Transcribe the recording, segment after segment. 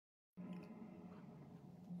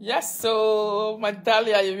Yes, so my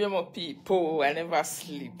darling, I hear more people. I never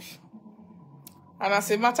sleep. And as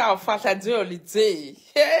a matter of fact, I do holiday.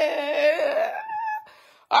 Yeah.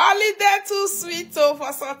 Holiday too sweet, oh,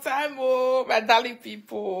 for some time, oh, my darling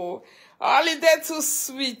people. Holiday too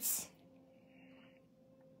sweet.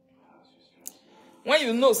 When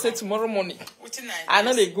you know, say tomorrow morning, I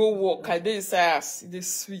know they go work. I did say, they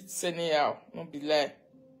sweet anyhow. Not be lie.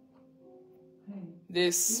 They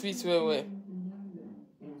sweet well.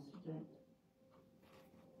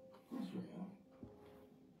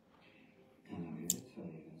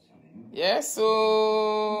 Yeah,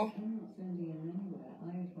 so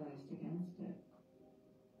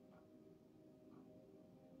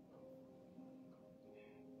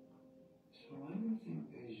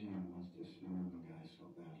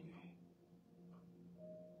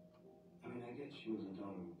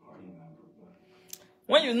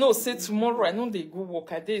when you know, say tomorrow, I know they go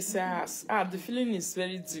work. I did say, the feeling is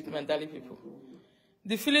very deep, my darling people.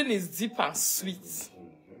 The feeling is deep and sweet.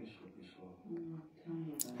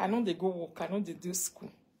 I know they go work. I know they do school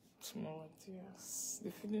tomorrow. Yes, the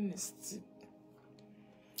feeling is deep.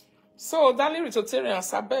 So, darling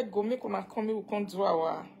Ritotarians, I beg go make una come. We can do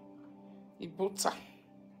our ibota.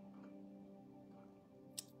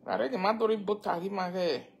 I read the madori bota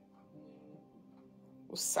himare.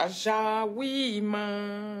 Osaja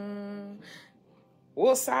wima.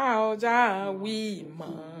 Osaja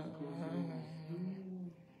wima.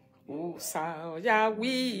 Osaja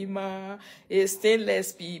wima.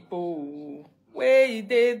 Stainless people. Where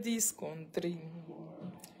they this country?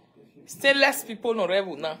 Stainless people no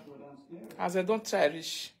revel now. As they don't try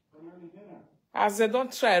rich. As they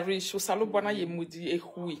don't try rich, Osalo bona ye mudi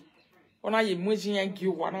ehui. Ona ye muji yangi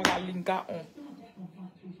wana linga on.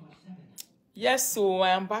 Yes, so I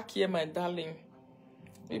am back here, my darling.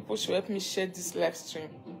 People should help me share this live stream.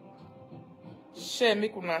 Share,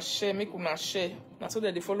 make una share, make una share. Now so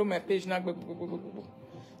that they follow my page now.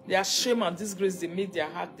 They are shame and disgrace they made their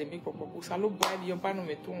heart, they make Osalo boy the yombano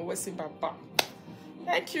meton wesi baba.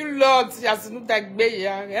 Thank you, Lord. Yazunu dagbe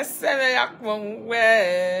ya. Esere ya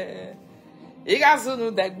kmonwe.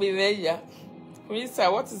 Igazunu dagbe ya.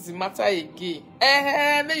 Minister, what is the matter again?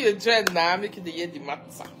 Make you join now. Make you hear the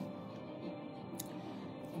matter.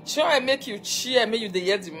 Joy make you cheer. Make you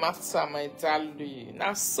hear the matter, my darling.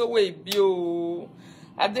 Now so we be oh.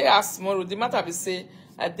 I dey house tomorrow. The matter be say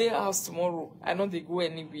I dey house tomorrow. I know they go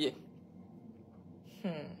anywhere.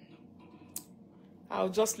 I'll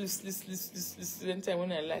just listen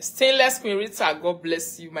when I like. Stainless Queen Rita, God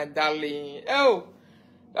bless you, my darling. Oh,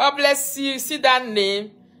 God bless you. See that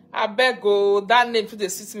name? I beg go that name to the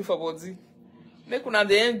suit me for body. Make una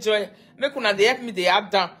they enjoy. Make una they help me they add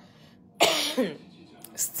down.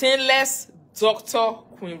 Stainless Dr.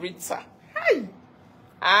 Queen Rita.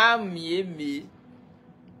 Hi. Me.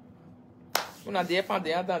 Una they help and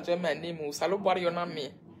they add down join my name. Salo bari your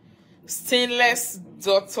name. Stainless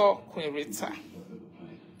Dr. Queen Rita.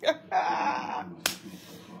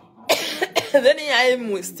 Then I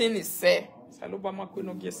am with Stain say, Salobama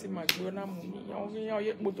Kuno Gessi Magona Mumi,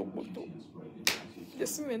 Young Boto.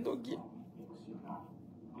 Yes, men doggy.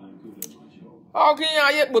 Okay,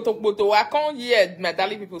 I yet Boto. I can't hear my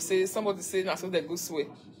darling people say somebody say na so they go sway.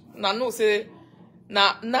 Now no say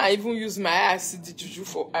now I even use my eyes the juju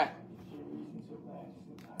for eye.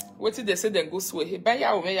 What did they say then go sway? He buy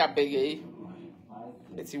ya me ya beg.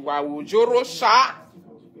 It's why Joro sha.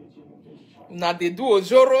 Now they do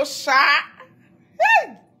Ojoro sha.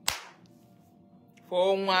 Hey!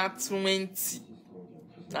 For 120.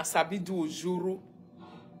 Na sabi do Ojoro.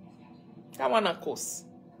 That one of course.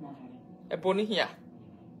 A bonny here.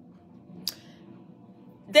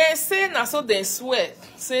 They say na so they swear.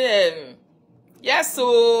 Say yes,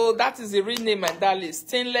 so that is the real name, my darling.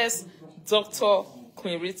 Stainless Dr.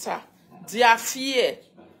 Queen Rita. Dia fear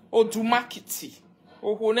Odumakiti.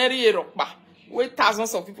 Ohoneri Erokba. Where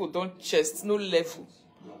thousands of people don't chest, no level.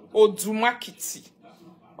 Odumakiti.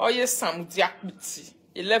 Oye Samudiakiti.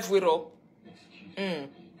 A level up.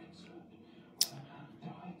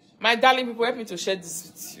 My darling people, help me to share this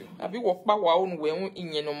with you. I be walk back wa own way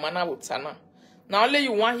in no manner wotana. Now only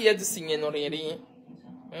you want hear this in no re.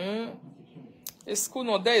 A school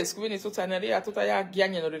no there, school ni to tanere a to ya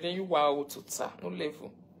gianye no re you wa otota no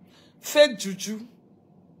level. Fake juju.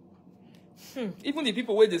 Even the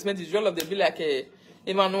people where they spend the all of them be like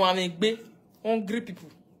Emmanuel Egbe, hungry people.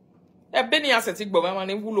 Beni asetik bo ma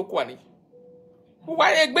ne wulo kwani.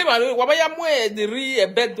 Why Egbe ma wa ya mo the real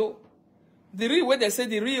ebedo. The real where they say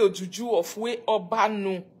the real juju of way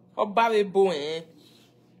obanu, obawebo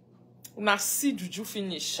Una see juju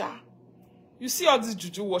finish. You see all these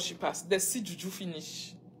juju worshippers, they see juju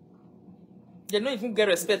finish. They don't even get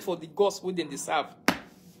respect for the gods within they serve.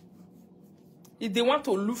 If they want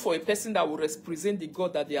to look for a person that will represent the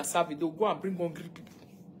God that they are serving, they'll go and bring hungry people.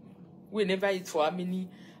 We never eat for how many,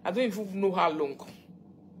 I don't even know how long.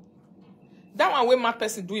 That one when my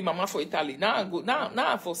person do it, mama for Italy. Now I go, now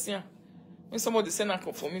I foresee. When somebody send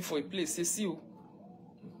come for me for a place, they see you.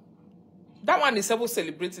 That one is ever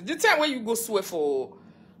celebrated. The time when you go swear for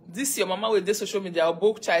this year, mama with the social media, or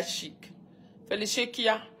both child chic.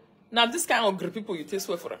 Felicia. Now this kind of great people you take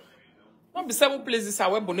swear for. Not be several places I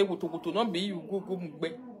went bonnet to not be you go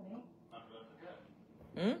mugbe.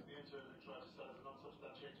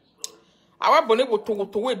 I went bonnet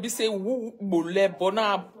to we be say woo bole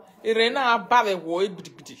bona irena bave wo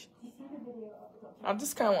ebidi. And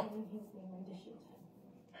this kind of one.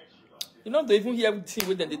 You know they even hear everything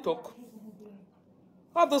when they talk.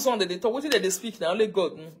 All those ones that they talk, what did they speak now? Only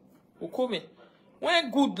God will come in.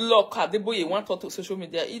 When good luck at the boy want to talk to social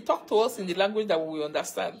media, he talk to us in the language that we will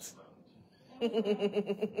understand.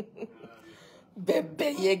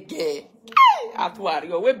 Bebe yege.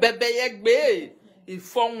 Atwario we bebe yegbe. If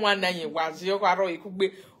form one and you was your waro you could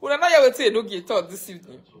be. Well, now you will say no get taught this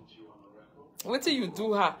evening. What do you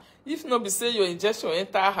do her? If not be say your injection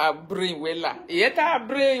enter her brain well, enter her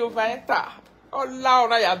brain over enter. Oh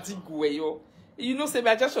Laura ya dig way yo. You know say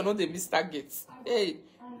my injection no dey miss target. Hey.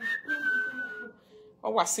 I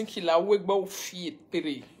was thinking la we go feed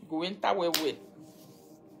pere go enter where.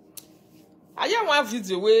 I hear one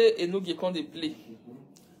video where Enoge come dey play.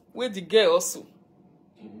 Where the girl also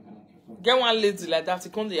get one lady like that, he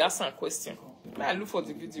come dey ask her question. When I look for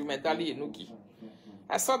the video, my darling Enoge.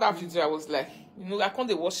 I saw that video, I was like, you know, I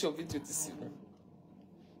can't watch your video this evening.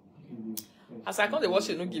 As I can't watch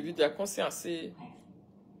Enoge video, I come see and say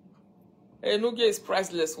Enoge is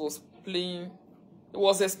priceless was playing. It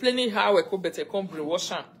was explaining how a better come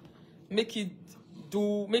brainwash her, make it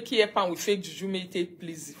help am with fake juju, make it take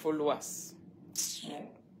please followers.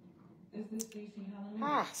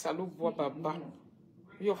 Ah, salut bois baba.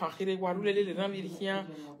 Yo hakire waru lele na mi hia,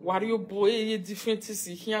 waru boy different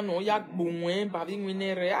si hia no ya gbonwen babi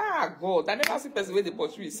winere. Ah God, I never see person where they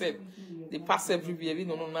pursue himself. They pass everywhere, we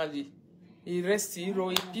no na dey. He rest hero,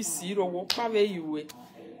 he peace hero, walk away you.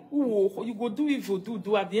 Ooh, you go do evil,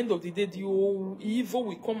 do at the end of the day, the evil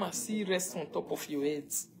will come and see rest on top of your head.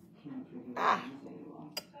 Ah,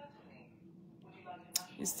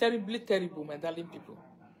 it's terribly terrible, my darling people.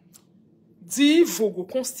 The evil go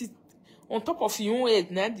constitute on top of your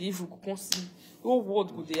head, now the evil go constitute your word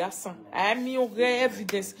go dey asan. I mean,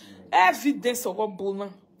 evidence of what bona.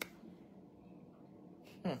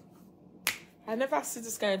 I never see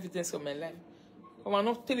this kind of evidence in my life. Come on,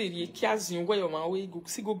 not tell you kiazin where your man way go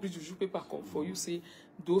see go bridge you paper come for you say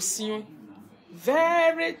dossier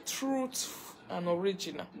very truth and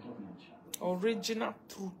original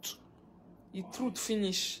truth. The truth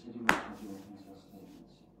finish.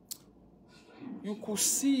 You could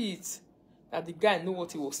see it that the guy know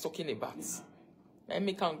what he was talking about. I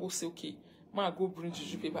make him go say okay, man go bring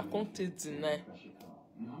juju paper, can't deny.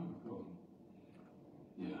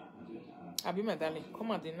 I be my darling,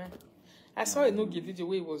 come and deny. I saw a Enoge video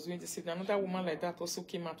where he was doing this. Another woman like that also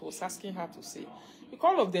came out, was asking her to say. Because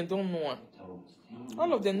all of them don't know her.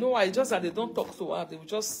 All of them know her, it's just that they don't talk to her. They will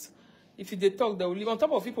just, if they talk, they will leave. On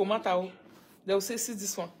top of people matter, they will say, see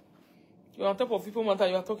this one. You're on top of people matter,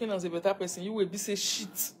 you are talking as a better person. You will be say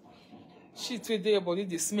shit. Shit, where they body,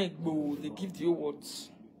 they smell, they give the words.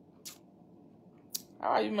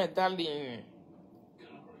 How are you, my darling?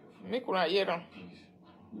 Make one hear.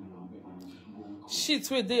 Shit,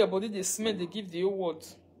 where they body, they smell, they give the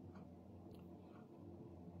words.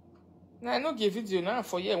 Now I know give video now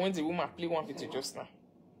for year when the woman play one video just now.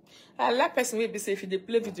 I like person where they say if they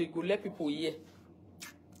play video, you go let people hear.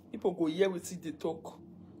 People go hear with it they talk.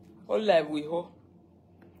 All live with her.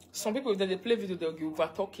 Some people if they play video, they'll give over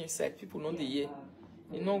talk inside. People know they hear.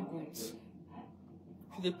 It's not good.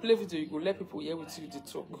 If they play video, you go let people hear with you they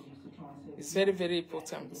talk. It's very, very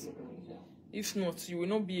important. If not, you will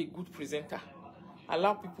not be a good presenter.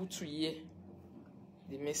 Allow people to hear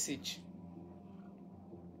the message.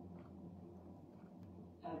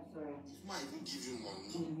 Man, even give you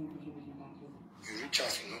money. You reach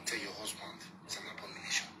out, you not tell your husband. It's an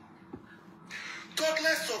abomination. Talk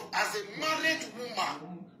less of as a married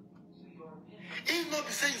woman. If not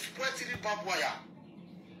be saying you spoil 3 barbed wire.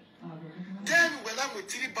 Tell me when I'm with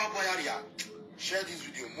 3 barbed wire here. Share this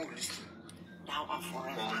video, more listening. Now I'm for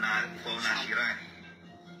Shirai.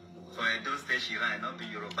 For those days Shirai, not be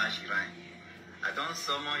Yoruba Shirai. I don't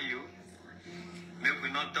summon you. Make we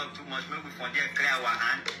not talk too much. Make we forget clear our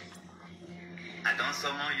hand. I don't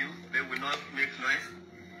summon you. Make we not make noise.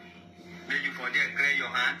 Make you for there clear your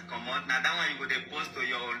hand, come on. Now that one you go to post to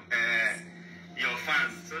your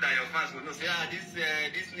fans, so that your fans will know say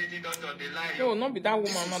this lady doctor they lie. No, not be that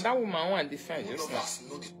woman. No, that woman want to defend yourself.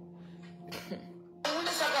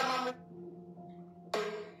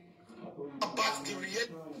 About the reality.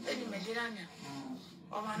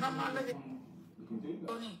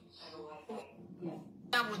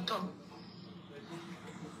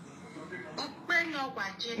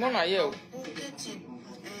 No, not you.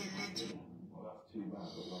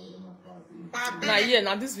 Now, yeah,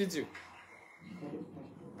 now this video.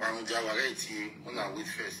 I'm gonna wait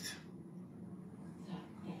first.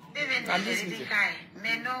 And this video.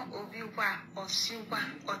 Meno obiwa osiwa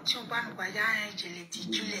otuba ngwaya ejele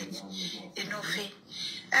Juliet enofe.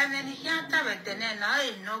 Ameni yata wetene na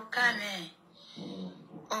eno kane.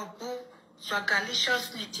 Obu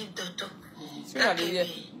swagalicious native doctor.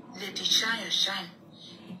 Lady Shine.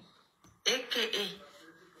 AKA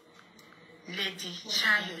Lady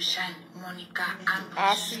Shine Monica Ambrose.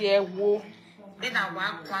 Asi wo. Ina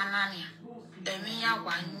wa kwanani. Emi ya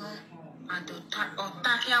wa nyu adota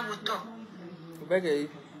otakia woto.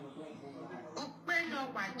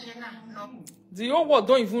 The whole world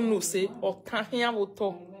don't even know say or can't hear what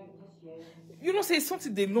talk. You know, say it's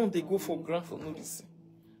something they know they go for grant for no reason.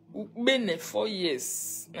 Been 4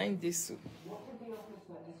 years, 9 days so.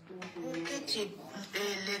 Lady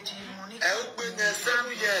Monica. I've been there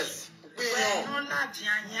 7 years. No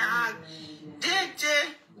ladia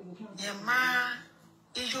Deje Yema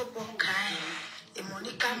Ijobokai.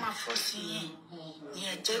 Monica ma fosi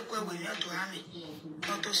ye jekwe we mi to ami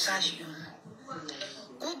no to saji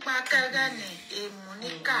ku gba kaga ni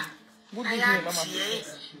Monica aya tie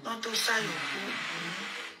no to sayo ku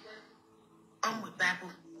omo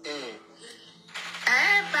Bible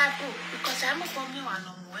Bible because I'm from you and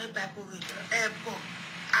no Bible with bo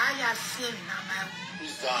aya sin na ma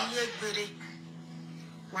ye gbere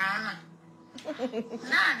wana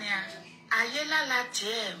nania ayela la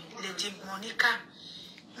tie Lady Monica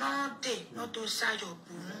no day no to say your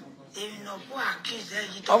boom e no bo accuse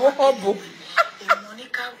yi to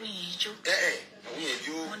Monica we you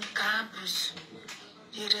Monica Bruce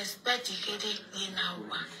you respect the now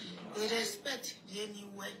you respect the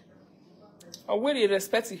anyway or where you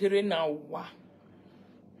respect hearing now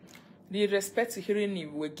the respect hearing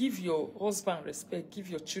you will give your husband respect, give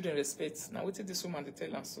your children respect. Now what did this woman to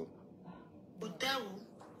tell us so?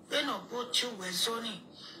 When I go to Wezoni,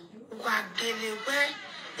 Wagele where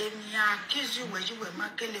Emia accuse you where you were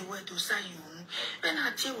Makele where to say you. When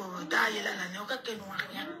I tell you die and Yoga can walk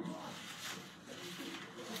ya.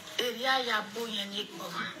 Eria Boyan Yiko.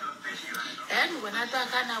 And when I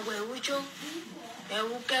talk on away with you, a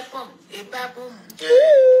wookepo, a baboon.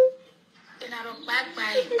 And I don't back by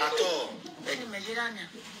At all. Any Mediterranean.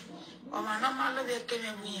 Or my normal love came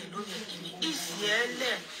and we look at me. Is here.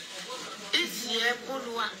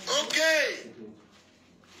 Okay.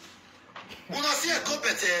 When I see a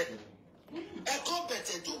competitor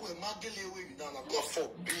do with Magdalene way down. God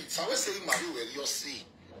forbid. So I was saying, Marie, where you see.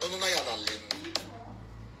 Don't know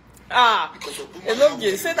Ah,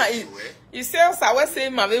 you say that he says, I was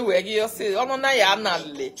saying, Marie, where you see. Oh, no,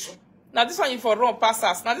 now this one you for wrong, pass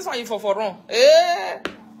us. Now this one you for wrong. Eh?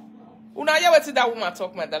 Una ya wait that woman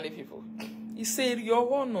talk, my darling people. He said, you're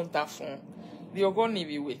going on that phone. You're going to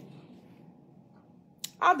be way.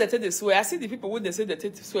 How they take the swear? I see the people where they say they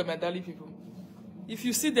take the swear, my darling people. If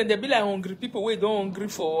you see them, they be like hungry people where don't hungry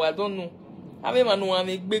for, I don't know. I mean, I know I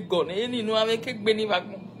make big gun. Any know I make cake benny back.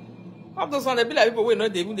 How those one they be like people where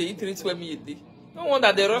not they even they eat 3 me a day. No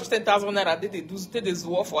wonder they rush 10,000 naira. They do take this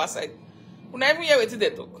war for outside. When I even hear what they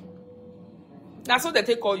talk. That's what they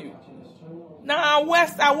take call you. Now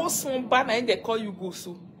West, I was so bad and they call you go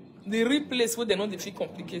so. The real place where they know they feel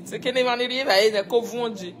complicated. They can't even read it. They call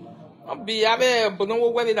Vonji. Be ave bono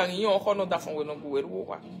where than you or no that from we no go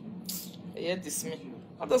where. Yeah, this me.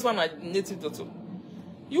 Others one are native doctor.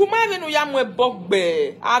 You might even know yamwe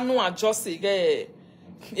bogbe. Anu adjust e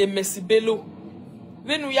mesibelo.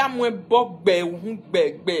 Venu yamwe bogbe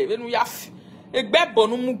uhugbe. Venu ya egbe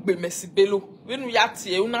bonu mugbe mesibelo. Venu ya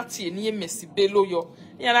tie una tie ni mesibelo yo.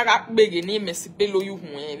 Yana ga gbege ni mesibelo yu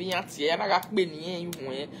hu e. Vi ya tie yana ga gbe ni yu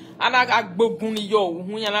hu e. Ana ga gbogun ni yo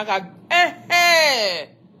hu yana ga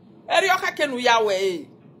Erioka kenu yawe.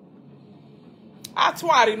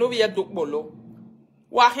 Atwari no be dokbolo.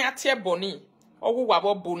 Wa hia tie boni. Ogu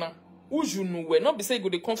wabo bona. Ujunuwe. Not be say you go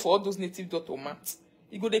dey come for all those native doctor mat.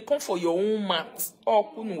 You go dey come for your own mat. Oh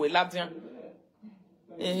kunuwe ladian.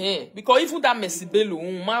 Because if that mesibelo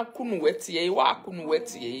ma kunuwe tie wa kunuwe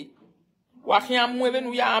tie. Wa hia mu ebe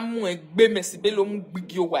nu ya mu egbe mesibelo mu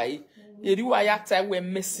gbigi owa e. Eri wa ya tai we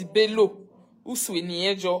mesibelo. Uswe ni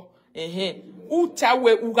ejo.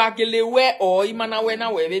 Utawe ugagelewe or imana we na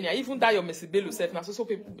we even that your mesibelo self na so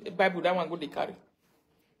Bible that one go dey carry.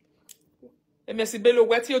 E mesibelo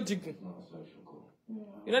wet your digun.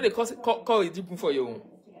 You know they call it digun for your own.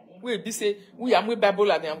 We be say we am we Bible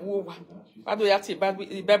and am wo. Ado ya ti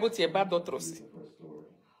Bible ti bad doctors.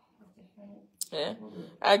 I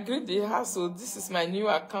agree the house. So this is my new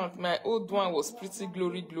account. My old one was pretty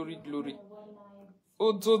glory.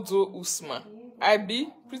 Ododo Usman. I be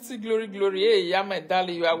pretty glory. Hey, yeah, my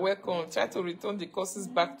darling, you are welcome. Try to return the courses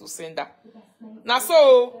back to sender. Now,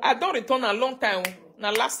 so I don't return a long time.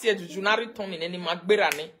 Now, last year, you not return in any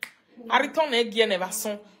magberane. I return again never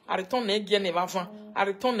son. I return again never van. I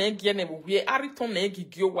return again never we. I return again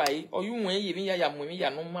go away. Or you when even ya mummy ya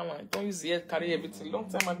no mama. Don't use the carry everything. Long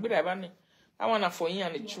time magberane. I wanna for you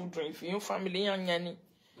and the children. If your family and yanny,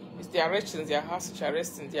 it's their rest in their house, which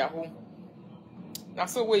arrest in their home. Now,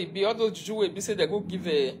 so we be all those juju we say they go give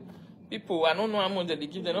people. I don't know how much they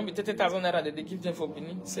give them. Don't be 30,000 naira that they give them for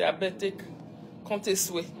Benin. Say I bet take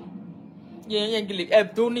contest way. Yeah,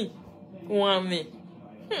 give Doni. One me.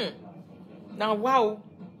 Now wow,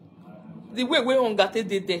 the way we on got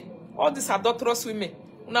it there. All these adulterous women.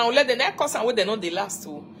 Now let the next cause and where they know the last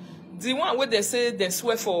two. The one where they say they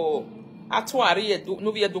swear for atuari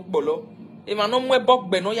no be bolo. If I no more bok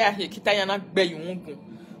be no ya he kita yana be you mungu.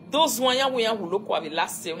 Those one ya we look what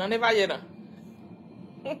last year. I never hear them.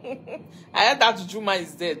 I heard that Juma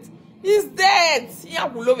is dead. He's dead. Ya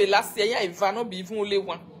will love last year. Ya if not be even only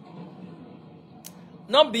one.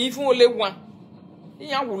 Not be even only one.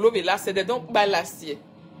 Ya will love last year. They don't buy last year.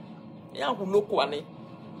 Ya will look one.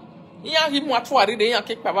 Ya him what to read. Ya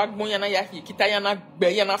kick pavag mo yana ya he kita yana be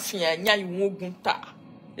yana fia ya you mugunta.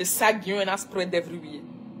 A sag you and spread everywhere.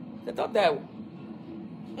 They don't die.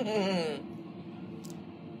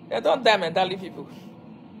 They don't die, mentally people.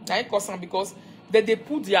 Now because they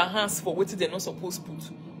put their hands for what they're not supposed to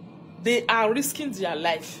put. They are risking their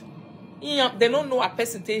life. They don't know a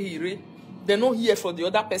person take here. They not here for the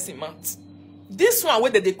other person mat. This one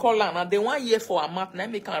where they call her, they want here for a mat. Now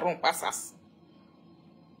make can run pass us.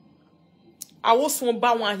 I was one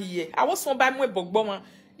by one here. I was one by my bogbo.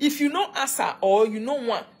 If you know answer or you know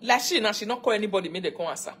one, like she not call anybody. Make they come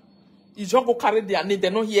answer. You just go carry their name, they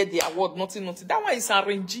don't hear their word, nothing. That one is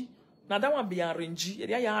arranged. Now that one be arranged.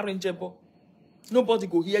 Arrangeable. Nobody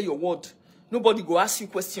go hear your word. Nobody go ask you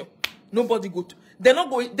question. Nobody go. They're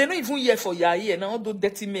not even here for your ear. Now all those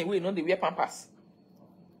dirty men, we know they wear pampers.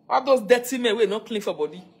 All those dirty men, we not clean for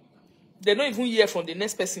body. They're not even here from the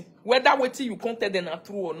next person. Whether waiting you can't tell them are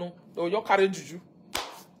true or no, or you carry juju.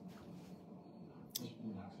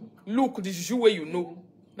 Look, the juju where you know.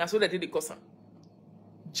 That's what they did the cousin.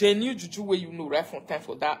 Genuine juju where you know right from time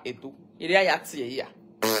for that edo. Area yati here.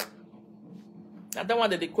 Now that one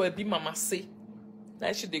that they call a big mama say.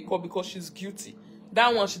 That she they call because she's guilty.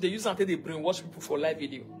 That one she they use until they brainwash people for live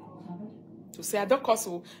video. To say I don't cause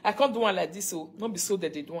so I can't do one like this so not be so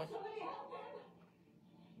that they do one.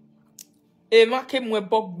 E ma ke mwe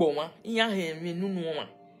bok boma. Inya he me nunu one.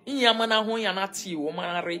 Inya mana ho ya na ti o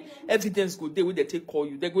manare evidence go dey wey they take call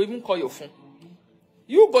you. They go even call your phone.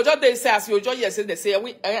 You go just they say as you just yes they say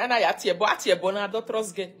we and I atiebo na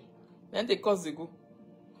doctors get. Then they cause they go.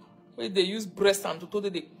 When they use breast and to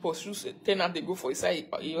told they pursue tenant they go for his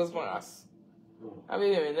husband ass. I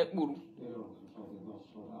mean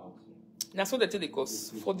that's what they tell the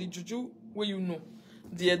cause for the juju where you know,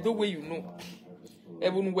 the edo where you know.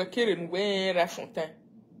 Even we carry we right from time.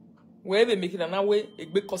 Wherever make it an way a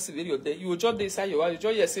big cause video there. You just they say you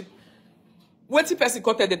just yes. What the person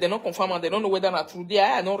got they not confirm and they don't know whether not true. They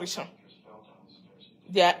are not rich.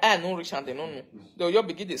 They are not rich and they don't know. They will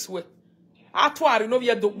begin this way. Atwari no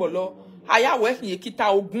via dokbolo. Aya we hi kita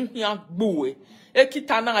ogun hi gbowe. E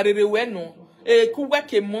kita na rere we no. E ku we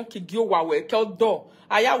ke mon ki gi owa we ke odo.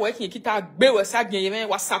 Aya we hi kita gbe we sagen yemen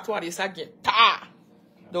wa satwari sagen. Ta.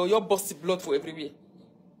 They will bust blood for everywhere.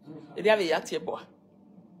 They have a yati boy.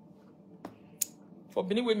 For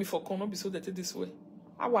Benin way me for come, not be so that this way.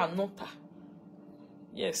 I want not.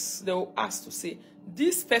 Yes, they will ask to say,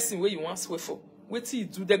 this person where you want swear for, what do you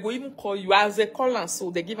do? They go even call you as a call and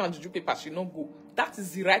so they give an juju paper, she not go. That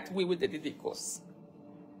is the right way where they did the course.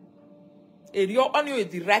 And you're only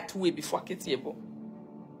the right way before Ketiebo.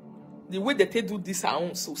 The way that they do this are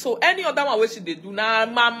also. So any other one where she they do now,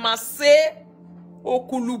 mama say,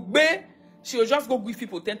 Okulugbe, she will just go give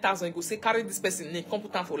people 10,000 and go say, carry this person name, come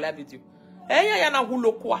put on for live video.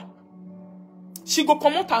 She go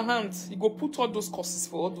come out her hands. You go put all those courses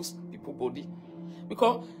for all those people body.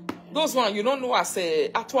 Because those one you don't know as a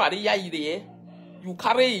atuari ya you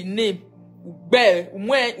carry a name. Ugbe,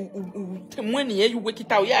 mwen ni you we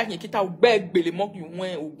kita, ya kita ugbe gbele mok you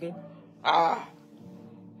mwen ogun. Ah.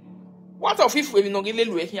 What of if we no gele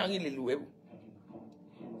lue, yan gele lue?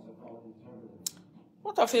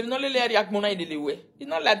 What of if no lele riak mona in lue? It's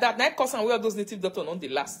not like that. Now cause and where those native doctors not the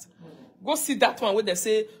last. Go see that one where they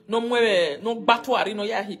say no no batwari no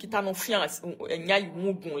ya kita no fiance nya you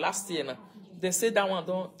mugun last year na. They say that one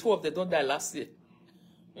don't 2 of them don't die last year.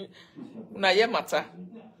 Na ye matter.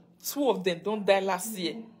 2 of them don't die last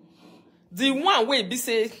year. The one way be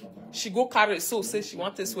say she go carry so say she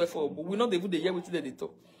want to swear for, but we know they would the year with the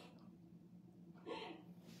talk.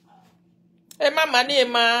 Emma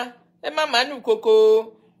manu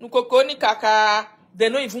koko ni kaka. They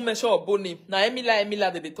don't even mention a bone. Na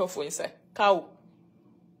Emila they talk for inside. Cow.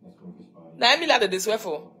 Na Emila they swear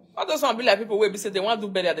for. All those one be like people where be say they want to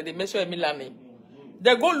do better than they mention Emila name.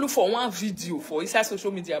 They go look for one video for inside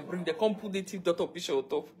social media bring they come put the tip dot of picture on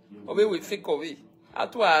top. Away we fake away.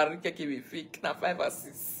 At what we fake na 5 or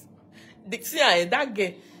 6. The see that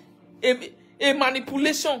girl a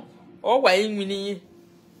manipulation. Or why winning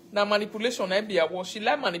na manipulation na be a watch. She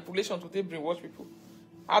like manipulation to take brainwash people.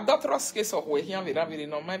 Adulterous case of we here very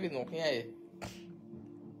no maybe no here.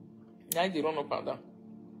 Now they run up and down.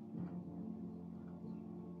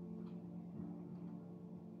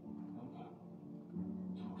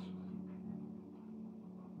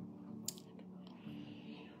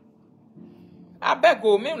 I beg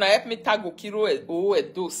go, me una help me tag Okiro o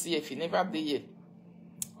do see if you never dey here.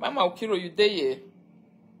 Mama Okiro, you dey here?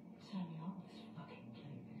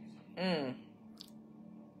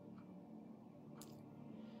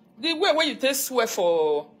 The way where you take swear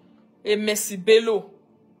for a messy bello.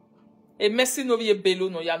 A messy no vie bello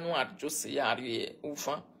no ya no arjo se ya ari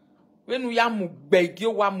ufan. When you ya mugbe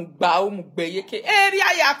yo wa mugba o mugbe ye ke area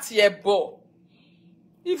ya tie bo.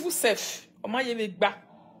 If you safe, o ma ye me gba.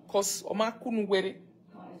 Cause Oma kunu were.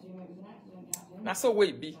 Na so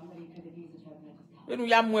way be. When you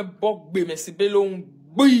ya mwe bog be mesi belo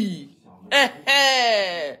bui.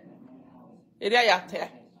 Area ya te.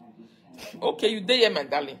 Okay, you dey here, my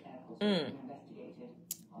darling.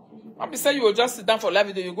 I be say you will just sit down for live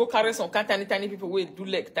video. You go carry some tiny people who do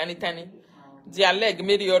leg tiny. Their leg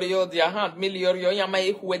meliorio, their hand meliorio. Yama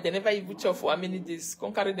who they never even chop for how many days.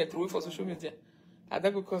 Come carry them through for social media. I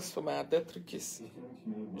don't because for my adultery case.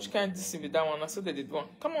 Which can't deceive with that one. I saw they did one.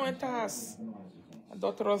 Come on, enter us.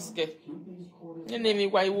 Adulterous girl. You name me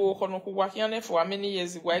why you walk on Kuwakiane for how many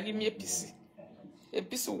years? Why give me a piece? A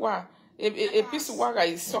piece of what? A piece of what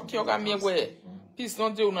is suck your me away. Peace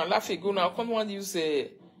not do na laugh go now. Come on, you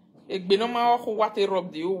say a benoma who what they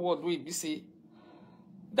rob the old world we be say.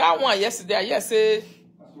 That one yesterday, yes, say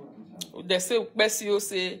they say Bessie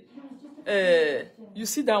say you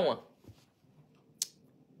see that one.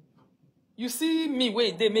 You see me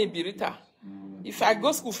wait, they may be Rita. If I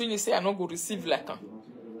go school finish, say I not go receive like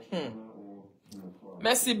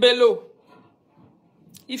Merci Bello.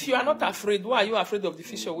 If you are not afraid, why are you afraid of the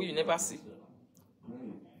future where you never see?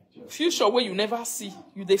 Future where you never see,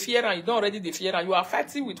 you the fear and you don't already the fear and you are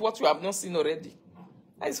fighting with what you have not seen already.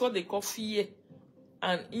 That is what they call fear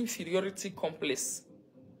and inferiority complex.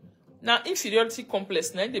 Now, inferiority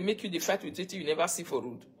complex, now they make you the fight with it you never see for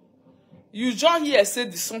road. You just hear say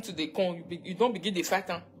the son to the con, you don't begin the fight.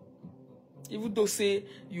 Huh? Even though say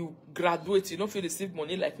you graduate, you don't feel receive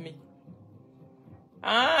money like me.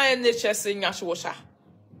 NHS saying ash washer.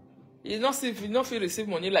 You don't feel receive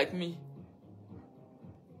money like me.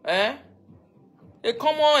 A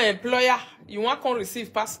common employer, you want to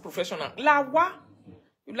receive past professional. La what?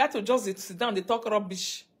 You like to just sit down, they talk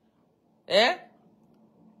rubbish. The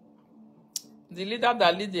leader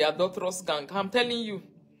that lead the adulterous gang, I'm telling you.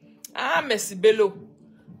 Merci Bello.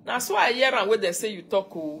 Now so I hear and where they say you talk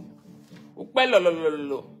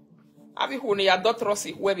lolololo. Have you when your adulterous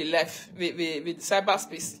where we left with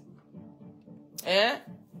cyberspace?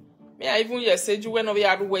 Me I even hear say you when over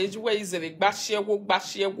here where is a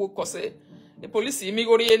bashie wo cause the police me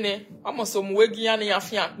go ne almost some way giyan ya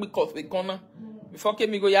fian quick off the corner before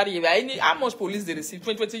me go yari any how much police they receive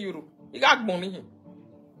 20 euro. You got money.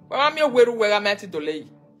 But I'm here where I'm at delay.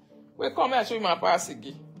 We come and show you my pass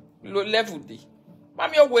again. Level D.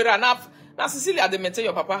 Mami owera na Cecilia they maintain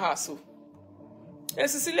your papa house so.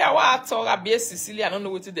 Cecilia what talk about Cecilia I don't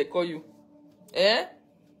know what they call you.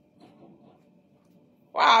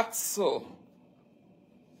 What so?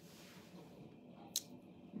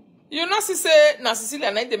 You know say na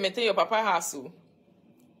Cecilia na they maintain your papa house so.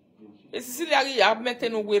 Cecilia ya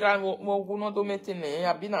maintain owera mo no do maintain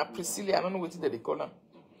abi na Priscilla I don't know what they call her.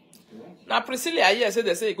 Na Priscilla here say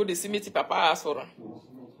they say you go to see me to papa house for her.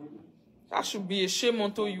 That should be a shame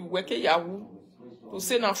unto you. Weke Yahoo. To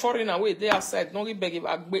say na foreigner way they outside, no beg if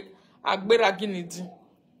agbera ginidi.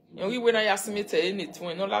 You know when I ask me to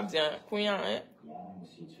anything, no la dia kuya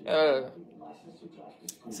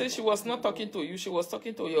say she was not talking to you, she was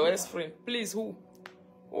talking to your ex-friend. Please, who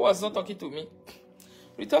was not talking to me?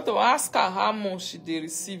 We thought to ask her how much they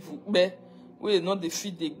receive, but we not the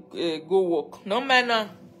feed they go work. No man,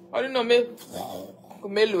 I don't know me.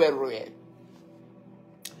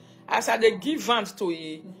 As I they give vent to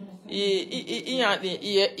he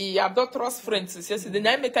adulterous friends. Yes, the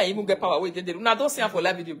name make him get power. Wait, they don't see him for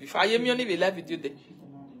live video before. I am only live video there.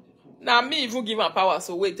 Now me even give him power,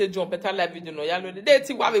 so wait, jump better live video no yalo. They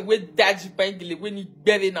think why we dodge pangile when you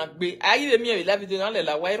bury na gbe. I give me a live video na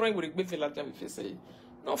lela. Why run with gbe feel like me say.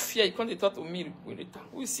 No fear, you can't talk to me with Rita.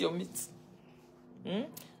 Who is your meat?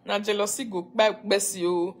 Now jealousy go back best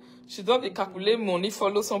you. She don't be calculate money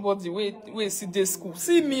follow somebody we see the school.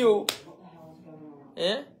 See me oh.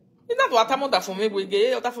 Eh? It's not what I'm that for me we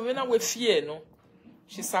get that for me now we fear no.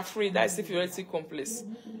 She's afraid that is inferiority complex.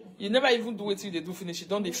 You never even do what you do finish. You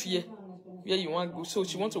don't the fear where you want to go. So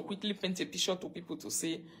she wants to quickly paint a picture to people to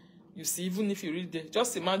say, you see, even if you read there,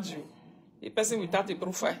 just imagine a person without a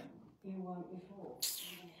profile.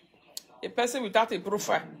 A person without a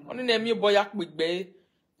profile. Only name your boy act with bay.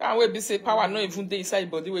 Can't we be say power not even dey inside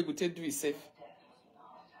body we go take do itself.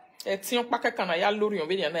 E tion paka kana ya lori on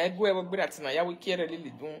be na ego e gbera tina ya we kere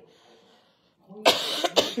lele dun.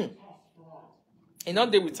 E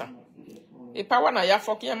not dey with her. E power na ya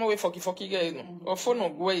foki ya mo we foki get no. O phone no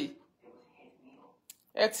go e.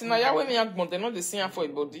 E tina ya we me agbon dey not dey see am for a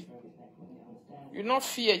body. You not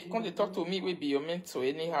fear, you can't talk to me we be your mentor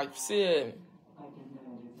anyhow. You say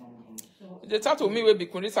they talk to me we be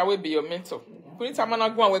Rita we be your mentor. Rita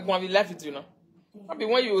man go and we go and live video now. Abi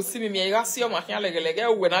when you see me I see your machine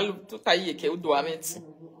lege when I look to tie ke do amenti.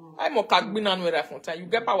 I mo kagbi na no era fonta. You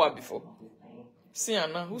get power before. See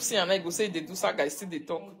ana, who see ana go say they do saga still they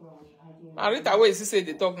talk. And Rita way say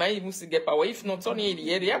they talk na you must get power. If not turn in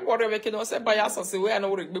the area, what we can say by us say we na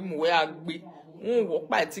we gbe mu we agbe. Won work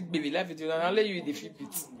by tik baby live video and let you defeat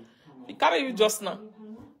it. You carry you just now.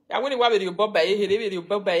 Ya when you wa be your bob by here, be your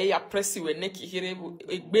bob by ya press you neck here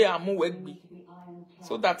egbe amu we gbe.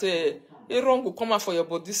 So that a wrong will come out for your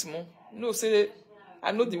body small. No, say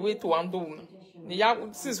I know the way to handle.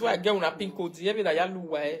 This is why I get on a pink code. Every day I look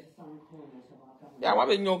way. Yeah, what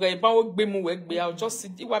when you get about be more work, I'll just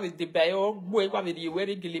sit. What with the bay or boy? What with you? Where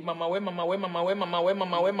gilly, mama, where mama, where mama, where mama, where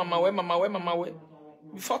mama, where mama, where mama, where mama, where.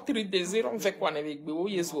 Before 3 days, they don't make one every week. Oh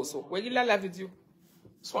yes, also. Where you live video?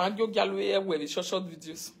 So I go galway where the short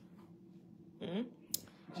videos.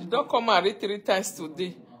 She don't come and read 3 times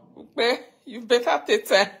today. Okay. You better take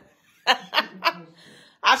time.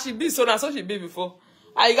 As she be so na so she be before.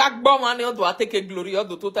 I got bomb money or do I take a glory or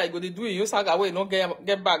do total go they do you saga way no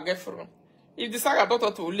get back get from. If the saga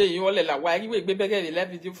daughter to lay you all like why you baby get the live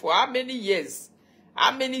video for how many years?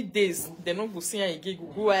 How many days they no go see and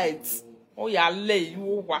go ahead. Oh ya lay you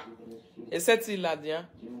over. Except Ladia.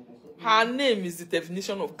 Her name is the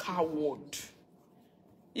definition of coward.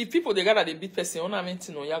 If people they gather the big person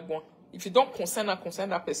onamenting on yagwan. If you don't concern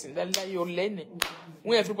that person, then like you're learning.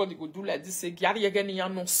 When everybody go do like this, say, "Gary again, you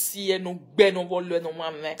no see, no be, no vol, no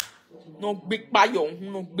man, no big buy your,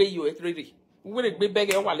 no be your ready. When a big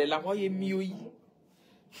beggar, while la why you me.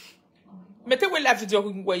 Mete we live video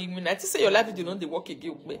where you mean. I say your live video don't they work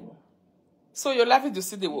again. So your live video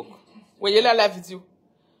see the work. Where you live video,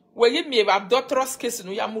 where you me have doctor's case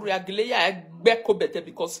no ya muri agile ya beko better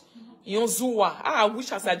because you zuwa. I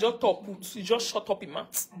wish as I just talk, you just shut up in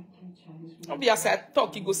mouth. Don't be as I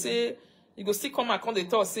talk, you go still come and come the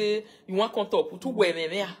talk, say you want to talk. Two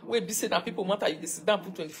women, we be say that people matter, you sit down for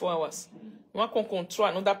 24 hours. You want to control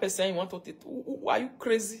another person, you want to take. Are you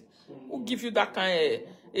crazy? Who give you that kind of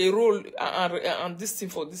a role and this thing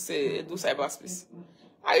for this do cyberspace?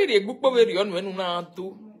 I really a good power you when you now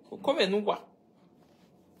do. Come and know what.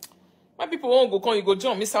 My people won't go come, you go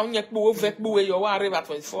John, Miss Aunyak Boo, Vekboo, you are arrive at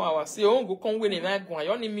 24 hours. You won't go come when you go. You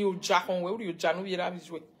only me jack on where you janu you have his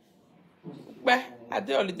way. But I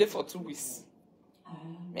did holiday for 2 weeks.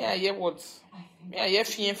 May I hear what? May I hear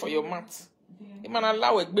fear for your mat? You man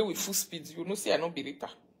allow a be with full speed. You know, see, I know be Rita.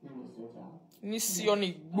 Ni see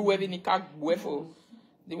only blue every nika for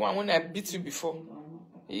the one when I beat you before.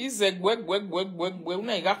 He is a work. When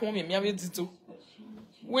I got home, me have it too.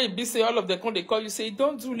 When be say all of the con they call you say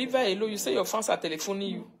don't do leave her alone. You say your fans are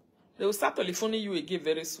telephoning you. They will start telephoning you again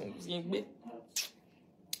very soon.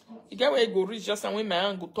 You get where you go reach just and when my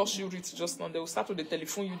hand go touch you reach just now, they will start to the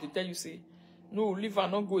telephone you, they tell you say, no, leave her,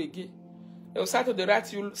 not go again. They will start to the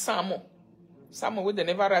write you Samo. Samo where they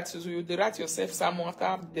never write you, they write yourself Samo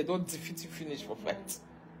after they don't defeat you finish for fight.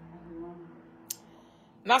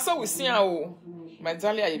 Now so we see how my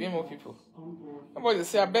darling, I even more people. Nobody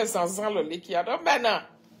say I best and zalo leki. I don't better.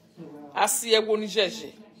 I see a one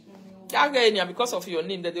jeje. Because of your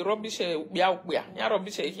name, that the rubbish be out there. Ya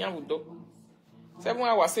rubbish here would do. 7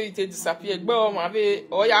 hours say it disappear. Go my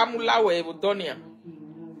or Yamula with Donia.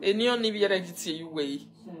 A neon nivia you way.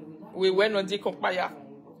 We went on the compire.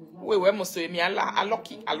 We were most to me a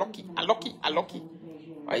lucky.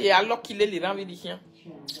 Oh yeah, a lucky lily round here.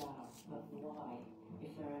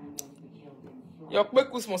 Your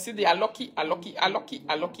quick must see they are lucky.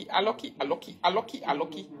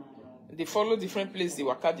 They follow different places they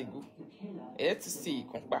work out they go. To see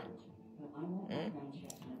compa.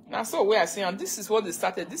 Now so where I say, and this is what they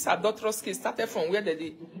started. This adulterous case started from where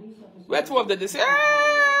where two of them they say,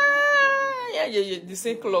 yeah, the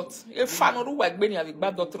same cloth. A fan or work benny have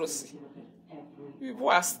bad adulterous. People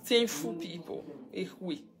are stainful people.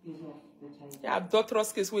 We. Yeah,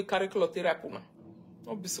 adulterous case we carry cloth therapy.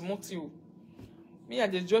 Not be smart you. Me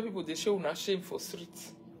and the job people they show na shame for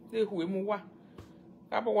street. They who emu wa.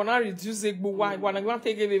 But when I reduce egbo wa, when I want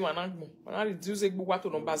to take away my angmo, when I reduce egbo wa to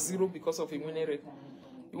number 0 because of a winning rate,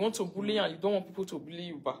 you want to bully and you don't want people to bully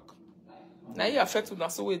you back. Now you affect you na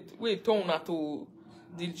so we turn na to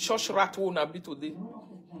the church rat who na be today.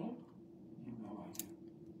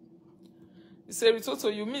 You say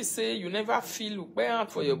Rita, you mean say you never feel bad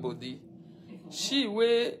for your body. She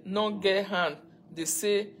will not get hand. They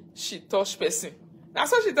say she touch person.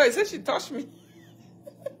 That's what she does. He said she touched me.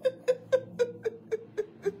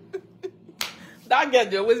 That girl,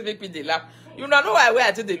 they always make me they laugh. You know why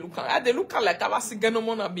I did they look at? They look like I was singing no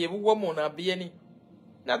more be a woman or be any.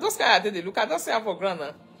 Now those guys I did they look at. Don't say for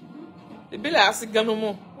granted. They be like singing no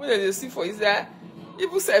more. What they see for is that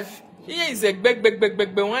people say here is a beg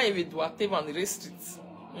one even do active on the streets.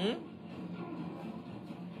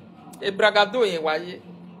 A bragado in why.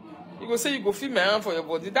 You go say you go feel my hand for your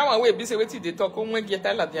body. That one way be say wait till they talk. When get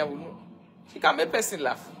la diabolo. She can make person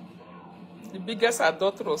laugh. The biggest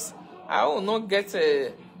adulterous. I will not get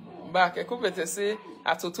back. I could better say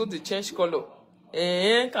I told the change color.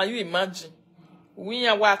 Can you imagine? We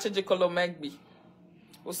are watching the color might be.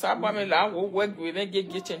 Osaba me la wo work we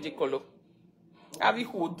get change the color. Have you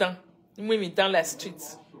hold down? You make me down like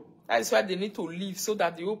streets. That is why they need to leave so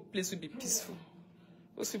that the whole place will be peaceful.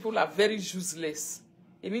 Those people are very useless.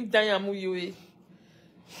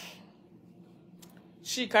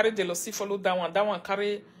 She carried the lossy follow that one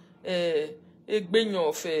carry a benyo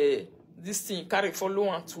of this thing carry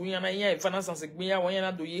follow and to yana advance as a beer when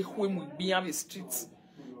yana do ye whom will be on the streets.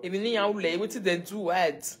 Even in our lay, what did they do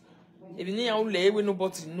ads? Even in our lay, when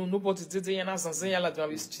nobody did the yana zanzayala to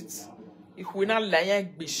the streets. If we not lie,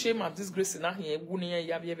 be shame and disgrace in here, wouldn't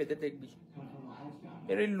you have ever be?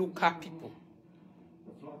 Very local people.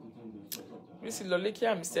 Mr.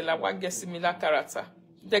 Lolekia, Mr. Lawa get similar character.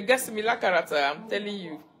 They get similar character, I'm telling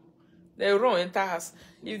you. They run enter house.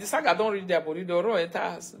 If the saga don't read their body, they run enter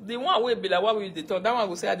house. The one way be like what we did talk. That one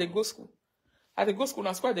will say at the go school. At the go school,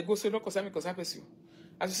 that's why they go so don't concern me because I pursue.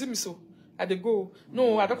 As you see me so, at the go.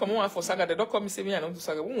 No, I don't come on for saga. They don't call me say me I don't do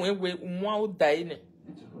saga. One die.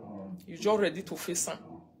 You just ready to face them.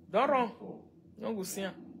 Don't run. No go see.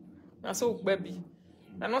 That's so baby.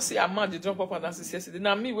 I don't see a man they jump up and dance yesterday.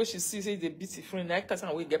 Now me when she sees say they beat the friend, I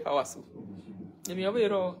can't we get power so. They me over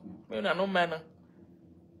here. Me no man.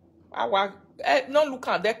 I no look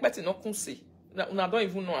at that person no can say. Una don't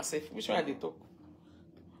even know herself. Which one they talk?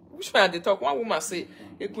 Which one they talk? One woman say,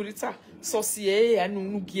 "Ekurita, sorcier, anu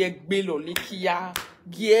nu giegbe lo lekia,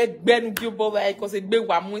 giegbe nu giobo ba because egbe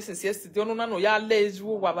wa mu since yesterday. No no ya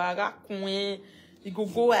leju wa ba ga kun. He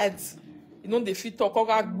go ahead. You know the fit talk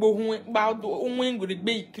about the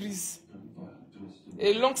big increase.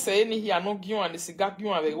 A long say any here no gion and the cigar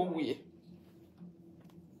gion avec way.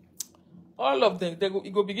 All of them they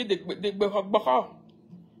go begin the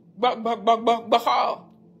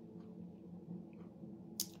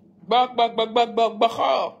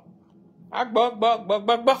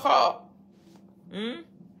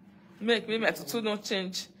make me my tutu don't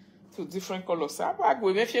change to different colors. I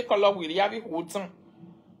go make your color with have it hold on.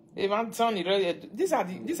 These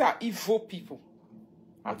are evil people.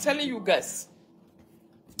 I'm telling you guys.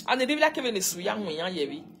 And the devil like even is young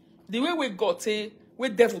the way we got we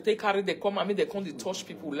devil take carry they come and me they come to touch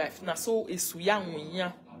people life. Now so is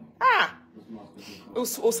young o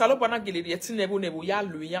salopa na gele de ti nebo ya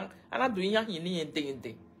lu yan ana do yan yin yin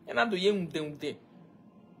den ana do yen den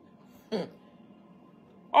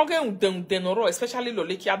okay den oro especially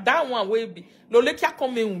lolekia that one wey be lolekia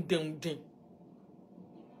come den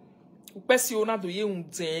upesi ona do ye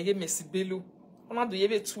den mesibelu ona do ye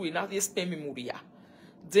be tu na ye spend memoria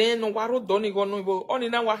den no waro do ni go no bo oni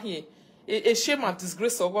na wa here a shame and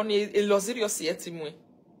disgrace of one a luxurious yetimwe.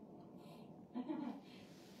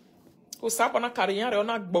 Osaba na carrière on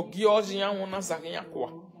a bogi oji an on a zaria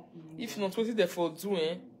kwa. If not what they for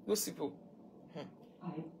doing, those people.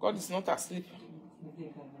 God is not asleep.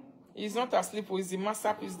 He's not asleep, he's the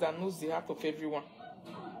masterpiece that knows the heart of everyone.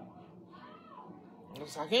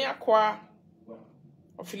 Zaria kwa.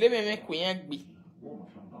 Ofile me kwen gbe.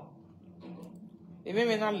 E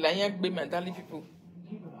me na la yan gbe medali people.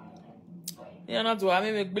 Yana do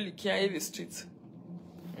ame me gbe likia the street.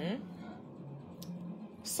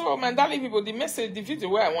 So, my darling people, the message, the video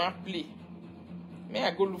where I want to play, may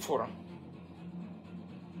I go look for them?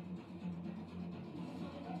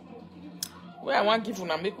 Where I want to give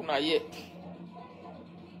una make una hear.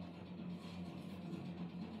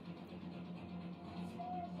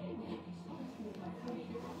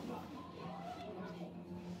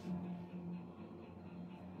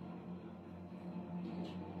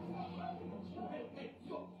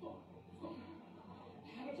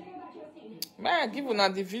 May I give una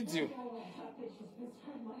the video?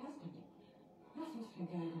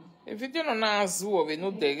 The video no na azu of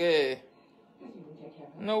no dege.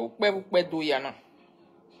 No ukpe do yana.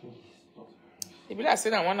 If I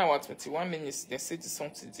say that 1 hour 21 minutes, they say this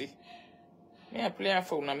song today. May I play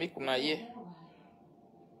for una make una hear?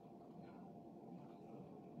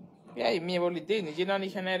 Yeah, me holiday ni jena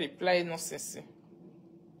ni kana reply no sense.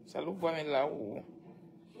 Salut boy me la o.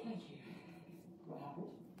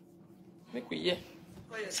 Make we hear.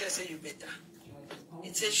 Why you say you better?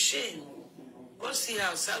 It's a shame. Go see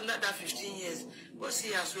house under that 15 years. Go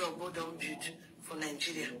see house where go down built for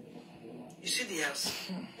Nigeria. You see the house?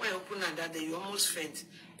 Where you open that day, you almost faint.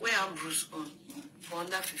 Where Ambrose on for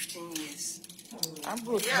under 15 years.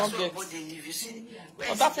 Ambrose Yes, not get. They live, you see.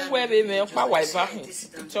 That where we me okpa wife him.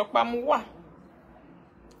 Chokpa mu wa.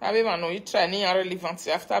 Abi man no you try ni relevant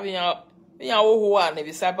after being oho and the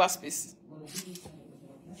cyberspace.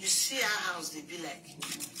 You see our house they be like.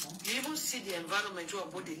 You even see the environment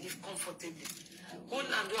where they live comfortably.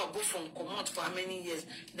 Holland will go from command for how many years?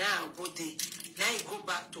 Now go there. Now you go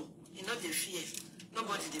back to, you know, the fear.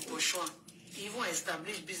 Nobody they pursue. Even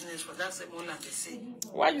establish business for that same Holland they say.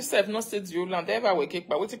 Why you self not stay to Holland? They ever wake up,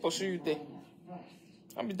 but what to pursue you there?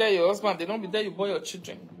 Don't be there your husband, they don't be there you boy your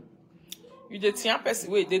children. You the tia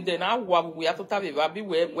person way they there now we have to have a baby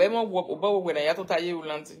where more work about when I have to tell you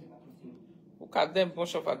Holland. Look at them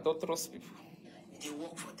bunch of adulterous people. They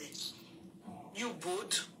work for them. You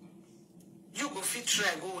both, you go fit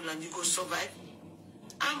try go Holland, you go survive.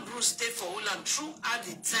 Ambrose stay for Holland throughout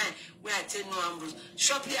the time where I tell no Ambrose.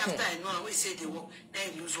 Shortly after I know we say they work, now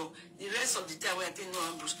he lose work. The rest of the time where I tell no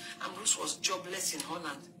Ambrose, Ambrose was jobless in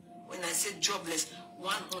Holland. When I say jobless,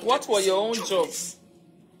 100%. What were your own jobless. jobs?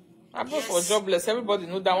 Ambrose was jobless. Everybody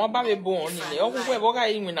know that one baby born in it. Oh, where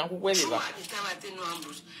in when where throughout the time I tell no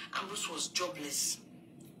Ambrose, Ambrose was jobless.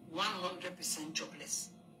 100% jobless.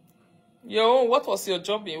 Yo, what was your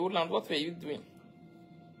job in Holland? What were you doing?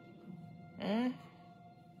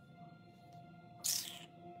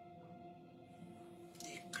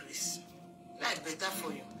 Chris, life better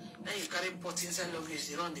for you. Now you carry pot inside luggage,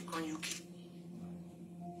 they run the con UK.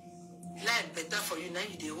 Life better for you. Now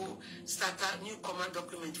you the whole start a new command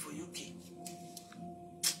document for UK.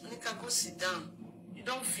 Monica, go sit down. You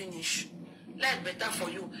don't finish. Life better for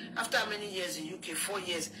you. After how many years in UK? 4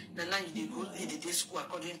 years. Now you go in the day school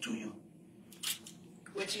according to you.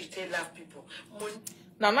 What do you tell love people?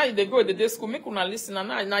 Now you they go to the day school. Make una listen.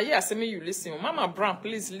 Now yeah, say me you listen. Mama Brown,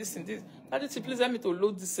 please listen. This, Daddy, please let me to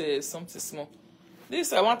load this something small.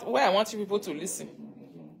 This I want you people to listen.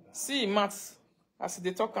 See maths as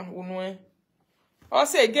they talk and unwe. I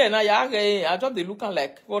say again. I just they looking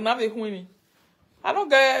like. Well, now they me. I don't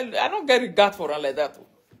get regard for her like that.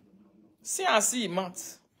 See and see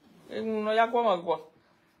maths. Even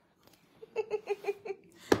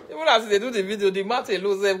as they do the video, the math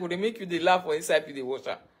alone them will make you the laugh for inside the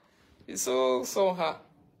water. It's so hard.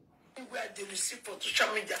 Where they receive for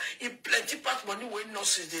social media, if plenty part money when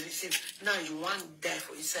nurses they receive. Now you want die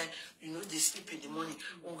for inside, you know they sleep in the morning.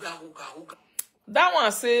 Uga. That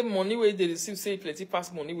one say money where they receive, say plenty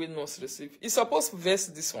pass money where nurse receive. It's supposed to verse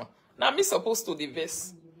this one. Now me supposed to the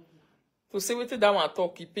verse. To say what that one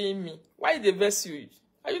talk, he paying me. Why they verse you?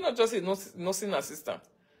 Are you not just a nursing assistant?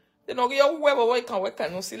 They don't get whoever work can work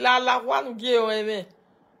and see la one get me.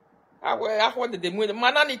 I what did they move?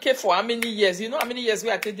 Man, care for how many years? You know how many years we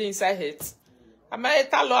are taking inside heads? I might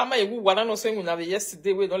tell I might one no saying we have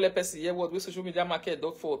yesterday we don't let person hear what we social media market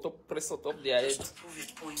dot for top press on top their head. Prove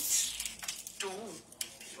a point. To who?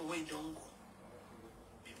 People we don't go.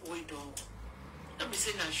 People we don't go. Don't be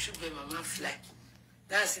saying I shoot them, mama fly.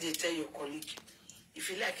 That's they tell your colleague. If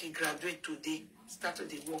you like, he graduate today, started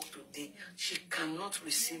the work today, she cannot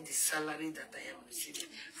receive the salary that I am receiving.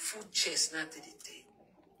 Full chest, not the day.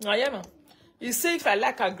 I am. You say if I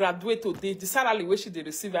like I graduate today, the salary where she they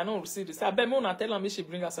receive, I don't receive this. I bet me tell me she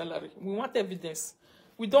bring her salary. We want evidence.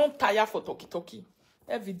 We don't tire for talkie.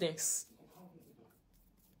 Evidence.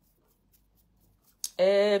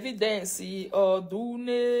 Evidence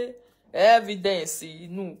odune. Evidence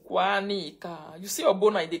no kwanika. You see your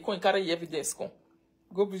bona they can't carry evidence.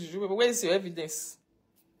 Go where is your evidence?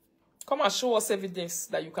 Come and show us evidence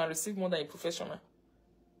that you can receive more than a professional.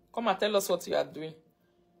 Come and tell us what you are doing.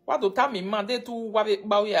 What do tell me, man? They too wabe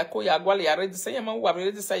ya ko ya gwale ya ready say man wabe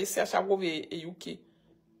ready say isi asha wo e UK.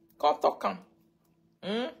 Come talk am.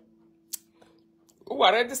 Who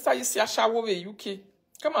are ready say isi asha wo e UK.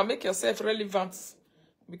 Come and make yourself relevant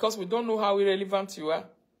because we don't know how irrelevant you are.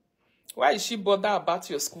 Why is she bother about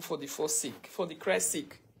your school for the sake, for the Christ's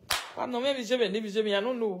sake? I know maybe I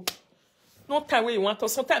don't know. No time where you want to.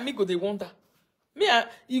 Sometimes me go they wonder. Me,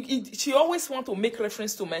 she always want to make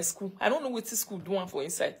reference to my school. I don't know what this school doing for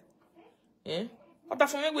inside. Eh? But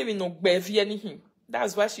for me, we no bevy anything.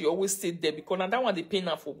 That's why she always stayed there because I don't want the pain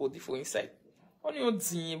for body for inside. On your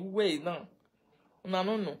way now.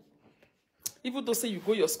 No. Even though say you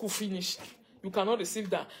go your school finished, you cannot receive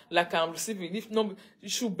that like I'm receiving. If no, you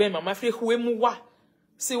should be my friend who am wa.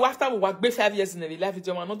 Say after we work 5 years in the life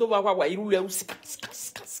video, man, no wa you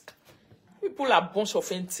people are a bunch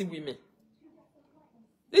of empty women.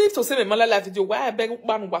 If to say my life video, why I beg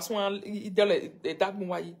one was one the dark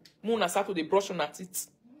moon start to the brush on at it.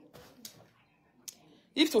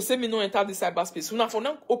 If to say me no enter the cyberspace, una for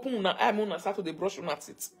now open una eye moon start to the brush on at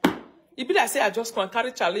it. It be like say I just can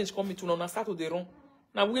carry challenge come to una start to the run.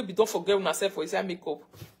 Now we be don't forget una self for inside makeup.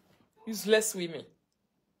 Useless women.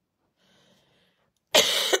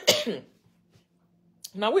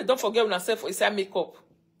 Now we don't forget una self for inside makeup.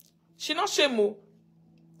 She not shame mo.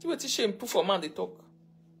 You will teach shame put for man they talk.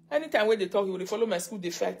 Anytime when they talk, you will follow my school they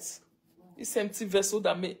fight. This empty vessel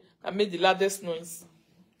that made the loudest noise.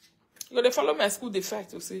 You will follow my school they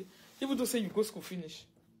fight, you say. Even though say you go school finish.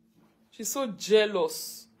 She's so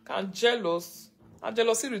jealous. Can jealous. And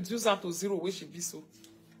jealousy reduce her to 0 where she be so.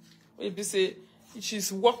 When be say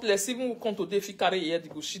she's worthless, even who come today if you carry here, they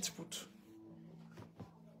go shit put.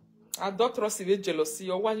 I don't trust if jealousy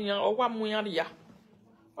or one muya.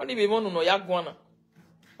 Only be one no ya guana.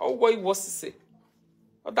 Or what was to say.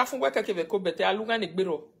 Or that from work I can go better. I look at the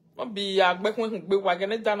bureau. Not be a back when be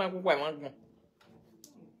wagon and down. I go.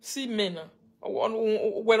 See men.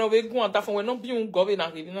 When we go on that from when not being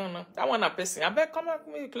governor, that one a person. I bet come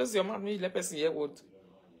and close your mouth. Me let person hear what.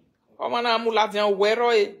 Oh man, I'm muladian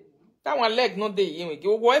where that one leg not there. You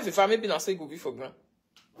go if I maybe not say go be for grand.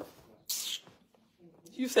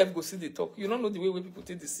 You self go see the talk. You don't know the way people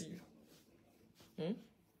take to see you.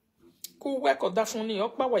 Cool work or that funny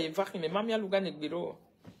up by way vacuum. Mamma Lugan Biro.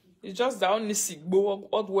 It's just that only sick go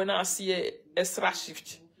odd when I see a extra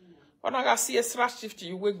shift. When I see a extra shift,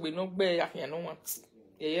 you wake with no bear. I no want.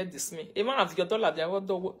 Yeah, this me. Even if your dollar, there was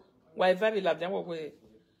why very la there way.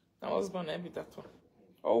 I was born every that one.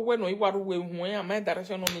 Oh, when we were away, my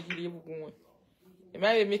direction on the give going. It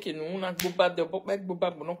might make it no one go bad the book back, go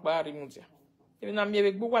back, but not by removal. Even I'm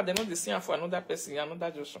here, go what they know the same for another person,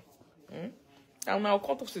 another Joshua. And now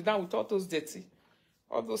come to sit down with all those dirty,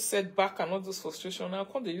 all those setback and all those frustration. Now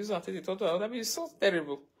come they use and take the total. That is so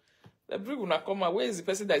terrible. The brig will not come out. Where is the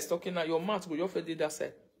person that is talking now? Your mouth will your face that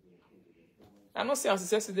side. I not say I'm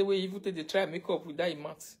successful the way you take the try make up with that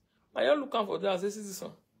mouth. But you're looking for that. This is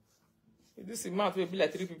one. This mouth will be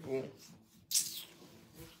like 3 people.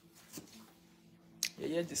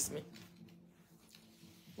 Yeah, this me.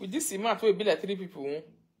 With this mouth will be like 3 people.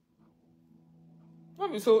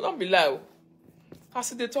 Don't be lie. As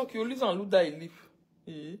they talk, you listen and look that you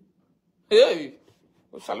live. Hey,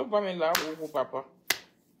 shall we me la papa?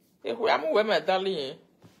 Hey, who am I, my darling?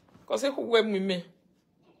 Cause who wear me?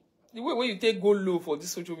 The way you take go low for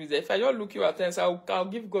this social media, if I just look you at times, I'll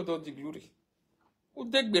give God all the glory. Who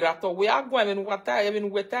take berato? We are going water, even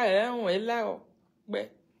wetter,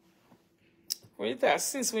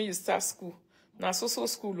 since when you start school, now so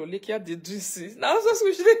school, like you the drinks. Now so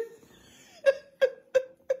school.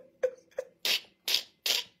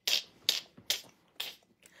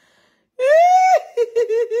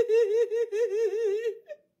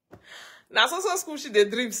 Now so school she the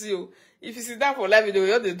dreams you. If you sit down for live video,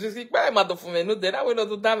 you the dreams. But I'm for me no there. That way not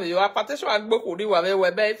do damage. You are partition agbo kuri wa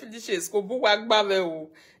we be finish school book agba we o.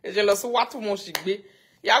 E je lo so what too much gbe.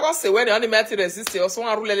 Ya go say when the only matter resist you so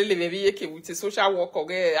wan rule le baby yeke with a social worker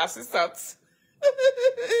assistant.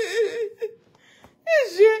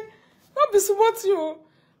 Je not be support you.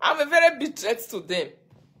 I'm a very big threat to them.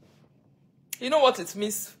 You know what it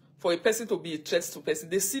means for a person to be a threat to a person?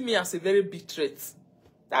 They see me as a very big threat.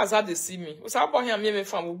 That's how they see me. Because God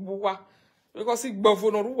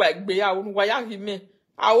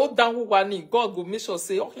go make sure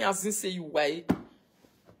say, oh, he hasn't say you why.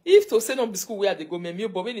 If to say no be school where they go, me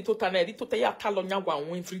but when it total ya talonya wa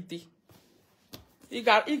every day. He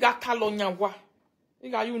got talonya wa. He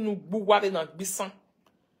got you no buwa na bisan.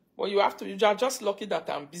 But you are just lucky that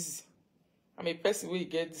I'm busy. I'm a person where you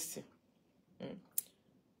get this thing.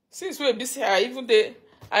 Since we're busy, I even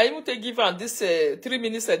take give her this 3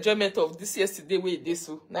 minutes enjoyment of this yesterday where it is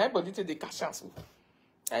so. Now everybody take the cash chance.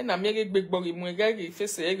 I na me big buggy mwege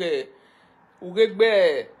face a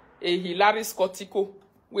Hilary Scottico.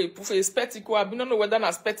 Wait, put a spectacle. I don't know whether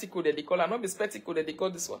na spectacle that they call. I not be spectacle that they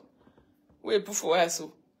call this one. Wait, put for her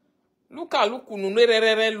so. Look,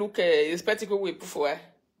 look, a spectacle. Wait, put for her.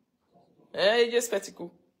 Just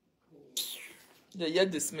spectacle. They hear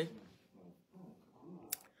this me.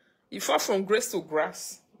 You fall from grace to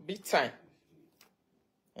grass, big time.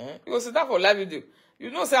 Because that for live video. You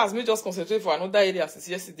know, say as me just concentrate for another area since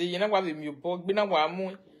yesterday. You know what we me bug, be na wa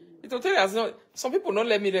mu. It will tell you as no, some people don't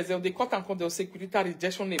let me reserve. They cut and count security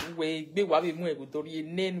rejection everywhere. Be wa we mu egodori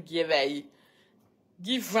name give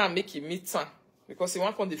am make him meet time because he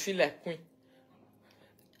want to feel like queen.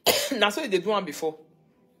 That's what they do one before.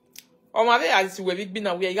 On my way as we big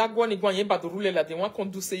na we ya go ni go yen ba to rule la they want to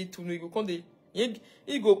do say it to no you go dey you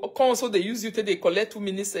go come so they use you to they collect 2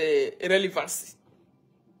 minutes irrelevancy.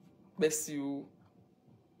 Bless you.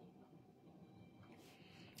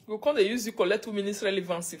 You come they use you collect 2 minutes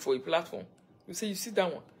relevancy for a platform. You say you see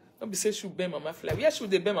that one. Don't be say should burn mama flag. Where should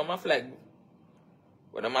they burn mama flag?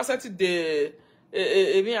 When I'm saying the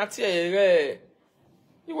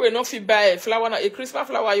you will not fit buy a flower a Christmas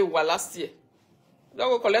flower you were last year. Don't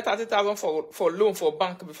go collect 30,000 for loan for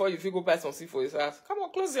bank before you go buy something for his house. Come on,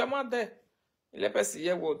 close your mouth there. Let us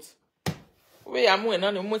hear words. We are more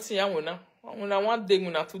than a month. When I 1 day,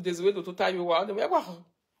 when I 2 days away to tell you what, we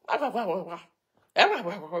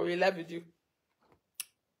love you.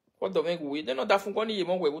 What the make we? They know that from one year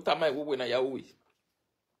more we time when I away.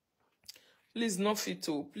 Please, not fit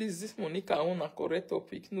to. Please, this Monica on a correct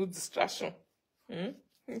topic. No distraction.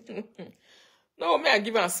 No, may I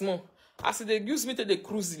give her small. As they use me to the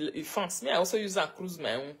cruise the fans, me I also use and cruise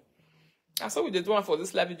my own. That's what we did one for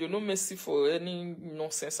this live video. No mercy for any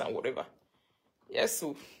nonsense and whatever. Yes,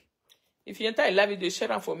 so if you enter a live video, share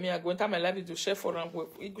them for me. I go enter my live video, share for them.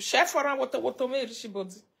 Share for them what me rich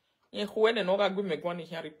body. In when and all I go me go and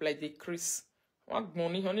here reply the Chris. What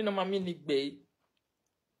money? Honey no mami ni bay.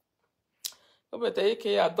 Oh, but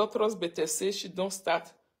her doctors better say she don't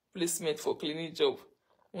start placement for clinic job.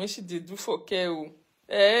 When she did do for care,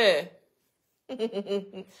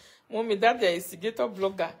 Mommy, that the instigator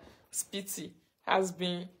blogger Spitty has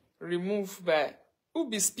been removed by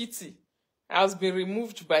Ubi Spitty has been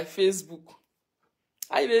removed by Facebook.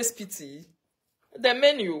 I know Spitty. The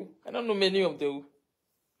menu. I don't know many of them.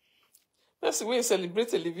 That's the way you celebrate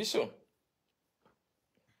television.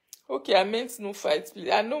 Okay, I meant no fight,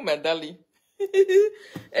 please. I know, my darling.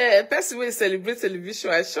 That's the way you celebrate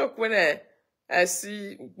television. I shock when I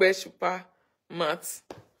see Ubeshupa Matt.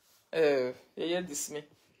 Yeah, this me.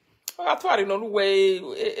 I thought I know way.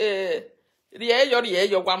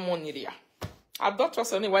 Your 1 money. I don't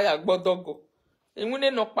trust anyway. I got dogo. And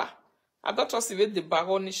when no pa, I don't trust even the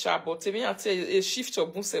baroni sharp, but even I tell a shift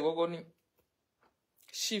of bunse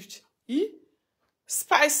shift.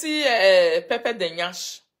 Spicy pepper de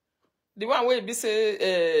nyash. The one where be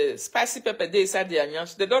say spicy pepper they inside the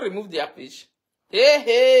nyash. They don't remove their page.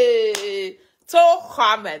 Hey,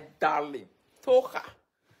 Toha, my darling. Toha.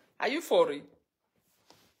 Are you for it?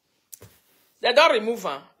 They don't remove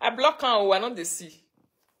her. I block her. I not the see,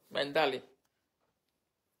 my darling.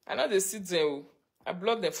 I know they see them. I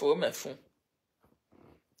block them for my phone.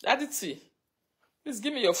 Daddy T, please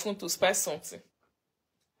give me your phone to spice something.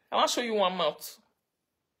 I want to show you one mouth.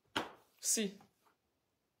 See.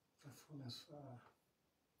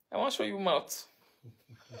 I want to show you mouth.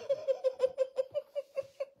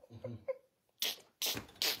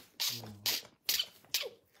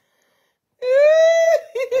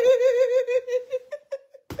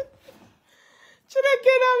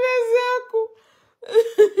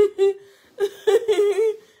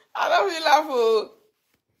 I don't really laugh.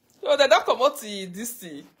 No, they don't come out to this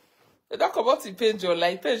thing. They don't come out to page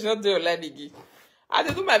online. Page not there online again. I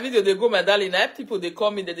they do my video, they go, my darling. I have people, they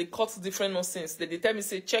call me, they cut different nonsense. They tell me,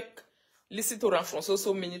 say, check, listen to Ram from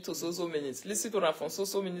so minutes to so minutes. Listen to Ram from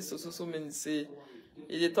so minutes to so minutes. Say,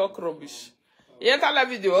 they talk rubbish. You enter la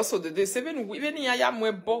video also, they say, even I am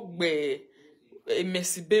more bug,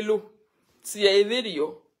 Messi Bello. Si e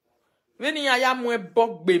video. Veni ya mwe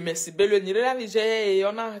bogbe Messi Bello. Ni rela vi je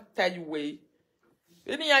ona tell you way.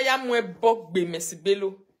 Veni ya mwe bogbe Messi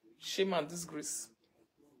Bello. Shame and disgrace.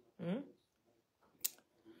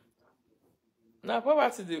 Now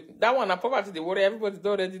poverty, that one, poverty, they worry, everybody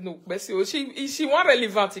don't already know. But she want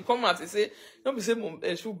relevant, he come out and say, don't be say,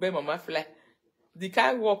 she bear mama fly. The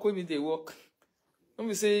kind work with me, they work. Don't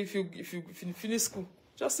be say, if you finish school,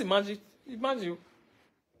 just imagine.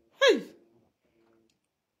 Hey!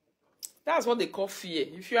 That's what they call fear.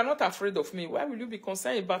 If you are not afraid of me, why will you be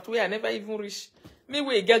concerned about where I never even reach? Me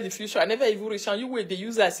where you get the future, I never even reach, and you where they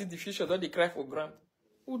use I see the future, don't they cry for grant?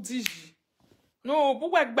 Who did you? No, but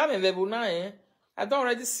what bad me I don't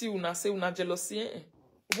already see una say una jealousy.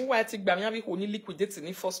 But why take bam yabi only liquidate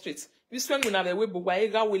ni frustrate. This when we na the way but why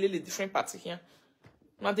ga wele the different party here.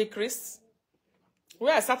 Na the Chris.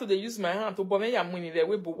 Where I start to use my hand to bomb ya money the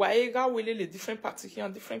way but why ga wele the different party here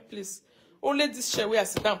and different place. Only this share where I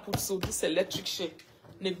sit down put so this electric share.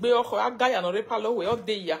 Ne gbe oko aga ya no repalo we all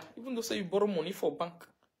day ya. Even though say you borrow money for bank.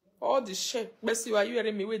 All this share. Best you are you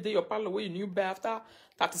hearing me where day your palo where you knew buy after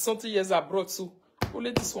 30-something years abroad too.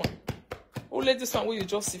 Only this one. Only this one where you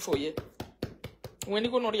just see for you. When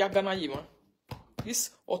you go no Ghana you man. This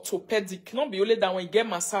orthopedic. Not be only that when you get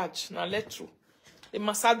massage. Now let through. The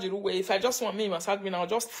massage you way. If I just want me massage me now, I'll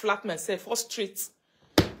just flat myself or straight.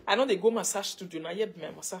 I know they go massage studio. Now yet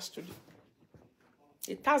my massage studio.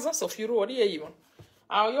 The thousands of euro or the you man.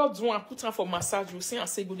 I'll do and put on for massage. You see and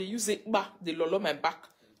say go they use it back. They lolo my back.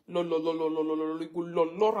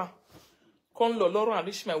 Lolo. Con lolo and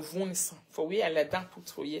reach my wounds for where I let them put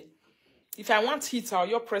for you. If I want heat, I'll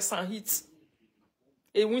your press and heat.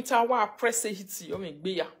 A winter while press a heat, you make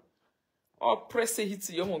beer. Or press a heat,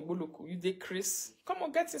 you make buluku. You decrease. Come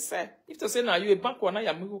on, get inside. If to say now you a bank one, I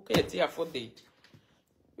am okay for day.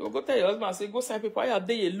 You go tell your husband, say, go sign paper, I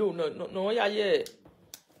day alone. No, yeah.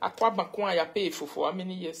 Aqua bank one, I pay for how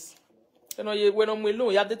many years? You know, when I'm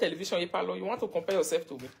alone, you have the television, you want to compare yourself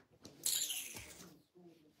to me.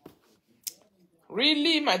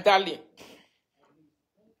 Really, my darling.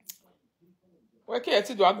 Okay,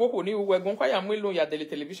 do I go home? We're going to have a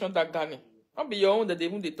television that Gani. Not be your own that they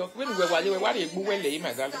won't talk. When we were my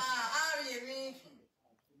darling.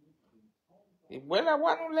 Well, I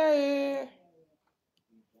want to lay.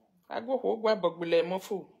 I go home, where Bogbile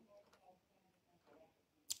Mofu.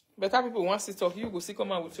 Better people want to talk. You go see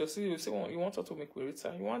come out with your you say you want her to make with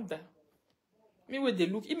Rita. You want that? Me where they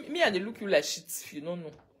look, me and they look you like shit if you don't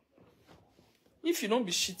know. If you don't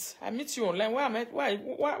be shit, I meet you online. Why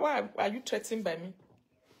are you threatened by me?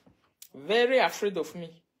 Very afraid of me.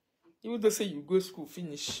 You don't say you go school,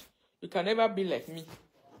 finish. You can never be like me.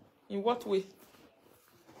 In what way?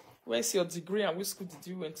 Where's your degree and which school did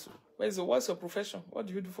you went to? What's your profession? What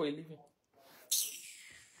do you do for a living?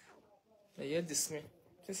 I hear this me.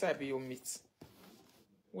 Since I be your mate.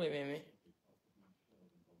 Wait, me.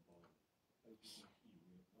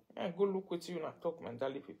 I go look with you and talk, my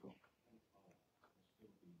darling people.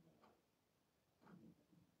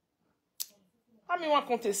 Ah, mais on va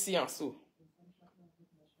compter science.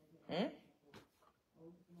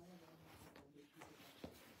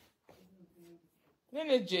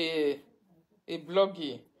 Nene j'ai a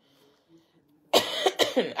bloggy.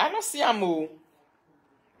 I don't see a mot.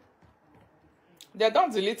 They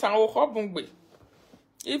don't delete an oho.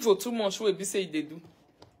 If you too much, we be say they do.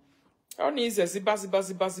 Only is a ziba.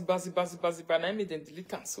 Na me then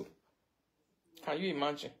delete an so. Can you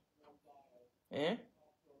imagine?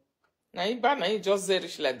 Now you just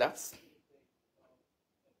rich like that.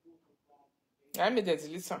 I made the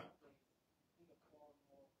delete. So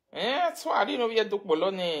I didn't know we had do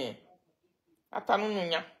bolone.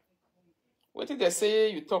 Atanunya. What did they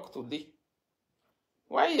say you talk today?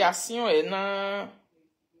 Why you seeing na?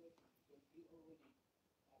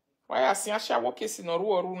 Why you seeing shawo kesi no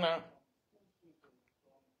ruoru na?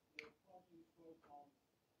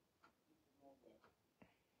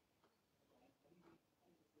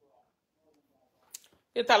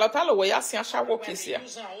 Et talo we ya si a shawo kesi ya.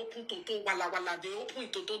 Open toto wala they open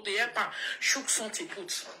toto they epa shook something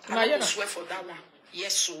put. Na I swear for that one.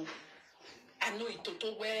 Yes so. I know it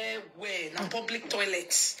toto where na public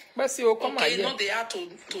toilets. But see you come okay, here. no they have to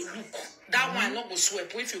look. That one no go swear.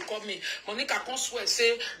 But if you call me, Monica can't swear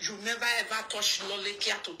say you never ever touch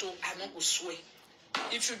lolekia toto. I no go swear.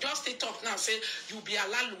 If you just stay talk now, say you be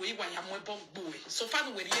allowed way when you're more boy. So far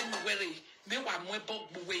we ain't worry. Me wa more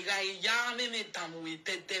boy ya me down with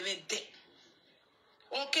de.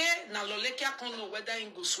 Okay, now Lolekia can't know whether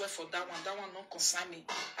you go swear for that one. That one not concern me.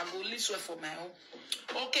 I go only swear for my own.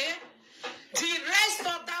 Okay? The rest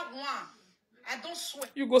of that one, I don't swear.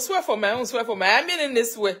 You go swear for my own, swear for my. I mean in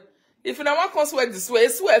this way. If you don't want to swear this way,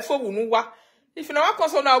 swear for Wunuwa. If you don't want to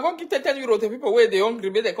swear now, go give 10 euro to people where they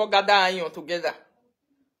hungry, they call gather iron together.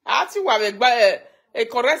 Ati wa a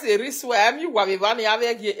correct a risk where I'm you wa vani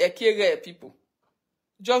a kere people.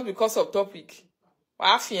 Just because of topic.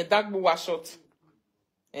 I feel dark boy shot.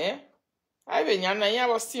 Eh? I been yana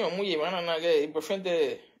was still on me, man, and I befriend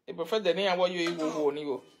the name what you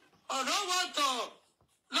go. I don't want to.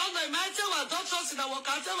 Lord, my master, I don't trust in our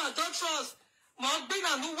country, I don't trust. Must be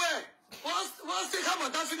a new way. What's the come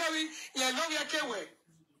on that finally? Yeah, no, we are away.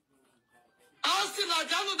 I'll still a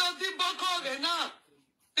down the deep buckle now.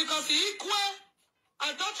 Because he equal,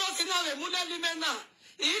 I don't trust in our Muna Limena.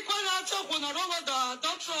 Equal, I talk when I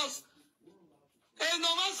don't trust. And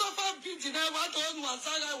no one so far beating I want to own one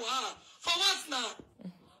side. For what now?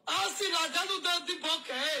 I'll still a down the deep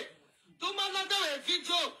buckle. Do man another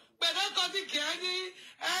video. But I got the any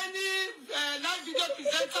live video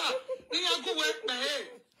presenter. We are good work,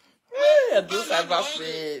 man. Yeah, those have a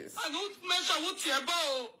face. I don't mention what's your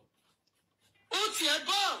bow. What's your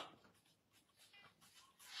bow?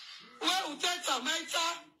 Well, that's a matter.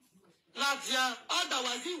 Latia,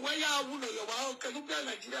 otherwise, where you will know your wow. Can you play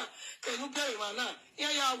Nigeria? Can you play Mana? Yeah,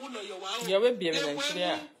 I will know your wow. You will be in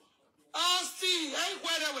Nigeria. I'll see. I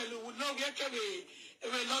whether you would not get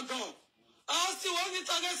a London. I'll see what you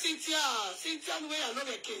target Cynthia, way I know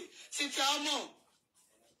the kid. Cynthia, no.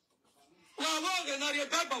 Well, we're going to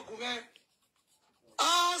get back up, man.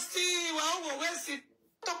 I'll see what we're going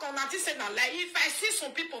Talk on that. If I see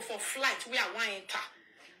some people for flight where I want to enter,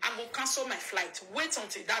 I will cancel my flight. Wait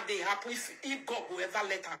until that day happen. If God will ever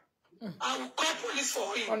let her. I will call police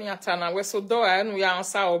for him. On your turn, we're so door and we are on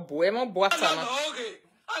our boy. I'm on board. Okay.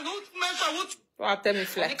 I don't mention what. Tell me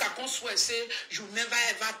flat. I can swear, say you never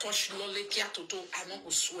ever touch Lolekia Toto. I don't go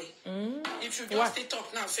swear. If you just stay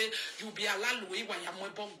talk now, say you be allowed when you're more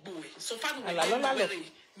boy. So far, we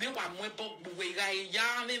me wa more boy.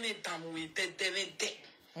 Ya me tam with the.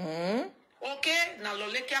 Okay, now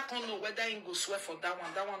Lolekia can't know whether you go swear for that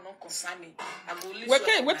one. That one not concern me. I go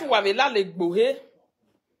listen. Wait to have a la leg bohe.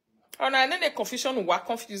 Oh, na any confusion wa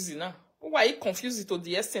confusing now. Why you confused to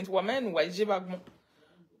the extent where men why jebagmo.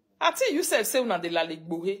 I tell you say una de la leg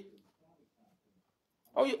bohe.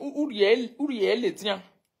 Oh, uriel le tian.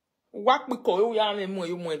 Wak we ko yo ya me mo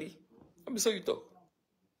yo mweri. So you talk.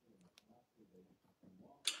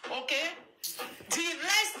 Okay, the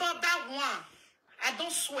rest of that one, I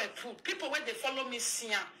don't swear put. People when they follow me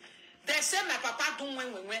see, they say my papa do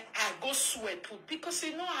when I go swear put because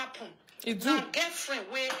it no happen. It do. Now girlfriend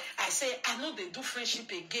where I say I know they do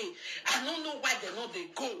friendship again. I don't know why they know they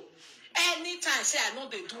go. Anytime I say I know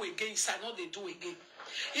they do again, I know they do again.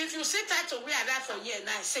 If you say title where I die for year and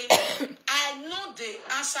I say I know they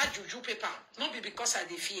answer juju paper, not be because I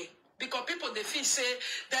they fear. Because people they feel say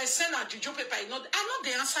they send a juju paper, I know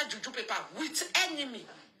they answer juju paper with enemy.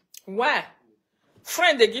 Why?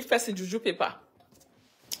 Friend they give person juju paper.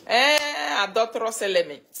 Adulterous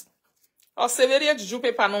element. Or severe juju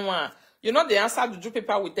paper no one. You know they answer juju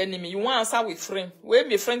paper with enemy. You want answer with friend. Where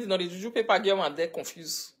my friend you know the juju paper girl and they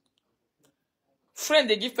confused. Friend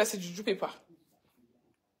they give person juju paper.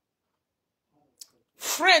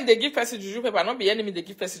 Friend they give person juju paper. Not be enemy they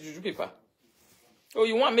give person juju paper. Oh,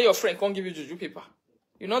 you want me your friend can't give you juju paper.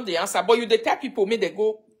 You know the answer. But you they tell people me they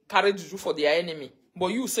go carry juju for their enemy. But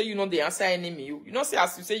you say you know the answer enemy. You know say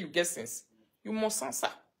as you say you get sense. You must answer.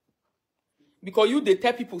 Because you they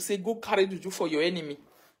tell people say go carry juju for your enemy.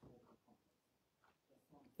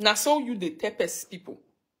 Now so you they tell people.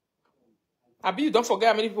 Abi you don't forget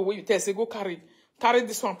how many people when you tell say go carry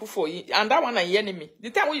this one put for you. And that one are your enemy.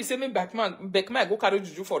 The time when you say me Beckman go carry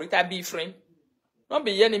juju for it, I be friend. Not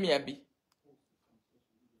be your enemy, I be.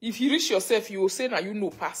 If you reach yourself, you will say now you know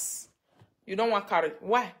pass. You don't want carry.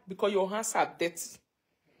 Why? Because your hands are dirty.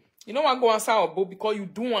 You don't want to go answer or both because you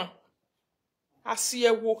do want. I see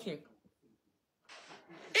you walking.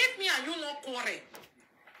 If me and you no quarrel,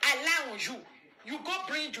 I lie on you. You go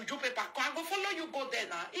bring juju paper. I go follow you go there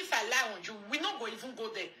now. If I lie on you, we not go even go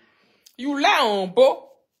there. You lie on Bo.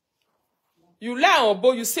 You lie on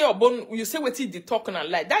Bo. You say Obo. You say what he did talking and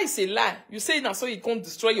lie. That is a lie. You say now so he can't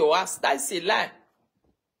destroy your ass. That is a lie.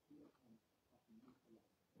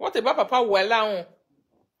 What about Papa Wahala on?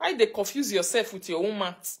 How they confuse yourself with your own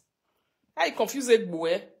math? How you confuse it,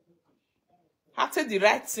 boy? How take the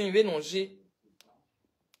right thing when on G?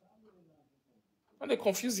 How they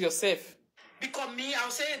confuse yourself? Because me, I'll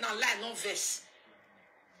say no lie, no verse.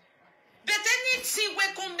 But anything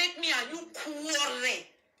where can make me and you quarrel,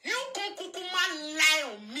 you can kukuma lie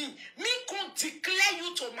on me. Me can declare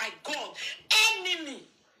you to my God enemy.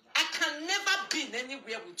 I can never be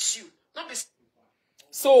anywhere with you. Not be.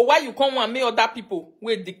 So why you come and make other people,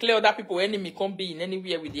 we declare other people enemy, can't be in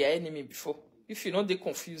anywhere with their enemy before? If you know they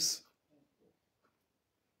confuse.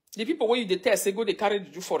 The people where you detest, say go they carry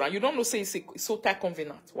juju for and you don't know say it's so tight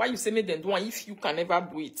covenant. Why you say make them do one if you can never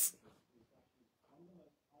do it?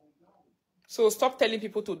 So stop telling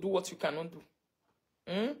people to do what you cannot do.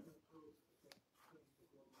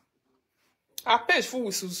 A page full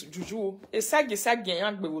with juju. Et ça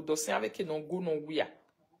gagnant be dossier avec non go non wia.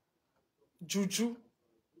 Juju.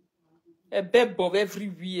 A bed bob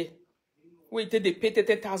everywhere. Where they pay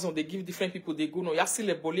 10,000, they give different people, they go no. Ya see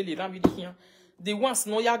le bolé les rami here. The ones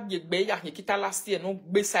no ya gbe ya kita last year no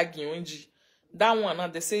gbe sagi onji. That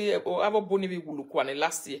one they say oh avo boni we wulu kwa ne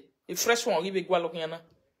last year. A fresh one we gwa lokiana.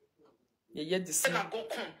 Yeah, the same. I don't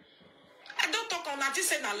talk on that.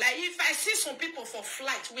 Say na like if I see some people for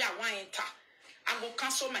flight where I want enter, I will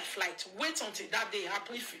cancel my flight. Wait until that day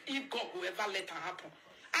happen. If God will ever let it happen,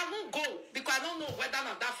 I won't go because I don't know whether or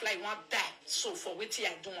not that flight won't die. So for what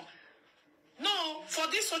I do. No, for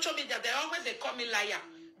this social media, they call me liar.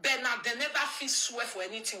 But now they never feel swear for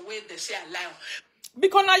anything where they say I lie.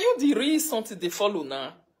 Because now you the real something they follow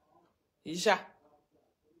now. Ija.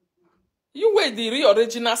 You were the real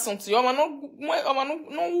original something. You no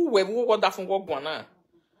way what that from what now.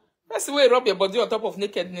 That's the way you rub your body on top of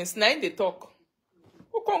nakedness. Now they talk.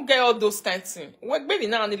 Who can't get all those kind of things? Well, baby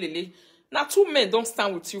now now 2 men don't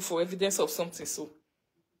stand with you for evidence of something. So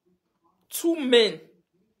 2 men.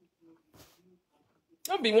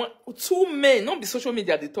 Not be 2 men, not be social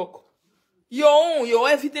media they talk. Your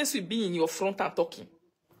evidence will be in your front and talking.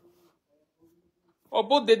 Or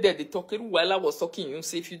both they talk. While I was talking, you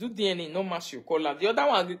say if you do DNA, no match you call her. The other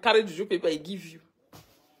one will carry the paper he give you.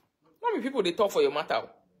 Not be people they talk for your matter.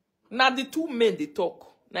 Now the 2 men they talk.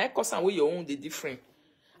 Now cause and where your own they different.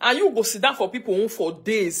 And you go sit down for people own for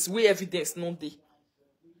days where evidence no day.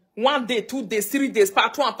 1 day, 2 days, 3 days,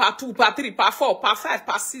 part 1, part 2, part 3, part 4, part 5,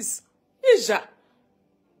 part 6. Ija.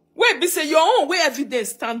 Wait, be say your own where evidence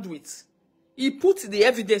stand with. He put the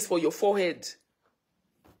evidence for your forehead.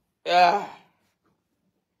 Well,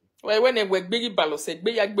 when they were big ballo said,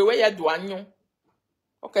 be yak be where you do anyon.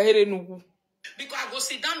 Okay, here no. Because I go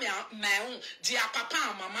sit down my own, their papa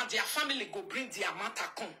and mama, their family go bring their matter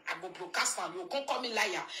come. I go broadcast and you can't call me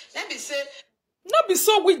liar. Let me say, not be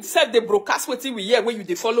so we said the broadcast what we hear when you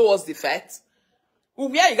they follow us the fact.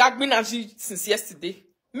 We are got been since yesterday.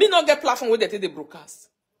 Me not get platform where they take the broadcast.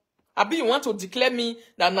 Abi you want to declare me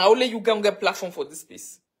that now only you can get platform for this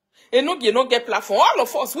space. And no you not get platform. All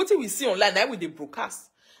of us, what we see online, now with the broadcast.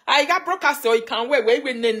 I got broadcast or you can where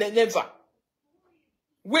we never.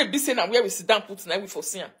 We be saying where we sit down put now we for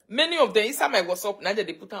seeing. Many of them inside my WhatsApp now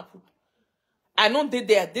they put and put. I know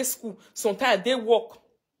they at this school. Sometimes they work.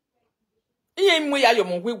 Then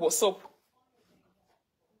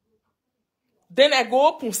I go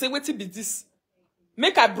up and say what it be this.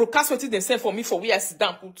 Make I broadcast what they send for me for where I sit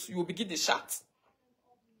down put. You will begin the chat.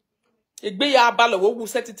 If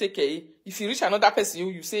you reach another person,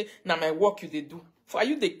 you say, now my work you they do. For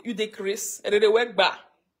you they Chris, and they work back.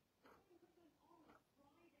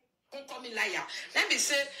 Don't call me liar. Let me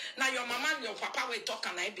say, now your mama and your papa will talk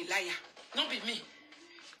and I be liar. Not be me.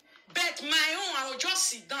 But my own, I will just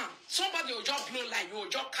sit down. Somebody will just blow like you will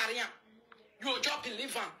just carry on. You will just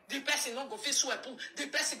believe on. The person don't go face weapon. The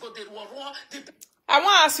person go the war. I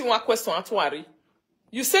want to ask you one question, Antoine.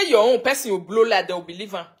 You say your own person will blow like they will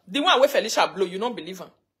believe on. The one where Felicia blow, you don't believe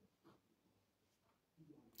on.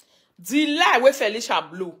 The lie where Felicia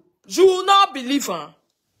blow, you will not believe on.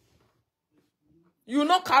 You will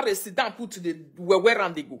not carry sit down put to the where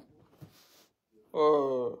and they go.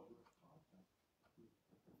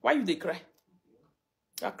 Why you they cry?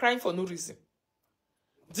 You are crying for no reason.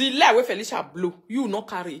 The lie where Felicia blow, you will not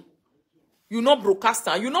carry. You will not broadcast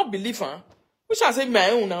and you will not believe on. Which I say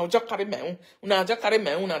my own now, just carry my own. Now just carry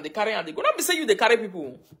my own and they carry and they go. Not be say you they carry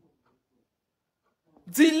people.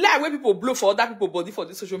 The lie where people blow for other people body for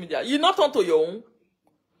the social media. You not onto your own.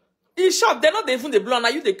 In short, they're not even the blow. Now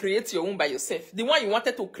you they create your own by yourself. The one you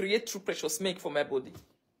wanted to create through precious milk for my body.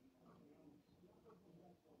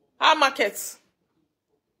 Our markets.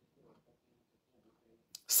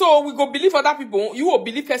 So we go believe other people. You will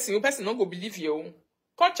believe person. Your person not go believe your own.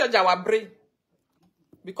 Can't charge our brain.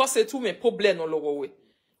 Because c'est tout mes problèmes non logo we.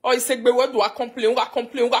 Oh il se gbe we do accomplir, on va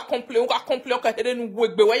accomplir, ka here nous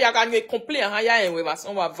gbe we ya ga nu accomplir han ya en we va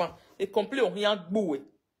son va vent. Et accomplir on rien gbo we.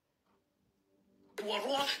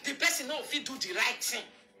 The person know if you do the right thing.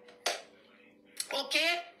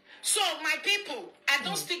 Okay? So my people, I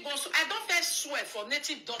don't still go I don't first swear for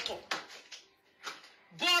native daughter.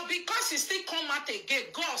 But because he still come out again,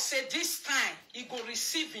 God said this time he go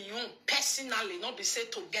receive you personally, not be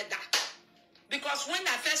said together. Because Because when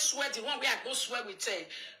I first swear, the one where I go swear with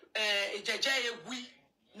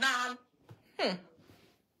now.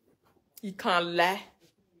 He can't lie.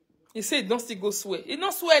 He said he don't still go swear. He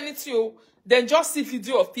don't swear anything. Oh. Then just see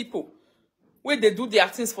video of people where they do their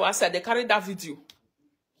things for us. They carry that video.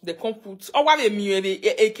 They come put. Oh, what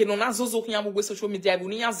they cannot zozo here with social media.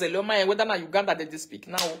 Whether na Uganda they speak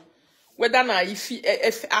now. Whether na ifi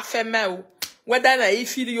afemel. Whether na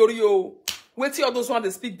ifi yorio. Wait till all those ones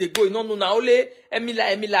they speak, they go. No, na only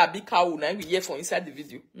Emila Abikao. Na we hear from inside the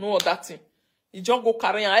video. No other thing. He just go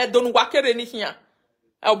carry on. I don't know what carry here.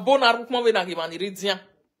 I'll bon arrangement with Nagimani Ridian.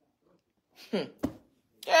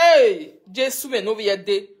 Hey, Jesus, we know we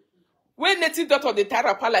day. When native daughter the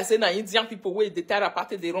Tara Palace say na Indian people where the Tara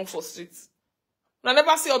party they run for streets. I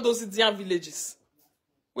never see all those Indian villages.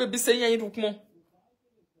 We be saying in Rukmon.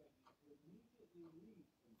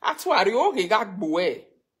 Atuari o rega gboe.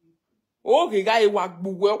 O rega e wa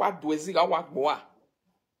gboe wa doezi ga wa gboa.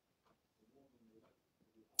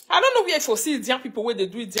 I don't know where for see Indian people where they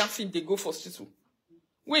do Indian film they go for streets.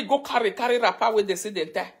 We go carry rapper where they say they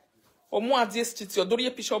die. Or more at this street, your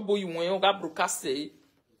Doria Bishop boy, you got broadcast.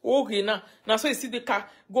 Oh, now so you see the car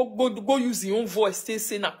go use your own voice, stay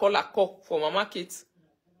saying a call for my market.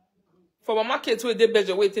 For my market, where they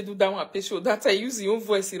better way to do that one pay show. That I use your own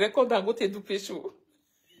voice, record and go to do pay show.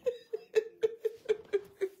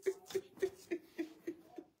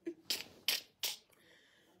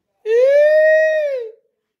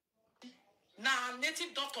 Now,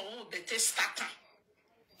 native doctor, they take starter.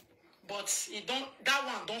 But he don't, that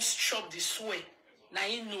one don't stop the swear. Now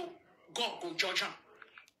you know God go judge him.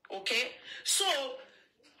 Okay? So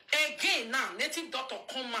again now, native doctor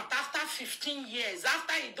come out after 15 years,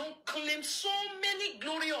 after he don't claim so many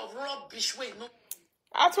glory of rubbish way. No.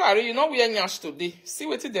 Actually, you know we are nyash today. See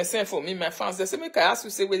what they send for me, my fans. They say make I ask you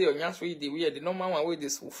say where your nyash we the normal one way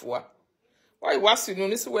this for. Why was you know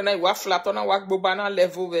this when I was flat on a work bobana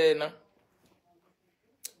level there now.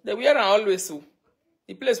 The we are always so.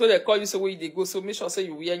 The place where they call you so where they go, so make sure say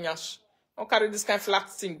you wear nyash. Don't carry this kind of flat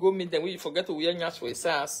thing, go meet them when you forget to wear nyash for a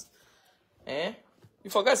size. Eh? You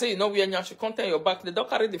forget say you know wear nyash, you can't turn your back. They don't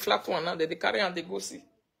carry the flat one now, they carry and they go see.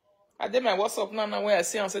 I did my WhatsApp now where I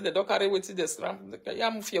see and say they don't carry with the stramp. Yeah,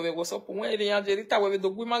 move your WhatsApp when they are Rita where the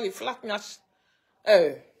women flat nyash.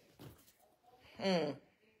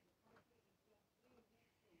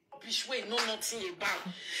 Way know nothing about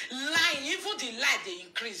lying, even the lie they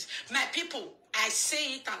increase. My people, I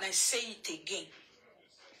say it and I say it again.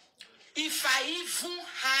 If I even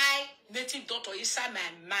hide native daughter inside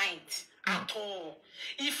my mind at all,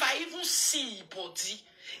 if I even see body,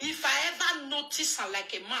 if I ever notice her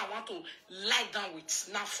like a man want to lie down with,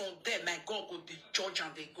 now from there my God go the judge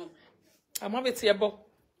and they go. I'm having to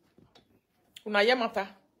Una yamata.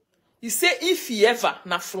 He say if he ever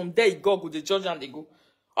now from there he go the judge and they go.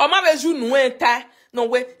 Or ma veju no enta no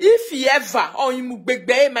way if he ever or you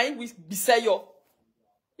gbegbe my we be say yo.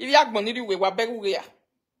 If you agbon ni we wa begu ya.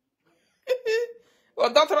 O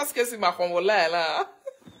doctor skesi ma kon wala la.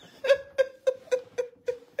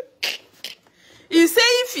 He say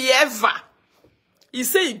if he ever he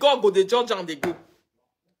say he go the judge and they go.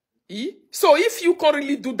 So if you can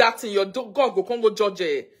really do that in your God go judge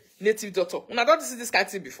a native daughter. Una don't see this kind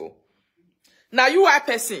of thing before. Now you are a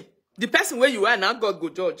person. The person where you are now, God go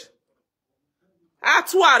judge.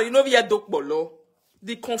 Atuari, you know, we are dokbolo.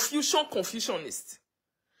 The confusionist.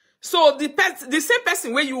 So the same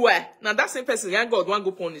person where you are, now that same person, God want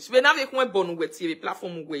go punish. We now make one born with a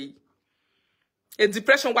platform way. A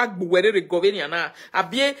depression work buwere the governor na.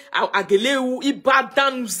 Abie ageleu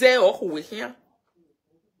ibadan uze or we here.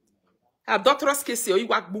 A doctor's case you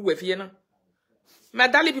work buwe viena.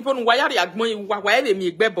 Madali people no wire agmon why they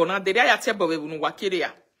me gbebo na de ya tebo we no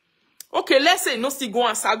wakiria. Okay, let's say no still go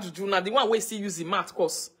and start juju na the one we still use the math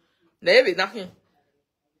course. Na ebe na hin.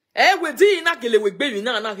 We di na gele we gbe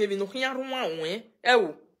na na hevi no hin arun awon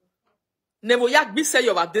wo. Nevo ya gbi say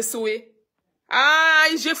your adesowe. Ah,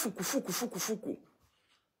 ije fuku.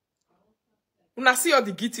 Una see all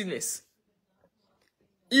the giddiness.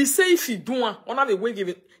 He say if you do one, ona be we give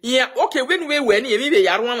it. Yeah, okay, when we ni emi be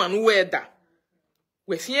yaru ma nu we da.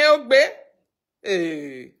 We fien ogbe.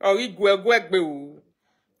 Ori gwe o.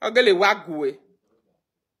 Ogele wagwe.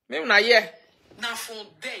 Me una ye. Now from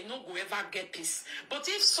there, you no go ever get peace. But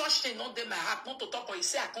if such thing not there, my heart not to talk or he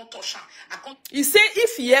say I can't touch her. I can't. He say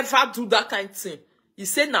if he ever do that kind of thing, he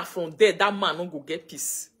say now from there that man no go get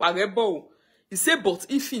peace. Whatever. He say but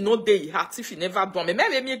if he not there, he heart if he never do. Me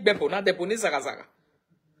me gbebo na de boni zara.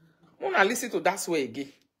 Wanna listen to that way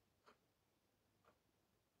again.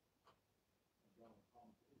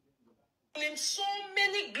 Claim so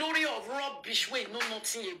many glory of rubbish we know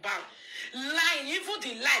nothing about. Lying, even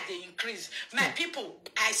the lie they increase. My people,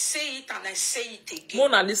 I say it and I say it again.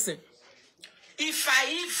 Mona, listen. If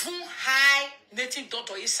I even hide native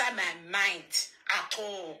daughter inside my mind at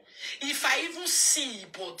all, if I even see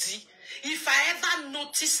body, if I ever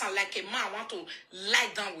notice and like a man want to lie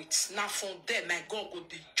down with, now from there, my God go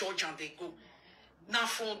the judge and they go. Now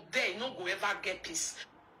from there, you no go ever get peace.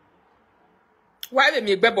 Why they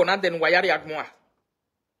make bebo na then wayari agmoa?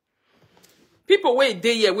 People wait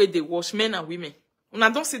day here where they wash, men and women. When I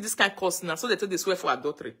don't see this kind of curse now, so they tell they swear for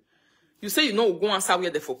adultery. You say you know go answer where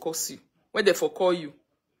they for curse you, where they for call you.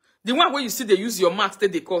 The one where you see they use your mouth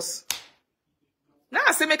they curse. Now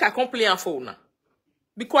I say make I complain for now.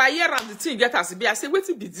 Because I hear and the thing get as be, I say wait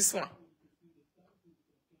till be this one.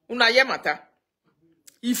 Una hear matter.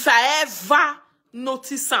 If I ever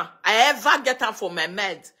notice her, I ever get her for my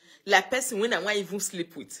mind, like person when I want even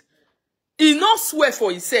sleep with. He not swear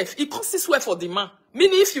for himself. He can't swear for the man.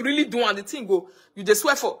 Meaning if you really do and the thing go, you just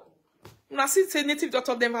swear for. Una see say native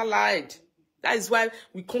daughter never lied. That is why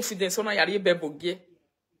we confidence on yari bebogie.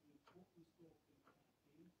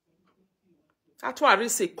 That's why I really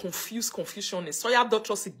say confusion is. So your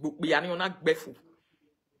daughter si be ani ona gbefu.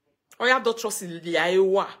 Or your daughter si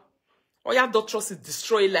liaewa. Or your daughter si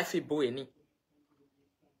destroy life ebo eni.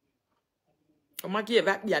 Omagi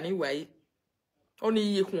eva bi ani way. Oni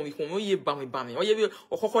ye hon ye bami. O ye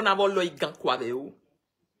okoko na bo lo igan kwa be o.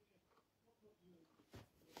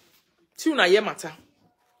 Ti una ye mata.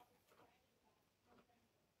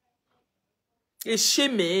 E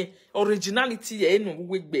shame originality ye no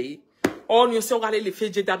wegbe. On you say le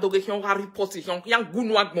feje da doge ki on ga report yan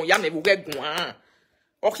gunu agbon ya ne bo gegun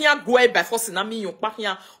o kian go e by force na mi yon pa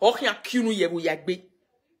kian o kian kinu ye bo yagbe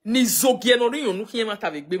ni zogie no ri yon nu kian mata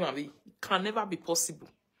be gbe ma be can never be possible.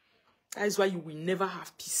 That is why you will never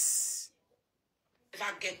have peace.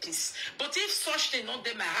 Never get peace. But if such thing not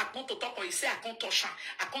there my heart not to talk or you say I can't touch her,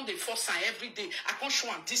 I can't dey force her every day, I can't show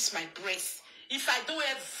am this my breast. If I don't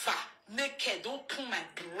ever naked don't pull my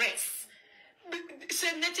breast.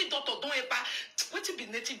 Say native daughter don't ever what to be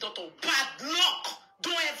native daughter bad luck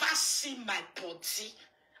don't ever see my body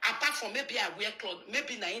apart from maybe I wear clothes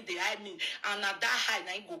maybe na in the eye me and at that high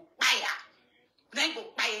na go buy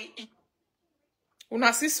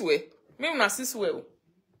Una siswe me una siswe.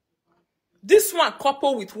 This one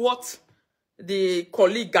coupled with what the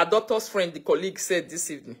colleague, her daughter's friend, the colleague said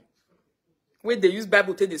this evening. When they use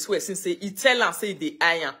Bible to this way, since say he tell and say the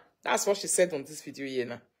iron. That's what she said on this video here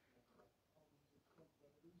now.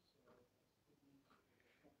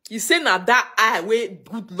 He say na that eye way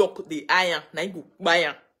good luck the iron na go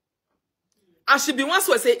buy. And she be once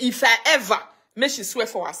to say if I ever make she swear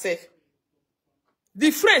for herself.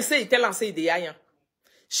 The friend say he tell and say the iron.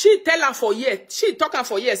 She tell her for years, she talk her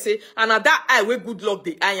for years say and that eye way good luck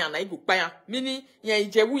the iron na go buy. Meaning yen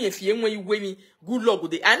ijewu yen fie when you weigh me good luck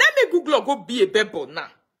with the iron. That make good luck go be a bebo now.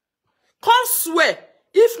 Can't swear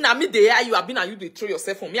if na me the eye you have been and you dey throw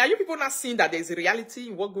yourself on me. Are you people not seeing that there is a reality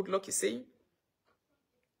in what good luck is saying?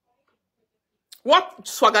 What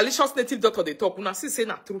swagalicious native daughter they talk, una see say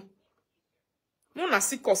na true. No na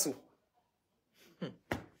see koso.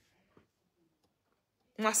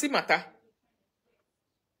 Una see matter.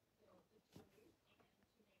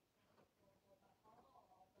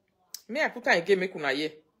 Me I put her again make una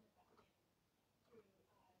ye.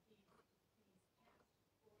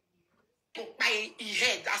 By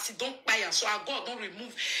head as he don't buy and so our God don't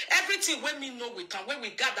remove everything when we know we can when we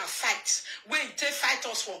gather fight when they fight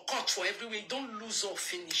us for court for everywhere don't lose or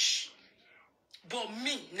finish. But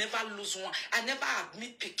me never lose one. I never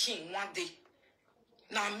admit Peking one day.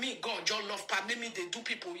 Now me God your love part make me they do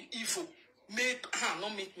people evil. Make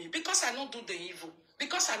not meet me because I don't do the evil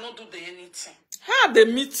because I don't do the anything. How they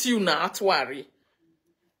meet you now at worry?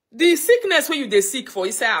 The sickness where you they sick for,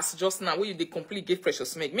 you say as just now, where you they complete give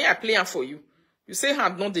precious make. May I play am for you? You say how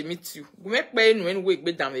not they meet you. We make pain when we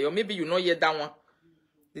be down or maybe you know yet that one.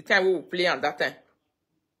 The time we will play on that time.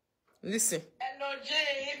 Listen. Hello,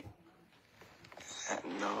 Jane.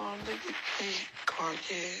 No, let me play call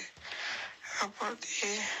here. How about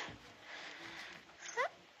the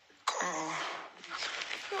call?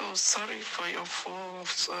 Oh, sorry for your phone.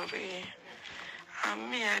 Sorry.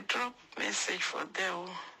 I drop message for them.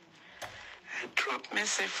 I drop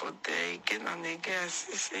message for them again and again. I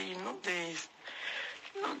say, you know they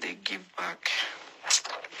give back.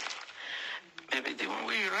 Maybe the one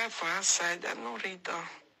where you write for outside, I know Rita.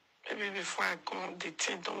 Maybe before I come, the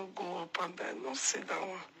thing don't go up and I don't see that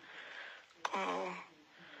one. Call.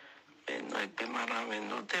 I pay my ramen,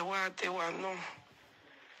 no, they were no.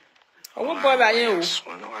 I won't bother you.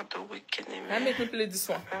 I Let me play this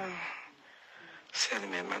one.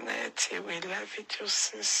 Send me my net we live video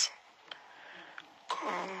since.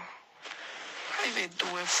 Come. I will do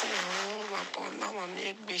a phone but now I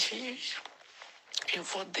make me here. You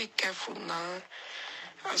for be careful now.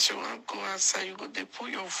 As you want to go outside, you go to put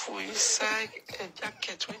your phone inside a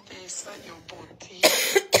jacket with the inside your body.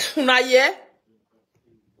 Una ye?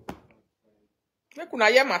 Make una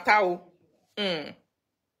ye mata o.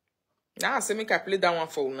 Now I say make I play that one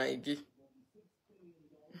for una again.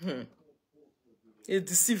 A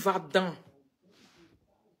deceiver down.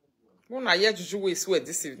 Una ye juju we swear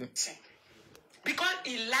deceiving. Because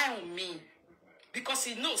he lie on me. Because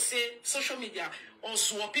he knows, say, social media,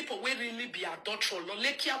 also people will really be adulterous.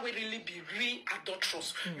 Lolekia will really be real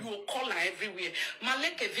adulterous. You will call her everywhere.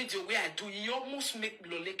 Maleke video where I do, he almost make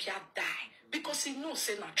Lolekia die. Because he knows,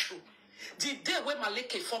 say, not true. The day when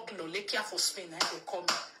Maleke fuck Lolekia for Spain, I will come.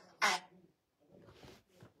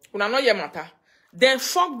 Una no ye matter. Then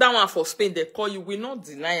fuck that one for Spain, they call you, we not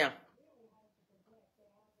deny her.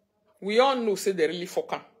 We all know, say, they really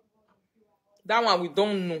fuck her. That one we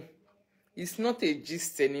don't know. It's not a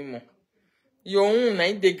gist anymore. Your own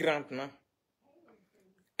na the grant now.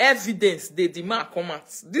 Evidence they demand come out.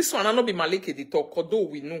 This one not be Maleke they talk, although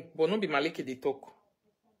we know, but not be Maleke they talk.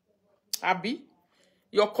 Abi,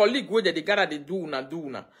 your colleague where they gather they do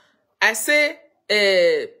una. I say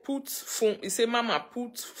put phone. He say mama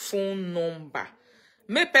put phone number.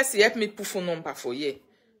 May person help me put phone number for you.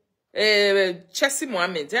 Chelsea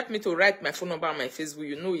Mohammed help me to write my phone number on my Facebook.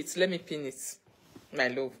 You know it. Let me pin it, my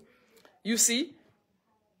love. You see?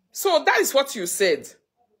 So that is what you said.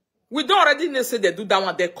 We don't already know say they do that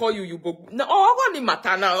one, they call you, no, oh, what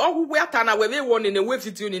matter now? Oh, where tana we want in a way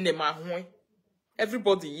video in a man.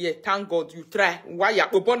 Everybody here, thank God you try. Why you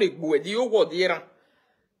open a boy? The old word here.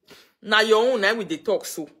 Now your own with the talk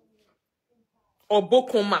so. Obo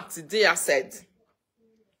come out today I said.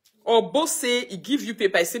 Obo say he give you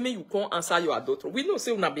paper, he say me you can't answer your adultery. We know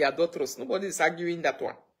say you not be adulterous. Nobody is arguing that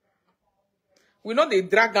one. We know the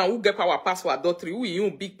dragon who get power pass for adultery, who you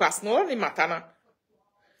big pass, no only matter now.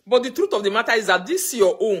 But the truth of the matter is that this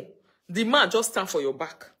your own. The man just stand for your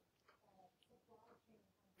back.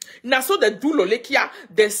 Now so they do Lolekia,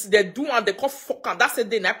 they do and they call fuck and that's the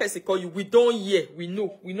day na person call you. We don't hear, we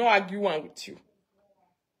know. We no argue one with you.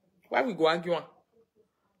 Why we go argue one?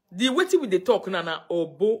 The way with the talk na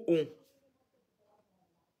Obo own.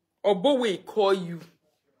 Obo we call you.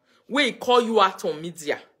 We call you out on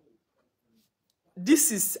media.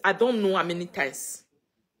 This is, I don't know how many times.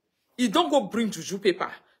 You don't go bring juju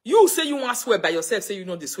paper. You say you want to swear by yourself, say you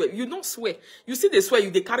know the swear. You don't swear. You see the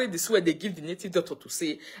swear, they carry the swear, they give the native doctor to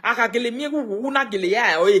say, good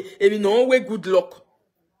luck.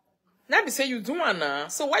 Now they say you do one,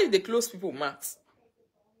 so why they close people mouths?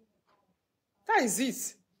 That is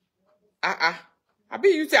it. I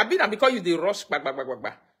be because you they rush back.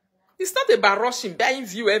 It's not about rushing, buying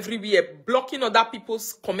view everywhere, blocking other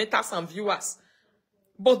people's commenters and viewers.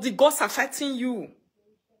 But the gods are fighting you.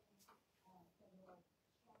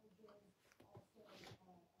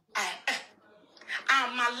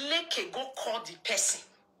 Maleke go call the person.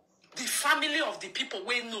 The family of the people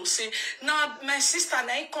we know say, now my sister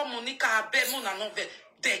na come Monica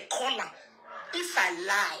they call her. If I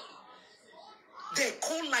lie, they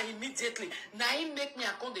call her immediately. Now he make me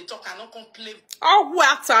account they talk and not complain. Oh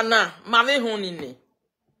what na mame honine.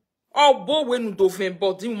 Oh bo we nu do fen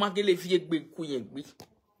body u magele vie gbe ku yen gbe.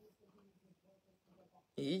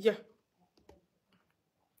 Yeah.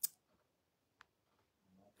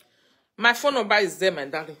 My phone number is there, my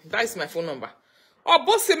darling. That is my phone number. Oh,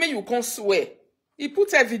 boss say me you can't swear. He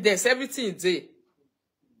put evidence, everything there.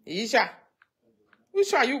 Isha.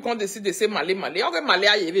 Which are you going to see the same Malay? Okay, Malay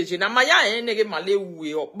aye na maya nege Malay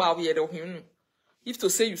we or ba we do. If to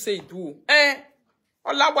say you say you do.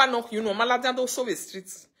 Ola wa no you know malada do so the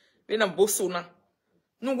streets. We na bosona.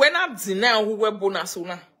 No when I deny who we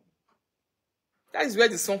bonasona. That is where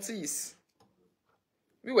the something is.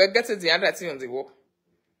 We were getting the other thing on the wall.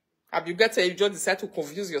 Have you get it? You just decide to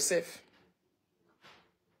confuse yourself.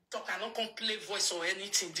 Talk and not come play voice or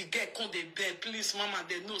anything. The girl come the bed, please, mama.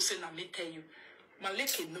 They know say na me tell you.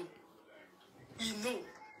 Maleke know. You know.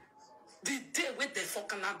 The day when they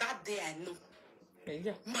fuck now that day I know.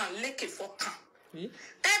 Yeah. Maleke fuck. Yeah.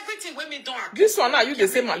 Everything when me don't agree. This one now you they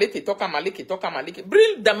say Maleke talk Maleke.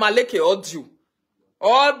 Bring the Maleke audio.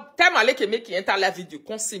 Or tell Maleke make you enter live video.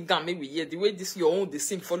 Come sing and make we hear the way this your own they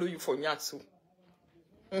sing follow you for nyatsu.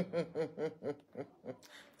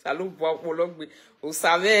 Salut bologbe o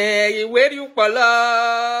savez where you polo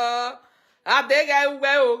adega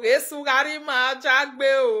we o esugari ma jagbe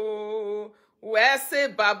o We say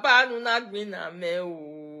baba no na gbina me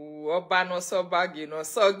o. Oba no so bagi no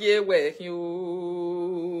so ge we you.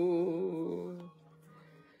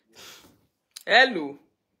 Hello.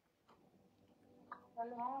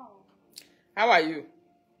 Hello. How are you?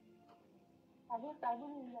 I didn't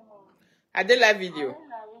know. I did live video. I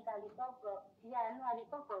know I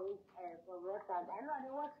talk for Rita. I know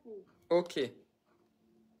they watch you. Okay.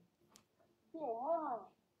 Yeah,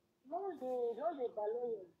 don't they value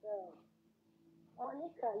yourself.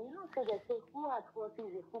 Monica, you know, say they say who at 40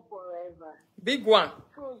 is a fool forever. Big one.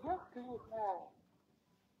 So just leave her.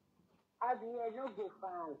 I be a no good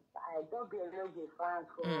fan. I don't be a no good fan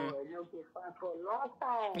for a long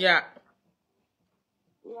time. Yeah.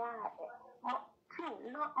 Yeah.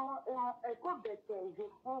 A good better is a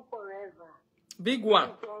fool forever. Big one.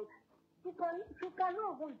 You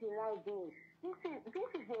cannot even deny this.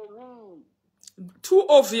 This is a ring. Too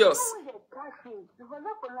obvious. No one catch it. Because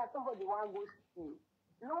not for somebody want to go see.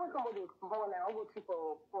 No one somebody small and I go see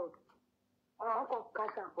for pot. I go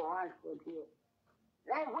cash and for hands for there.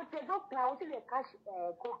 Like what they don't plan, what they cash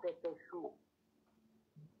cook better show.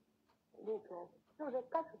 So they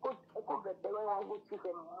cash cook better when I go see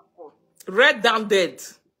them on pot. Red down dead.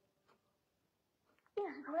 It's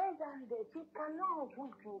red down dead. She cannot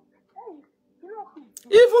avoid it.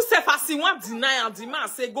 Even self as he want deny and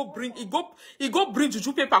demand say go bring bring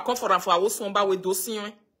juju paper come for our somba with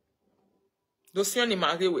dossier. Dossier ni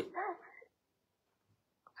mangewe.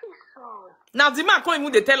 Now the man come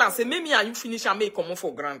even they tell us say maybe and you finish and make come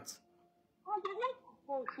for grant.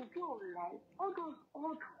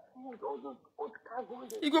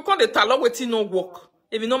 You go come the talk wetin no work.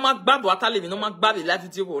 If you no mak bad water, if you no mak bad live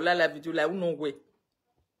video or live video like no way.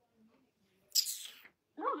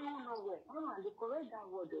 The correct that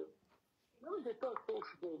word. No, the talk say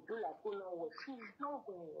she do like who know what. She's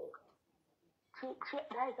nowhere. I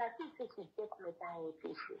think she gets mental health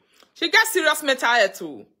issue. She gets serious mental health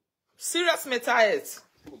too. Serious mental health.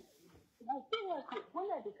 Seriously, when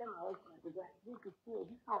I became my husband, this is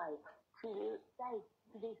why she died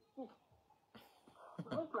today sick.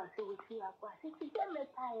 My husband said we see her, but she get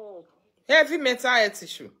mental health. Heavy mental health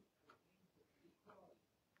issue.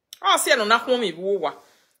 Oh, see, no, not home.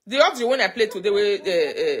 The audio when I play today,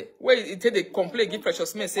 where it take the complaint, give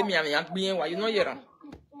precious men say me and me being why you know here.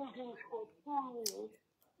 English for 2 minutes.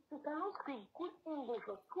 You cannot speak good English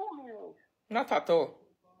for 2 minutes. Not at all.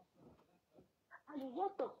 And the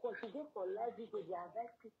rest of course, she get for life because they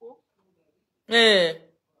advise people.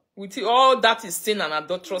 With all that is sin and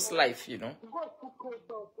adulterous life, you know. God took God,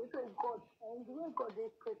 and the way God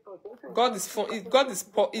is created. God is fun. God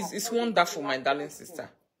is wonderful, my darling sister.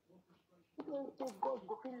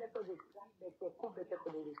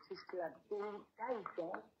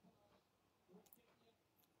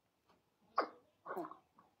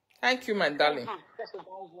 Thank you, my darling.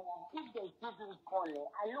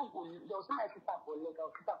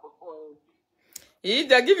 If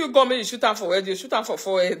they give you gun, maybe you shoot her for head, you shoot her for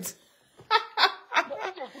forehead.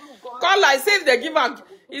 Call I say if they give her,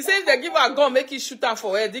 he says they give her gun, make you shoot her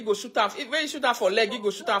for head, he go shoot her. If when you shoot her for leg, he go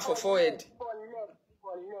shoot her for forehead. For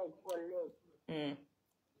leg.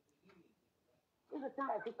 If you think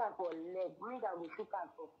I shoot her for leg, me that will shoot her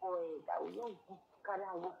for forehead. I will not carry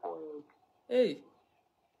her for forehead. Hey.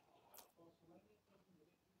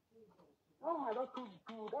 No, I don't do.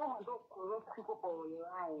 Don't corrupt people for your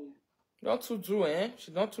eyes. Not to do, eh?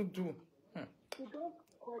 She not to do. She don't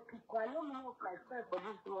corrupt people. I don't know my friend for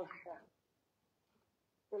this Russia.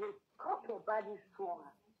 They talk about this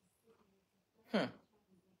one.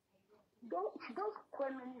 She don't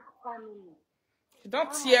square many family. She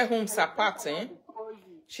don't tear homes apart, eh?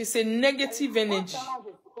 She's a negative energy.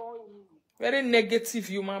 Very negative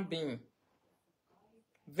human being.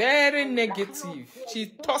 Very negative.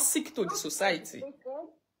 She's toxic to the society.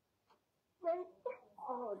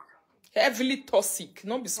 Heavily toxic.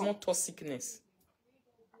 Not be small toxicness.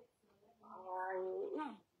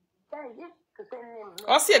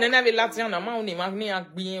 Also, I never let you know my magni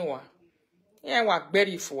agbiyen wa. Yeah, wa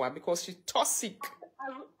very for because she's toxic.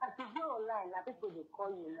 As you go online, people they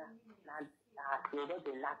call you now. They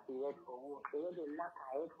don't lack the head for work. They don't lack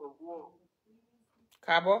her head for work.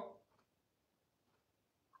 Cabo.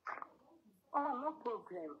 Oh, no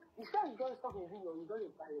problem. You say you don't stop the video, you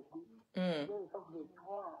don't buy it. You don't stop the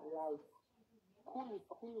tour, like, cool.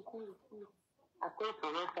 I call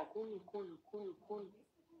for Rita, cool.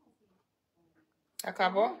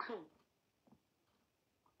 Acabou?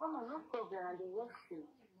 Oh, no problem, and they rush you.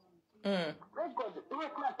 Wait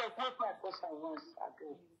my question once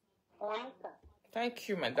again. Monica. Thank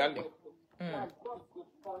you, my darling. God will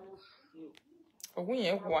punish you. Oh, we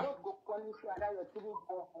ain't what? God will punish you, and you're doing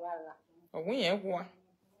Wahala. Oh, we ain't one.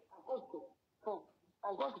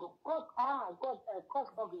 I got to cost. I got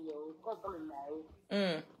cost of you. Cost of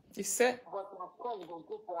my. He said. But my cost will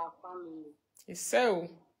go for our family. He said.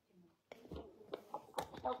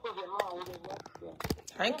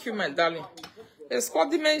 Thank you, my darling. It's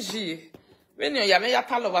called the Menji. When you have a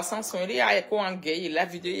tall of a Samson, I go and gay la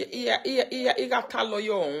video. He got tall of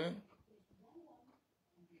your own.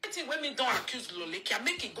 Women don't accuse Lole, can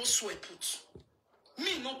make it go sweat put.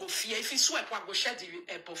 Me no go fear. If he sweat, I go share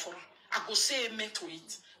the perform. I go say amen to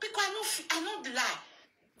it. Because I know the lie.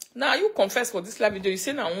 Now you confess for this live video. You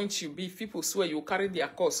say now won't you be if people swear you carry their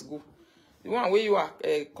course go. The one where you are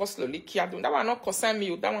cost Lole Kia. That one not concern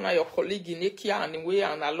me. That one are your colleague in Ekia and way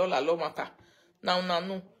and a lot matter. Now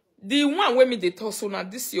no. The one where me they talk so now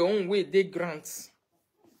this your own way they grant.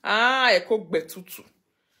 I cook betutu.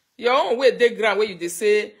 Your own way they grant where you they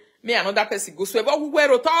say me another person go swear. But who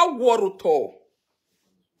wear it all war it all.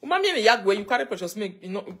 Umami me yag when you carry precious make you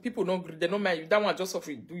know people don't agree, they don't mind you. That one just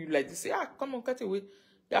offer do you like this. Say, come on, cut away.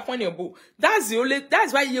 You find your bow. That's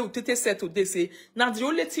why you Tete said today say now the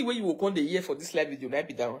only thing where you will come the year for this live video, that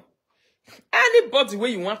be that one. Anybody where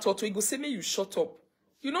you want to talk to, you go say me you shut up.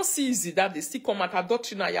 You not see easy that they still come at a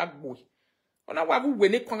doctrine yag boy. Ona wabu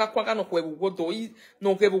when they kwanga no kwe wo do yi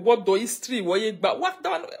no kwe wo do history wo ye gba what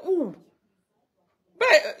down ooh. But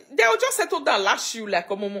they'll just settle down lash you like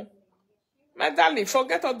a momo. My darling,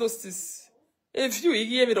 forget all those things. If you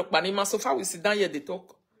hear me rock banima, so far we sit down here they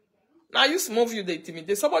talk. Now you small view they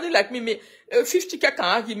intimidate. Somebody like me 50 can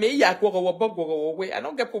argue me ya go away. I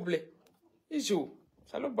don't get problem. Is you.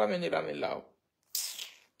 Salo ba me ni ra me lao.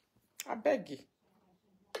 I beg you.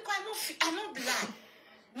 I know blind.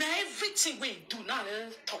 Now everything we do now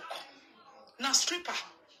they talk. Now stripper.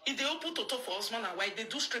 If they open toto for husband and wife, they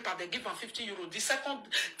do stripper, they give them 50 €. The second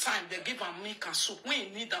time they give them milk and soup. When you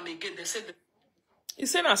need them again, they say you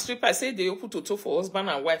say na stripper, I say they open toto for husband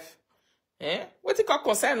and wife. What you call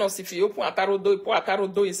concern us if you open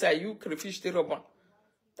ataro do inside you crayfish the rubber.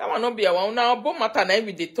 That one not be a one now, bo matter na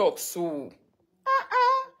we they talk so.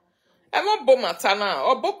 I'm not bo matter now.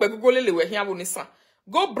 Or bo pegugole le we here wonisa.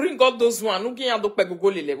 Go bring all those one. No give do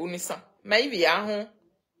pegugole le wonisa. Maybe ahun.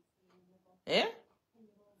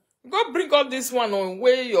 Go bring all this one on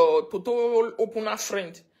where your Toto opener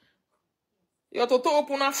friend. Your Toto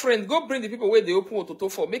opener friend. Go bring the people where they open Toto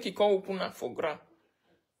for. Make it come opener for ground.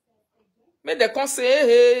 Make they come say,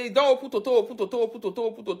 hey, don't open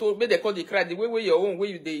Toto. Make they call the cry the way your own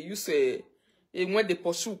way they use when they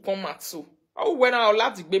pursue come at so. Oh, when I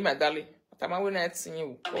allowed to be my darling. When I seen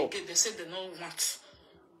you. Oh. They say they don't want.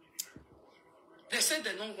 They say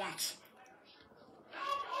they don't want.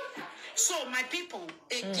 So my people,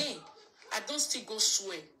 again, I don't still go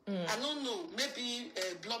swear. I don't know. Maybe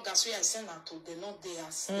bloggers where I send out to they know they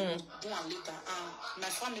are do and later. My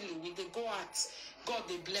family, we they go out. God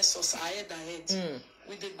they bless us ahead.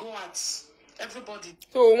 We they go out. Everybody.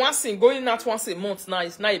 So going out once a month now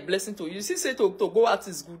is not a blessing to you. You see, say to go out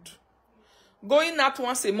is good. Going out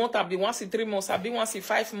once a month, I'll be once in 3 months, I'll be once in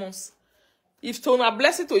 5 months. If to not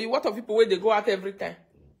blessing to you, what of people where they go out every time?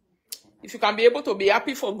 If you can be able to be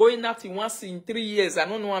happy for going out in once in 3 years, I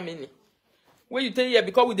don't know how many. When you tell you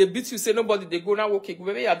because with the beat you say nobody they go now okay,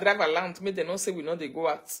 maybe you drive around to me they don't say we know they go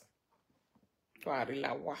out.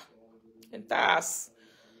 And that's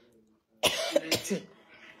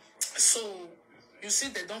so you see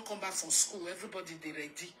they don't come back from school, everybody they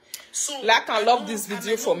ready. So like I love this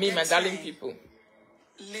video for me, my darling people.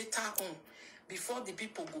 Later on, before the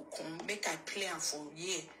people go come, make I play for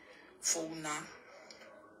year for now.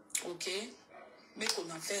 Okay, make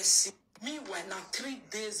una first see. Meanwhile, now 3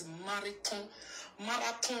 days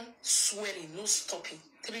marathon swearing, no stopping.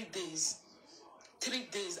 3 days. 3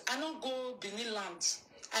 days. I don't go Benin land.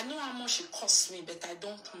 I know how much it costs me, but I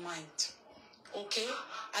don't mind. Okay,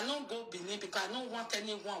 I don't go Benin because I don't want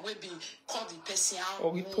anyone will be called the person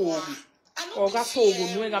out.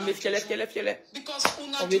 Because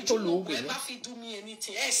una do me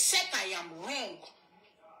anything except I am wrong.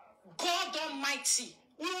 God Almighty.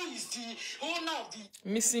 Who is the owner of the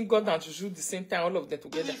missing God and Juju the same time, all of them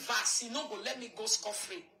together? No go let me go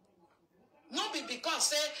scot-free. Not be because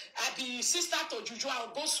say I be sister to Juju, I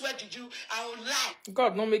will go swear Juju, I will lie.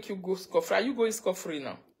 God not make you go scot-free. Are you going scot-free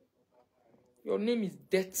now? Your name is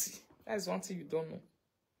dirty. That's one thing you don't know.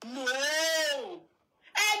 No.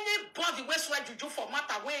 Anybody will swear Juju for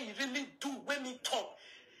matter where you really do when me talk.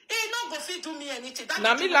 He not go fit do me anything.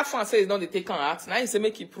 Now me laugh and say it's not the take on heart. Now he say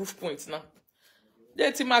make it proof points now.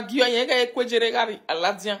 Deti magio yenga ekwejere gari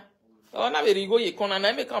aladian. Ona verigo ye kona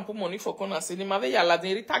na me kampu money for kona se ni mave ya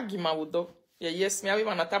aladin Rita gima wodo. Yes, me avi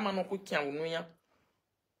manata mano ku kian unu ya.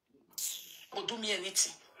 Go do me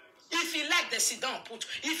anything. If he like the sit down put,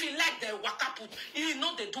 if he like the waka put, he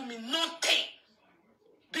know they do me nothing.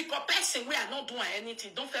 Because person where I not doing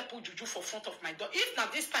anything, don't fair put juju for front of my door. If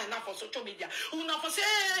not this time now for social media, who not for say,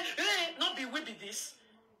 hey, not be we be this.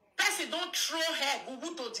 Person don't throw hair,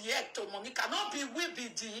 go to the head to Monica, not be we be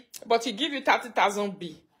the. But he give you 30,000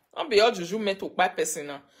 B. Don't be all juju meant to buy person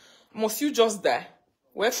now. Must you just die?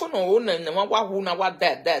 Where for no own and the one who now what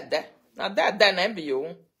that. Now that na be your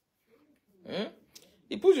own.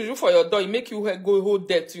 He put juju for your door, he make you go hold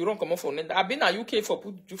debt, you run come on for it. I've been at UK for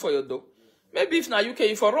put juju for your door. Maybe if na UK,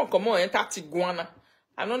 if you run come on enter Tiguana.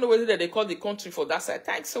 I don't know whether they call the country for that side.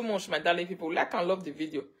 Thanks so much, my darling people. Like and love the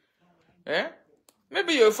video.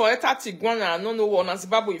 Maybe you for enter Tiguana, I don't know what na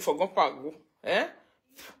Zimbabwe you forgot go.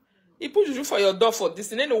 He put juju for your door for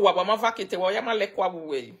this. You know what Mama vacate wa yama lekwa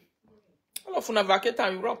way. All of una vacate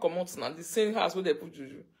and you run come out now. The same house where they put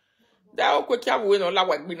juju. They are quick away no la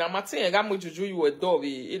wag na Martin and gamu juju you a door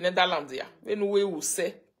in Netherlands here. Anyway, we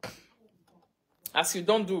say as you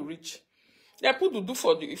don't do rich. They put to do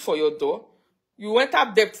for your door. You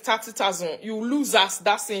enter debt 30,000. You lose us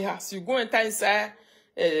that same house. You go enter inside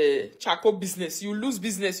charcoal business. You lose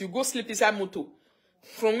business. You go sleep inside motor.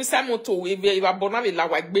 From inside motor, if you are born with la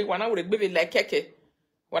wag be, one would be like keke.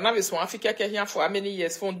 One of us one keke here for how many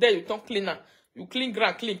years? From there you turn cleaner. You clean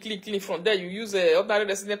ground, clean. From there you use ordinary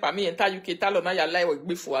resident for me entire UK. Tell on your life work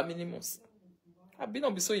be for how many months? I be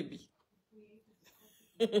not be so easy.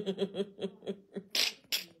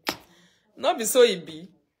 Not be so easy.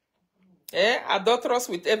 Adulterous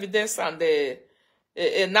with evidence and a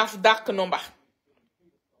NAFDAC number.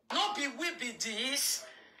 Not be we be this.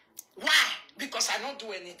 Why? Because I don't do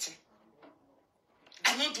anything.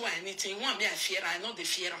 I don't do anything. You want me a fear? I know the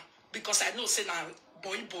fear. Because I know say now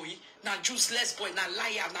boy, now useless boy, now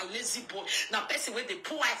liar, now lazy boy, now person where they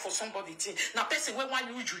pour eye for somebody thing, now person where one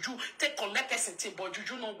you juju take collect person thing, but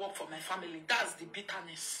juju not work for my family. That's the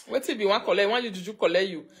bitterness. What if you want collect? One you juju collect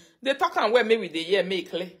you? They talk and where maybe the year make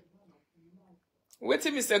clear. What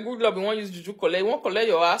if Mr. Good Love you want use juju collect? You want collect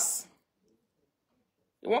your ass?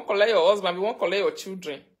 You want collect your husband? You want collect your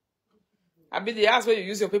children? I be the ass where you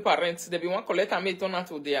use your paper rent. They be want collect and make turn out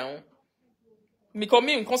to their own. Because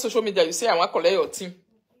me on social media, you say I want collect your team.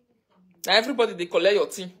 Now everybody they collect your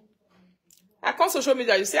team. I come social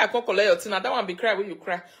media, you say I can't collect your team. Now that one be cry when you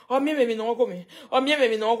cry. Oh me no go me. Oh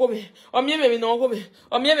me no go me. Oh me no go me.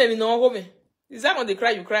 Oh me no go me. Is that when they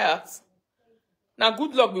cry you cry out? Now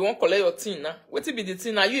good luck we won't collect your team now. What it be the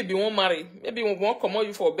team now you be won't marry. Maybe we won't come out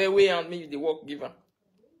you for a better way and maybe the work giver.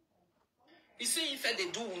 You see if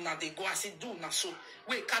they do now they go I say do now so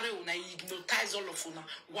we carry una hypnotize all of una.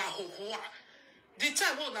 Wow. The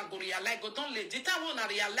time when I go realize, go don't let. The time when I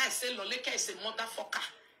realize, say Loleka is a motherfucker.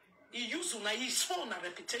 He use una his phone and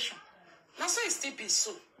reputation. Now so it still be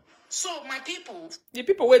so. So my people, the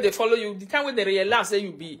people where they follow you, the time when they realize say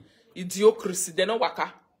you be idiocracy, they no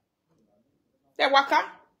waka. They waka.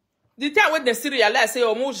 The time when they still realize say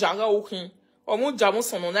omo jaga okin, omo jamo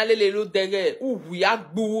sono na lelo dege, we are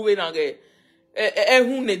boo we nage,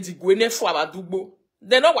 ehun ne digwe ne fo abadugbo.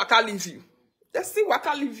 They no waka leave you. They still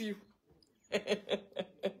waka leave you.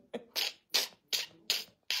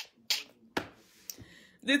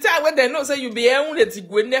 The time when they know say you be only to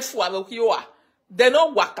go nefu about you are, they no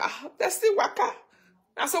waka, they still waka.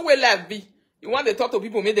 That's how we life be. You want to talk to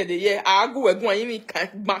people made the year, I go and you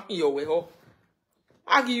can't back your way.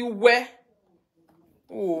 Argue you where?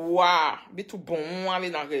 Oh wow, be too bon one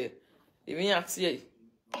again. Even at say,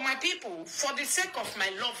 my people, for the sake of my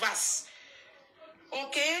lovers,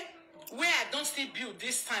 okay. Where I don't still build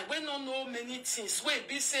this time, we don't know many things. Where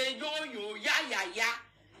be say yo, ya.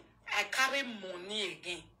 I carry money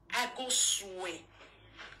again. I go swear.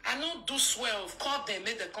 I don't do swear of call them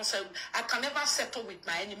made the concept. I can never settle with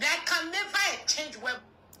my enemy. I can never exchange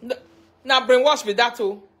web. Now brainwash me that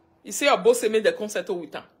too. You say your boss made the concept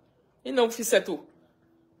with her. You know if he settle.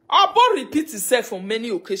 Our boss repeats itself on many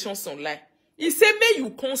occasions online. He say may you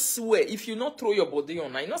can't swear if you not throw your body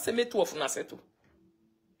online. You not say me two of una settle.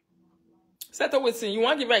 Settle with you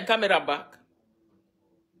want to give her a camera back.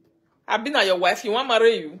 I've been at your wife, you want to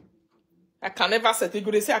marry you. I can never settle.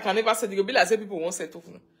 You say I can never settle. You be like say people won't settle.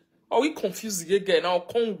 Or we confuse the girl now.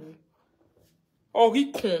 Come, or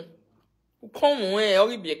we come or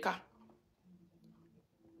we be a car.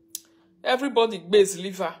 Everybody base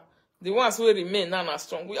liver. The ones who remain now are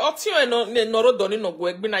strong. We ought to no doni no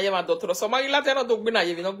go. Be na yema doctor. So my later no dog be na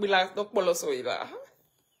yevi no be like no polo so eva.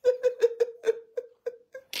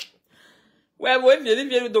 Well,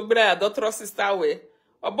 if you dog be na doctor sister way.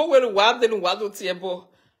 Obo we wa de no wa do tiebo.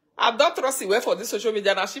 I don't trust it for this social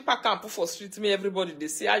media. Now she can't put for street me everybody. They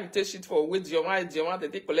see how you take shit for with your mind, they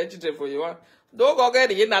take collect it for you. Don't go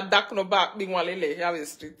get in that dark no back being one lele have a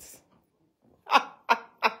street.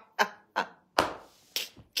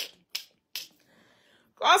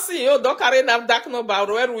 Cause see you don't carry that dark no back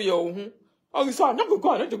where we you. Oh, you saw I never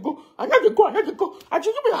go, I need to go, I need to go, I need to go. I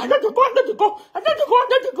just I need to go, I need to go, I need to go, I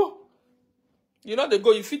need to go. You know they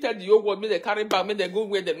go, you fit the old word, me they carry back, me they go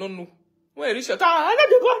where they don't know. When you reach your time, I need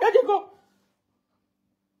to go, I need to go.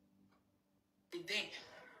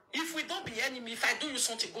 If we don't be enemy, if I do you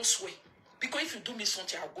something, go swear. Because if you do me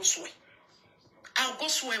something, I'll go swear. I'll go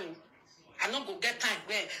swear. I not go get time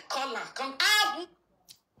where call and come.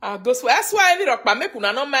 I'll go swear. I swear every rock, but make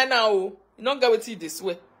una no man now. You don't get with it this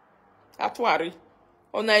way. That's worry.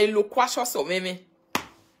 On a look quashos or meme.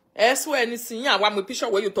 I swear anything. I want my picture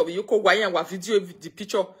where you talk. You call why and what video the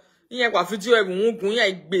picture. You have video everyone going.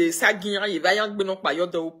 I be sagging. I young be not by your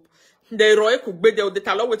dope. The roy could be the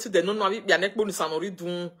talo with the no be a neck bonus and already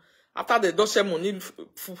doing. After the don't money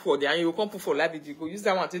for the and you come put for live video. Go use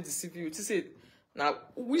that one to deceive you. To say now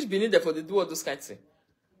which be needed for the do all those kinds of things.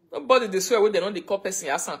 Nobody they swear with they know the call person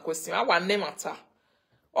ask some question. I want name matter.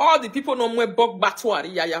 All the people no more bug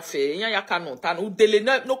batwari ya fe ya kanota no dele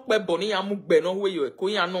no pe boni ya mugbe no we you ko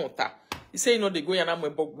ya nota. He say you know they go ya na mo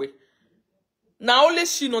bugbe. Now only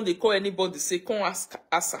she know they call anybody say come ask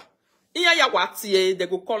asa. Ya wati they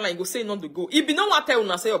go call and go say no they go. If be no what tell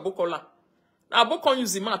una say your book call. Now book on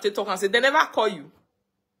use the man talk and say they never call you.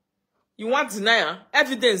 You want deny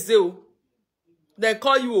evidence they they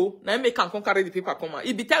call you now make can come carry the paper come out.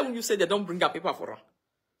 If be tell you say they don't bring a paper for her.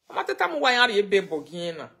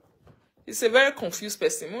 He's a very confused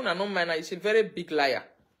person. He's a very big liar.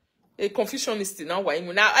 A confusionist now.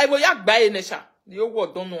 Now I will yak buy a nature. The old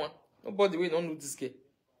world don't know. Nobody will not know this guy.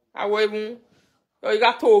 I will even you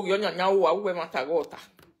got told you now.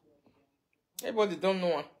 Everybody don't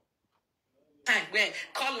know. Time where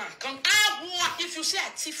call and come. If you say I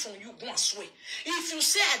thief from you, go and swear. If you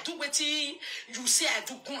say I do what you say I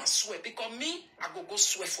do, go and swear. Because me, I go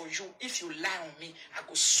swear for you. If you lie on me, I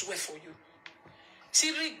go swear for you.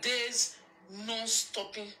 3 days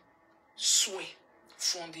non-stopping swear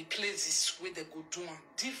from the places where they go do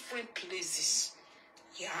different places.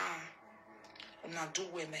 Yeah. And I do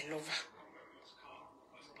where my lover.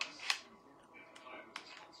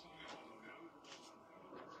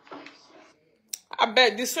 I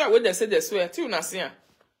bet this swear when they say they swear, till na see.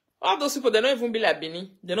 All those people they don't even be like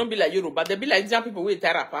Bini, they don't be like Yoruba, they be like Indian people with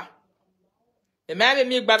Tarapa. The man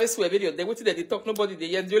make baby swear video, they wait they talk, nobody they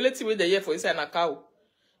hear. The only thing they hear for inside a cow.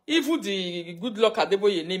 Even the good luck at the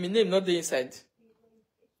boy name not the inside.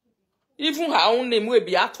 Even her own name will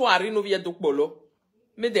be Atuari no via Dokbolo.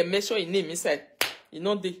 Make them measure in name inside. You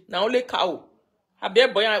know the now only cow. I be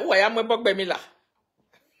boy who I am a bug by me la.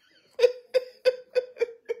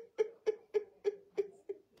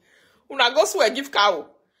 Una go swear give cow.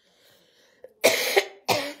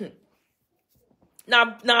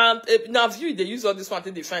 Now view they use all this one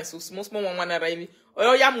to define so most one arrive.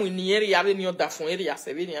 Oh ya mu ni area any other phone area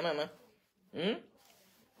 7 na.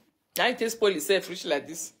 Now it is spoil itself rich like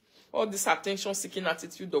this. All this attention seeking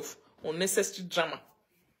attitude of unnecessary drama.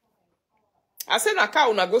 I said na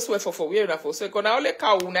cow una go swear for where na for so because na only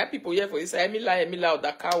cow na people here for this Emila or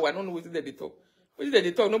that cow I don't know what they talk. What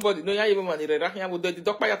they talk nobody no ya even man here here would the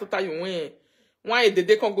doctor ya to tell you when why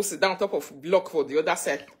they can go sit down on top of block for the other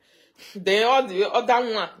side. Then all the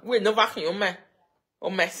other one we never hear man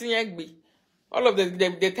or my senior all of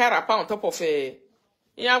the tear up on top of a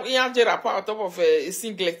on top of a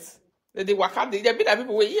singlet. They work out the bit of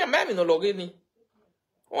people where yeah man no login.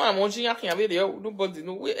 Oh I'm watching ya can video nobody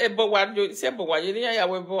no we ebo what you say but why you ya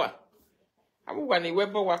webo a abu wa ni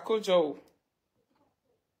webo wa kojo.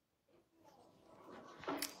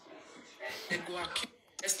 They go accuse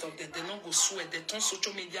rest of them, they don't go swear, they turn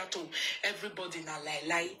social media to everybody na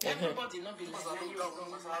lie. Everybody not be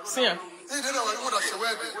lie. See ya.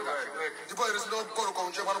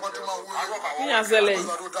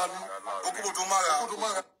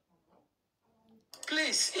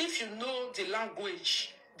 Please, if you know the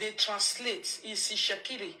language, they translate is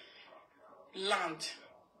Ishakiri land.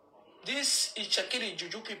 This Ishakiri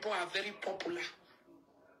Juju people are very popular.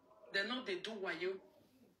 They know they do wayo.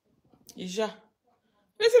 Ija.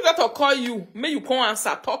 This is that to call you. May you come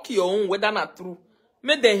answer, talk your own whether not true.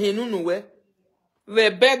 May the henu no we. We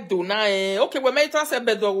bed do na okay, we may transfer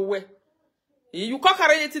bed do we. You can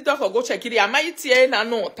carry it to go check it. I might see na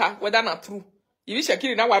no ta whether not true. If you check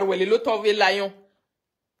it na waru we lot of a lion.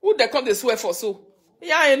 Who they come the swear for so?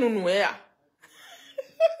 Ya henu no ya.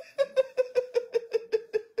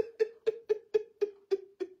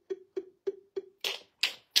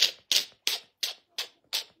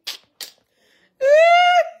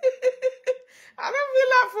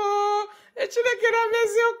 Chineke na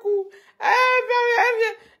mesioku.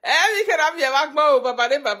 You can have your Baba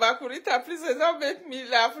Rita, please don't make me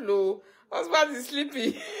laugh, no. Husband is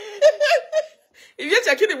sleepy. If you're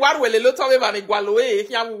checking the one where the lot of them and Gualoe,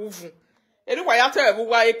 can move. Anyway, I tell you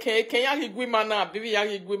why can you give man now, baby,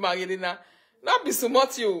 you give man, not be so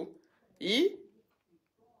much you.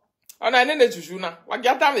 On I need to Juna. What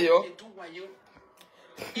get them yo?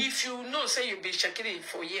 If you know, say you be checking it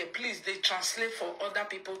for year, please they translate for other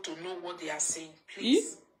people to know what they are saying.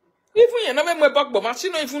 Please. Even you never more back, but she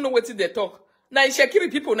don't even know what they talk. Now you checking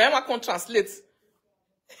people now I can't translate.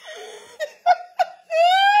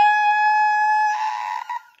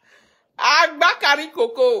 Agbakari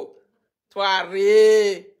Coco.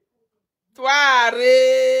 Toire.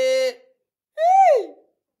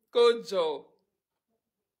 Kojo.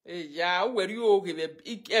 Ya, where you give a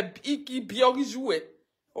biog jouet.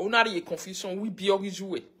 Or not a confusion, we biog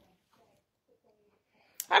jouet.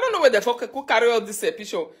 I don't know where the fuck could carry all this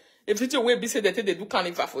picture. If it's a way be said that they do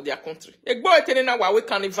carnival for their country. A boy telling now why we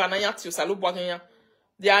carnival na ya to Salubwanya.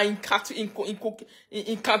 They are incantation.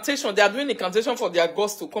 They are doing incantation for their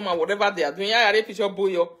gods to come and whatever they are doing. I picture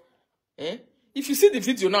boy. Eh? If you see the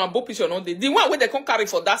video now, both picture no the one where they can carry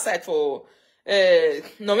for that side for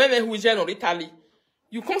no me who is or Italy.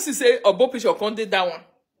 You can't see say a both picture can do that one.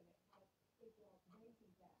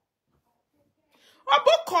 I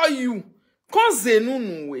both call you. Quand zenu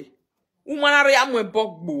nuwe. Umanare amwe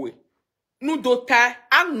bogboe. Nu dota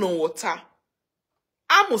ano wata.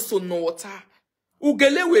 Amoso no wata.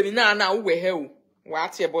 Ugele we na uwe heu. Wa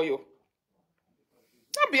atie boyo.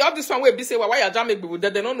 That be all this one way be say why you jam make people they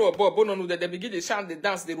don't know about no no they begin to chant the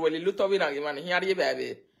dance they really lot of it and man here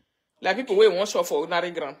baby. Like people wey want shop for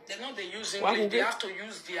ordinary ground. They know they use English. They have to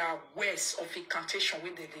use their words of incantation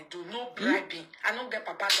where they do. No bribing. I don't get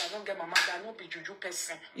papa, I don't get mama, I don't be juju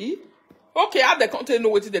person. Okay, how the country know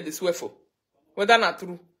what they swear for? Whether not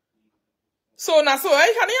true. So now, so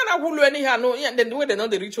I can't even wulu anyhow. No, then the way they know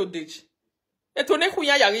the rich old age. Etone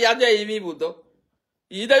kuya ya de imi budo.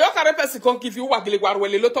 Either your carry person can give you wagile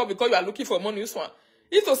warwele lot because you are looking for money. This one.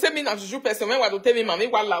 If to say me na juju person when to tell me mami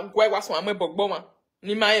wala gwa so ame bogboma.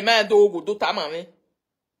 Ni ma do go do ta mami.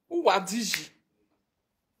 Who wa diji?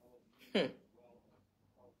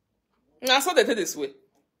 Now so they take this way.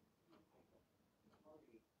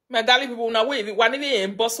 My darling people now wave one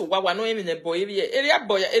in boss or one in a boy area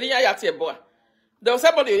yati boy. There was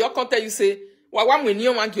somebody your contact you say, well, one with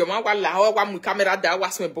you man, your man, one with camera that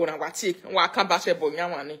was my bone and what take, and what come back a boy,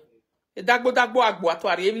 one. A dagbo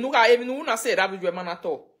agbo, even no one said that with your man at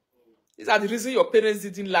all. These are the reason your parents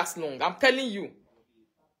didn't last long. I'm telling you.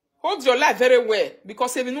 Hold your life very well,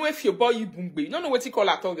 because even if your boy you boom, you don't know what you call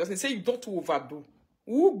at all. Just say you don't overdo.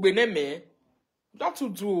 Who be me? Don't to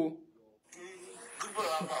do.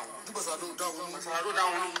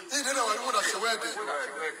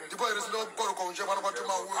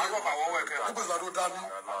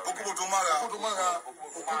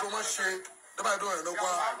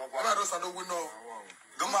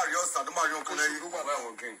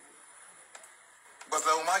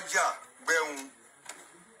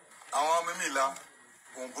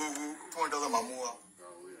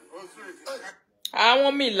 I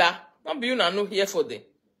want me la. Don't be you no here for them.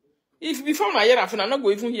 If before my year, I'm not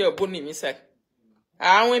going even hear a bone in me, sir.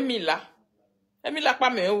 I want me la. Let me la pa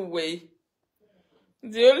me away.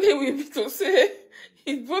 The only way be to say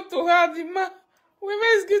is vote to have the man. Women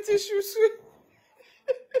is getting shoes.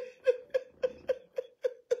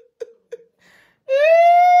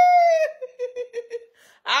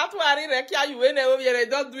 After I reckon you when you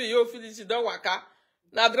don't do your finish, you don't work.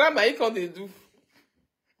 Now drama you can't do.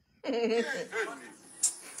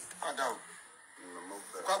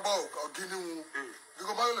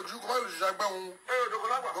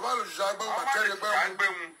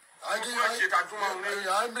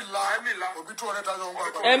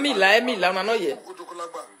 Emila, on no ye.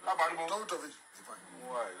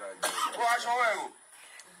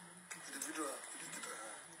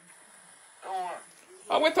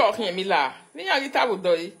 We're talking Emila. We are get out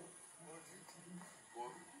doy.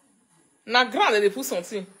 Na grand they put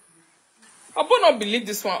something. Obo not believe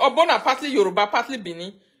this one. Obo na partly Yoruba, partly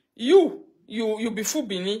Bini. You be full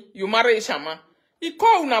Bini. You marry a shaman. He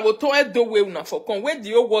call una wo to do we una for come. Where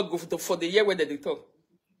the old word go for the year where they talk.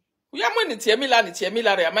 We are money Tiemila,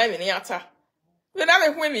 re amai ni ata. We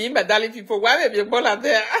never when me in Badali people. Why be bola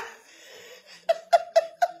there?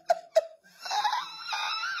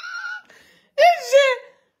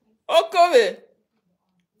 Okay.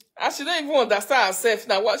 And she don't even understand herself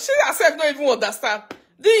now. What she herself don't even understand.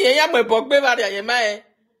 If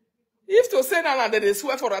to say now that they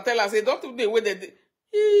swear for a tell us, they don't do the way they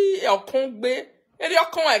can't be. And you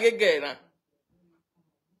can't again.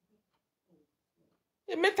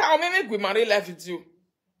 E meta o me gwe mare live video.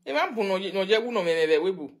 E ma bu no je wu no me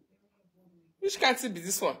webu. Which can't be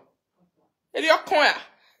this one? E your corner.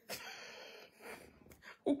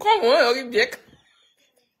 U come on, you biek.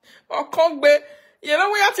 Or come be. You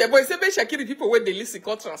know where your boy say be check the people where they listen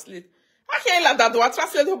can translate. I can't let that do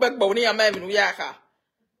translate who back boni am even we are.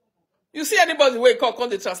 You see anybody where call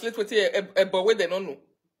they translate with a boy where they don't know.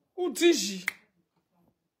 Who digi?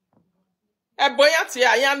 A boy at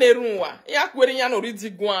ya nerunwa. Ya kwere ya no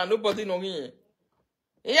read gwan, nobody know him.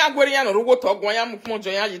 Ya kwere ya no rugo talk gwan ya mukmo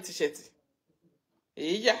join ya t-shirt.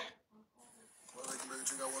 Yeah.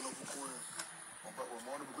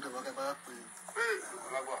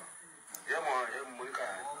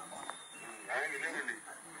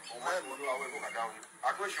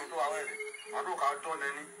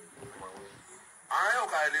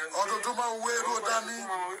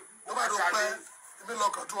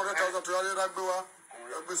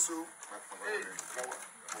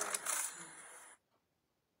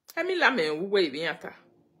 Emi la me uwe ibiata.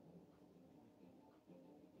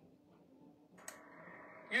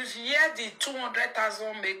 You hear the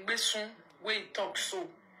 200,000 make besun where he talk so.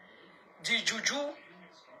 The juju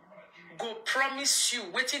go promise you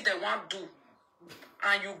what they want do,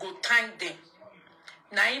 and you go thank them.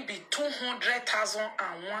 Now it be 200,000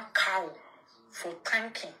 and 1 cow for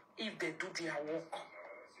thanking if they do their work.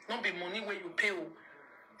 Not be money where you pay.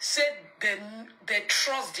 Say they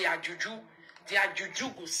trust their juju. Their juju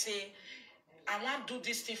go say, I want to do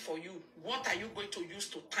this thing for you. What are you going to use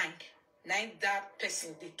to thank? Now that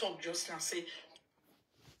person they talk just now say.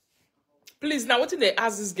 Please, now what did they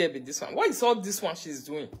ask this girl with this one? What is all this one she's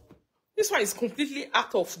doing? This one is completely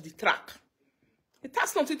out of the track. It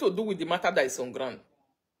has nothing to do with the matter that is on ground.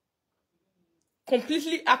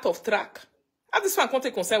 Completely out of track. How this one can't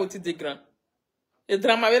take concern with the ground? A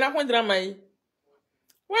drama, we not one drama.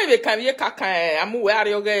 Why we can be kaka? Amu we are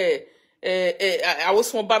yoga. I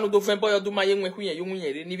was one banu do vembo do my young when you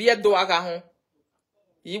ni we do aga hon.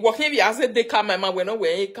 You walk here as a day come my when no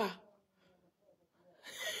way ka.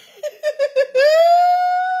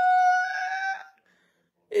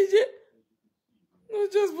 Is it? No,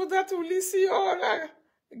 just for that to listen or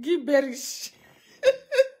give berries.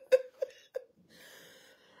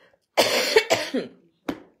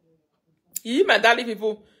 You my darling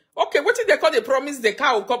people. Okay, what did they call the promise the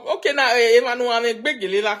cow? Okay, now Emmanuel I'm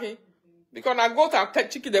big lucky. Because I go to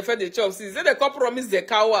chicken the fed the chops. Is they call promise the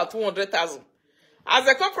cow at 200,000? As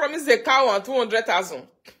they call promise the cow at 200,000.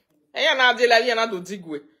 And now they like you do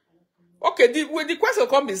digwe. Okay, the question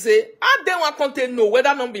come be say, how they want content know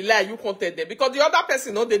whether not be lie you content them? Because the other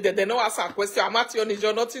person know they know ask a question. I'm at your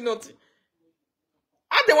nothing.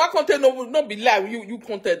 How they want content know not be lie you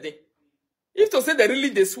content them? If to say they really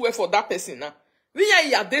they swear for that person now, we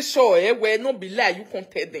are they sure where not be lie you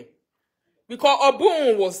content them. Because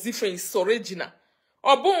Obon was different, it's original.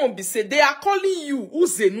 Obon be say they are calling you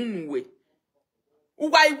uzenunuwe.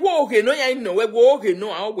 Uwai wo he no ya no we wo he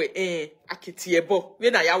no a we akitiebo we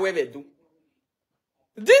na ya we do.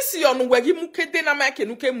 This yon we gi mukede na make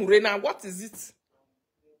nuke mure na what is it?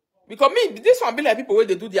 Because me this one be like people where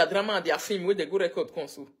they do their drama and their film where they go record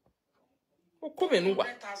console. Oh come en uwa.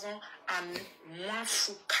 100,000 and 1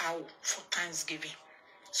 full cow for Thanksgiving.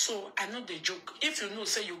 So I know the joke. If you know,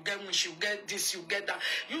 say you get wish, you get this, you get that.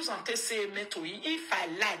 You sometimes say me to you. If I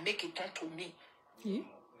lie, make it turn to me. Hmm?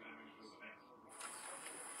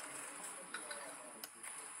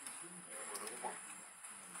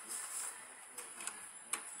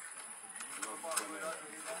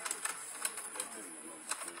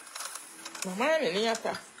 Mama me ni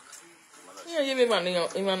ata. Ye me man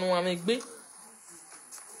Emmanuel me gbe.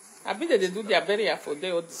 I be they do their burial for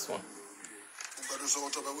day or this one.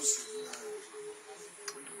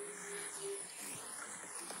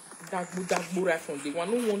 That right from the one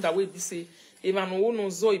no wonder we be say Emmanuel no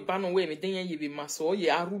zo ibano we me den ye be maso ye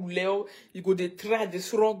arule you go dey try the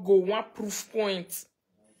struggle one proof point.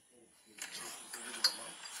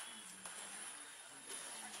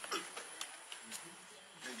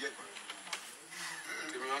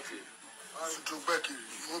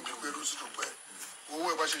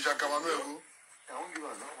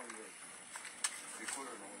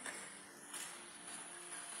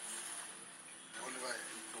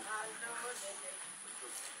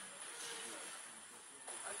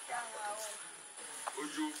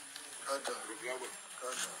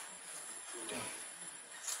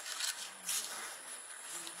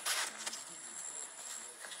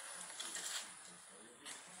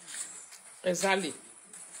 Exactly.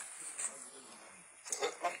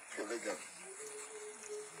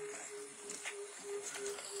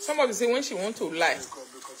 Somebody say when she want to lie,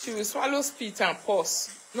 she will swallow spit and pause.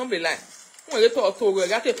 No be lie. Good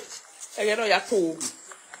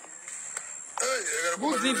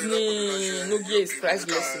evening, Nogia is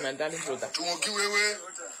priceless, my darling brother.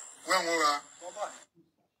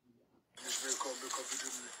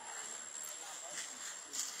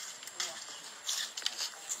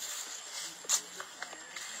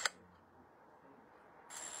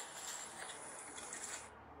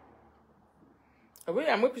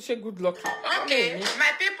 I'm appreciate good luck. Okay,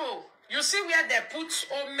 my people, you see where they put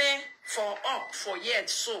Ome for up for yet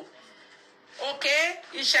so. Okay,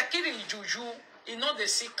 in Shakiri Juju, you know they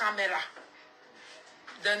see camera.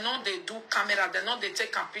 They know they do camera. They know they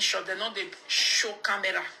take a picture. They know they show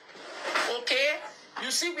camera. Okay,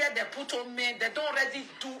 you see where they put Ome. They don't already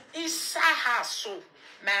do inside her so.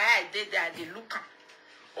 My eye did that they look.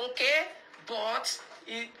 Okay, but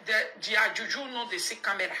the Juju know they see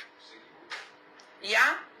camera.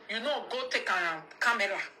 Yeah, you know, go take a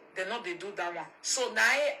camera. They know they do that one. So now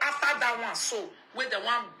after that one, so where the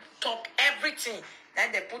one talk everything,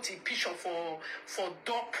 then they put in picture for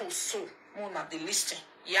door post so more na the listing.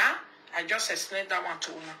 Yeah, I just explained that one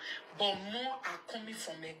to Una. But more are coming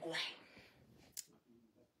from Egwai.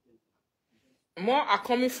 More are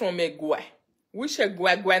coming from Egwai. Which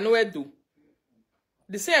Egwai no do?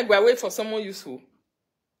 The same Egwai wait for someone useful.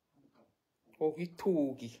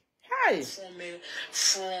 Ogitogi. Hi.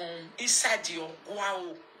 From inside your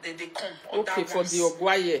Ogwao, they come. Okay, for the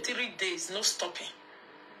Ogwaye. 3 days, no stopping.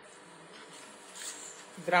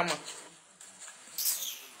 Drama.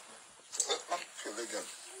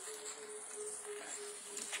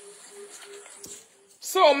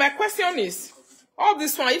 So my question is, all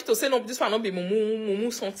this one, if to say no, this one not be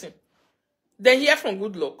mumu something. Then hear from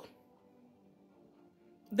good luck.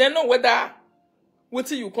 Then know whether what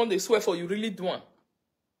you come they swear for you really do one.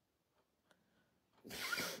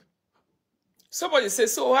 Somebody say,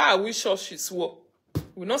 so how are we sure she swore?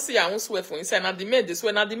 We not see her own swear for inside. Now the maid they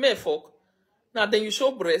swear, now the maid fuck. Now then you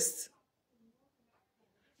show breast.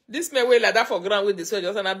 This may way like that for ground with the swear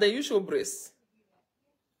just now then you show breast.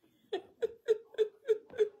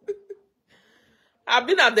 I've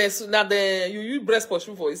been at this now then you use breast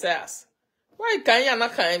pursue for his ass. Why can you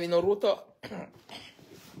not come in no rotor?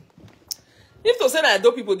 If to say that I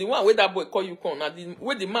do people the one where that boy call you come, now the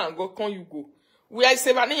where the man go come you go. We are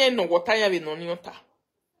saving no water ya we no niota.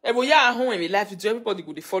 Ebo ya home we life to everybody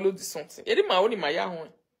go dey follow this something. Eri ma only my ya home.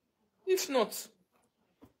 If not,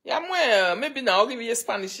 ya mo maybe now give you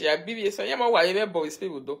Spanish ya bibi so ya ma wa ebe boys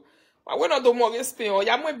people do. But we not do more Spain or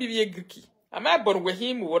ya mo bibi Greek. Am I born with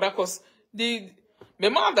him or that cause the me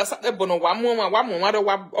ma da sa born wa mo do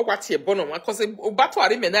wa tie born wa cause o battle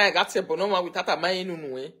ari me na ga tie born wa without a man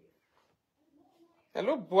nu eh.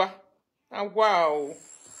 Hello boy. Ah wow.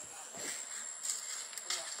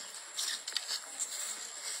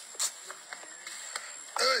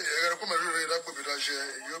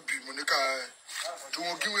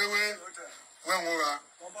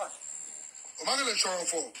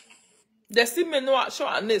 The still may no show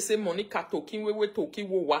and say Monica talking we talking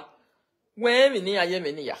wa. When we near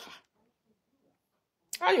Yemeni Yaha.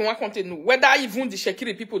 How you want continue? Whether even the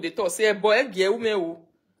Shekiri people they talk say boy ge umeo.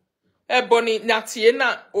 E boni na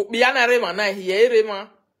tiena obiana rema na here rema.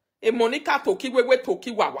 E Monica talking we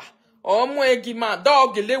talking wawa. Omo egima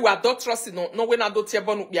dog lewa do trust no we na do tie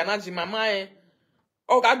bonu biana ji mama e.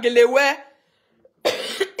 O ga gelewe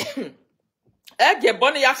ege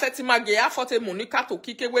boni ya setima ge ya forte Monica to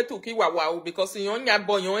kike we to ki wawa because yon nya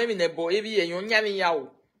bo yon emi ne bo ebi yon nya mi ya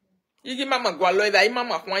o. Igi mama gwalo eba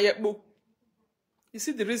mama kwa ye bo. You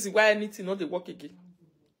see the reason why anything not dey work again.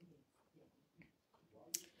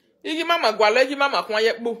 Igi mama gwalo igi mama kwa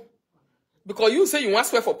ye bo. Because you say you want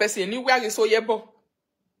swear for person anywhere you so ye bo.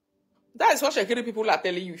 That is what Shekiri people are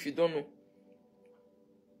telling you if you don't know.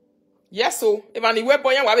 Yes, so if anywhere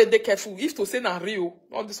boy you be careful. If to say na real,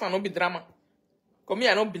 all this one no be drama. Come me,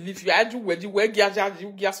 I don't believe you. I do where you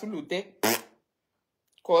giasulu de.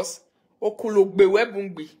 Cause okulo gbe we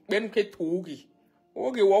bungbi, benu ke togi.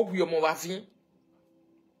 Oge wo wi omo wa vin.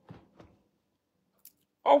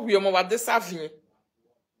 O wi omo wa desavin.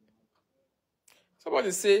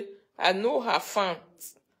 Somebody say, I know her fans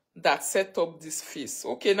that set up this face.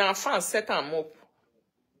 Okay, now fans set them up.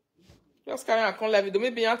 Just carry on live video.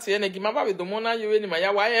 Maybe you say, "Negima ba be do mona you any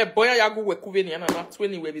maya wa e boya ya go wekuve ni na na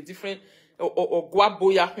 20 we be different or gwa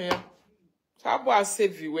boya here." So how about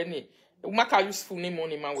save you when you make a useful name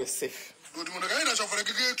money man we safe. Good morning. I na so for the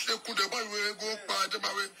ku de ba we go pa de ba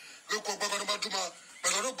we go ko ba ko ma tuma. Ba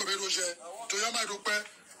do ko be do je. To ya ma do pe.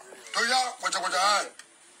 To ya kwacha ai.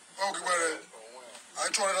 O ki were. I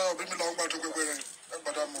try to bring me long back to go where.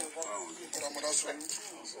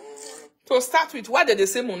 To start with, why did they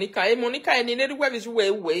say Monica? Hey, Monica, and in any way is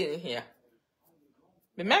way in here.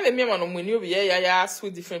 Me me man on money over here, ya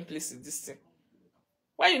sweet different places this thing.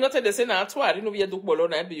 Why you not tell the say na to ari no be do bolo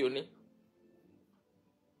na be yoni?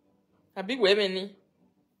 Abi we many.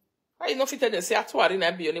 Why you not fit tell the say to ari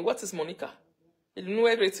na be yoni? What is Monica? You know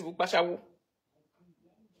where rate book pashawo.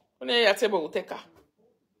 Only ya table will take her.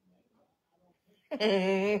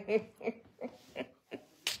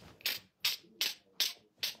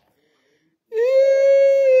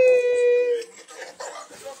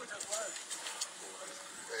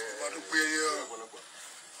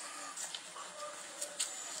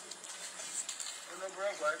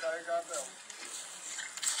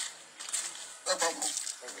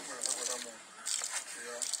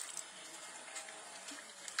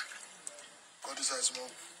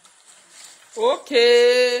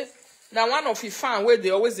 Okay. Now one of the fan where they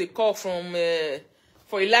always they call from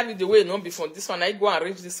for 11 the way not before this one. I go and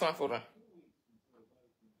arrange this one for her.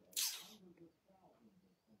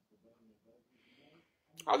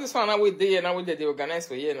 How this one now with there now with they organize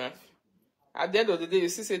for you now. At the end of the day, you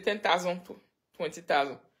see say 10,000 to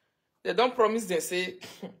 20,000. They don't promise them say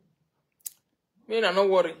me na no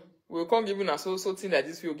worry. We can't give you a so thing like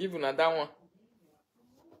this, we'll give you that one.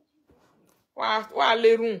 Why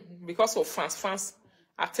lay room because of fans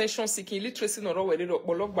attention seeking literacy no where they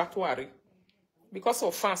block batwari because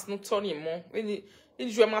of fans no turning more any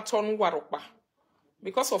you ma turn waropa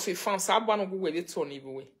because of a fans aba no go where they turn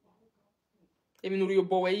everywhere. Even no your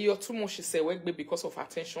boy you too much say work because of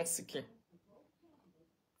attention seeking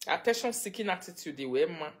attitude the way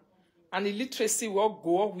man and illiteracy will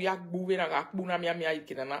go we are moving and akbu na mi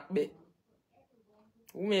ikina na be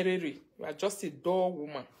umereri you are just a dull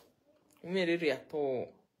woman. At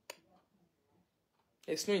all.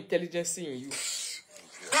 There's no intelligence in you.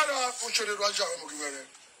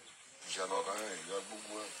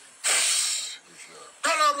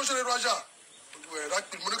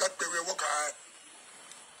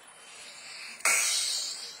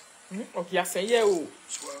 Okay, I say yeah.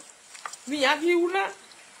 We have you now.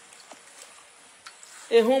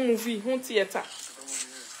 A home movie, home theater.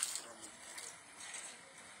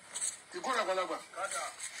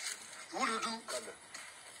 What do you do?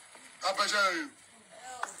 I pressure you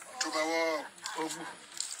to my wall.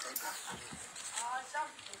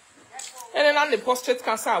 And then on the prostate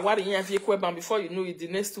cancer, what in your vehicle before you know it, the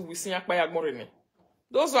next 2 weeks in your pay more.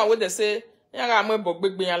 Those one where they say, yeah, I'm a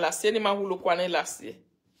big being last year, any man who look one last year.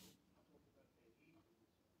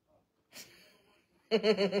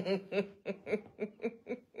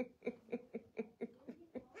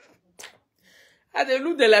 And they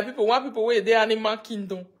look the people, one people where they animal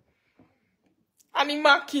kingdom.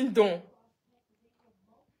 Animal kingdom.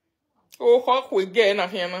 Oh, how we get na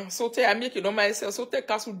here so te I make it on myself. So te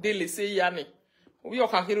castle daily say yani. We are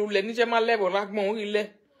can hear le ni jema level ragmon ile.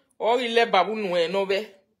 Or ile babu no e no be.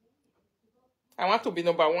 I want to be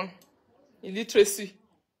number 1. Illiteracy.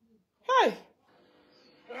 Hi.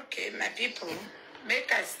 Okay, my people,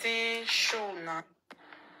 make I stay show now.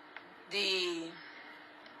 The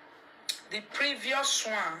previous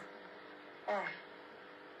one. Oh.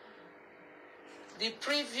 The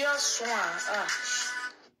previous one.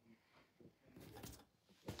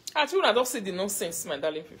 I don't see the nonsense, my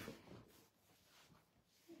darling people.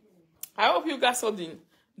 I hope you guys saw the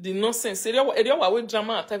nonsense. Area wa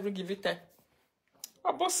drama at every given time.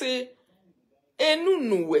 Abo say enu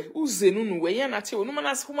nuwe, uze nu nuwe. Ya na ti o no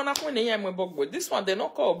manas humana ko ne ya mebogbo. This one they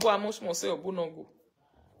not call obo amuch mo say obo no go.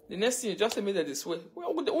 The next thing you just made this way.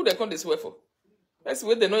 Who they come this way for? That's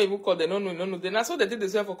where they not even call. They don't know. They not so they did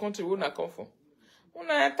this way for country where not come from.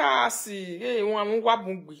 Una ta si one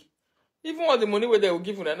wabungbi. Even all the money where they will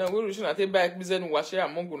give you now, we should not take back business and wash it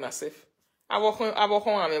among you safe. I walk home,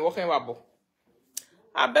 I'm walking wabo.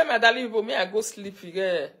 I bet my darling people may I go sleep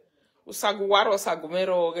again. Usaguwaro,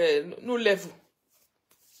 sagumero, no level.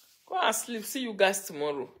 Go and sleep. See you guys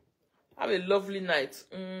tomorrow. Have a lovely night.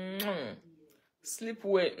 Sleep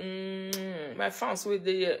well. My fans wait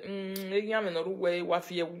there.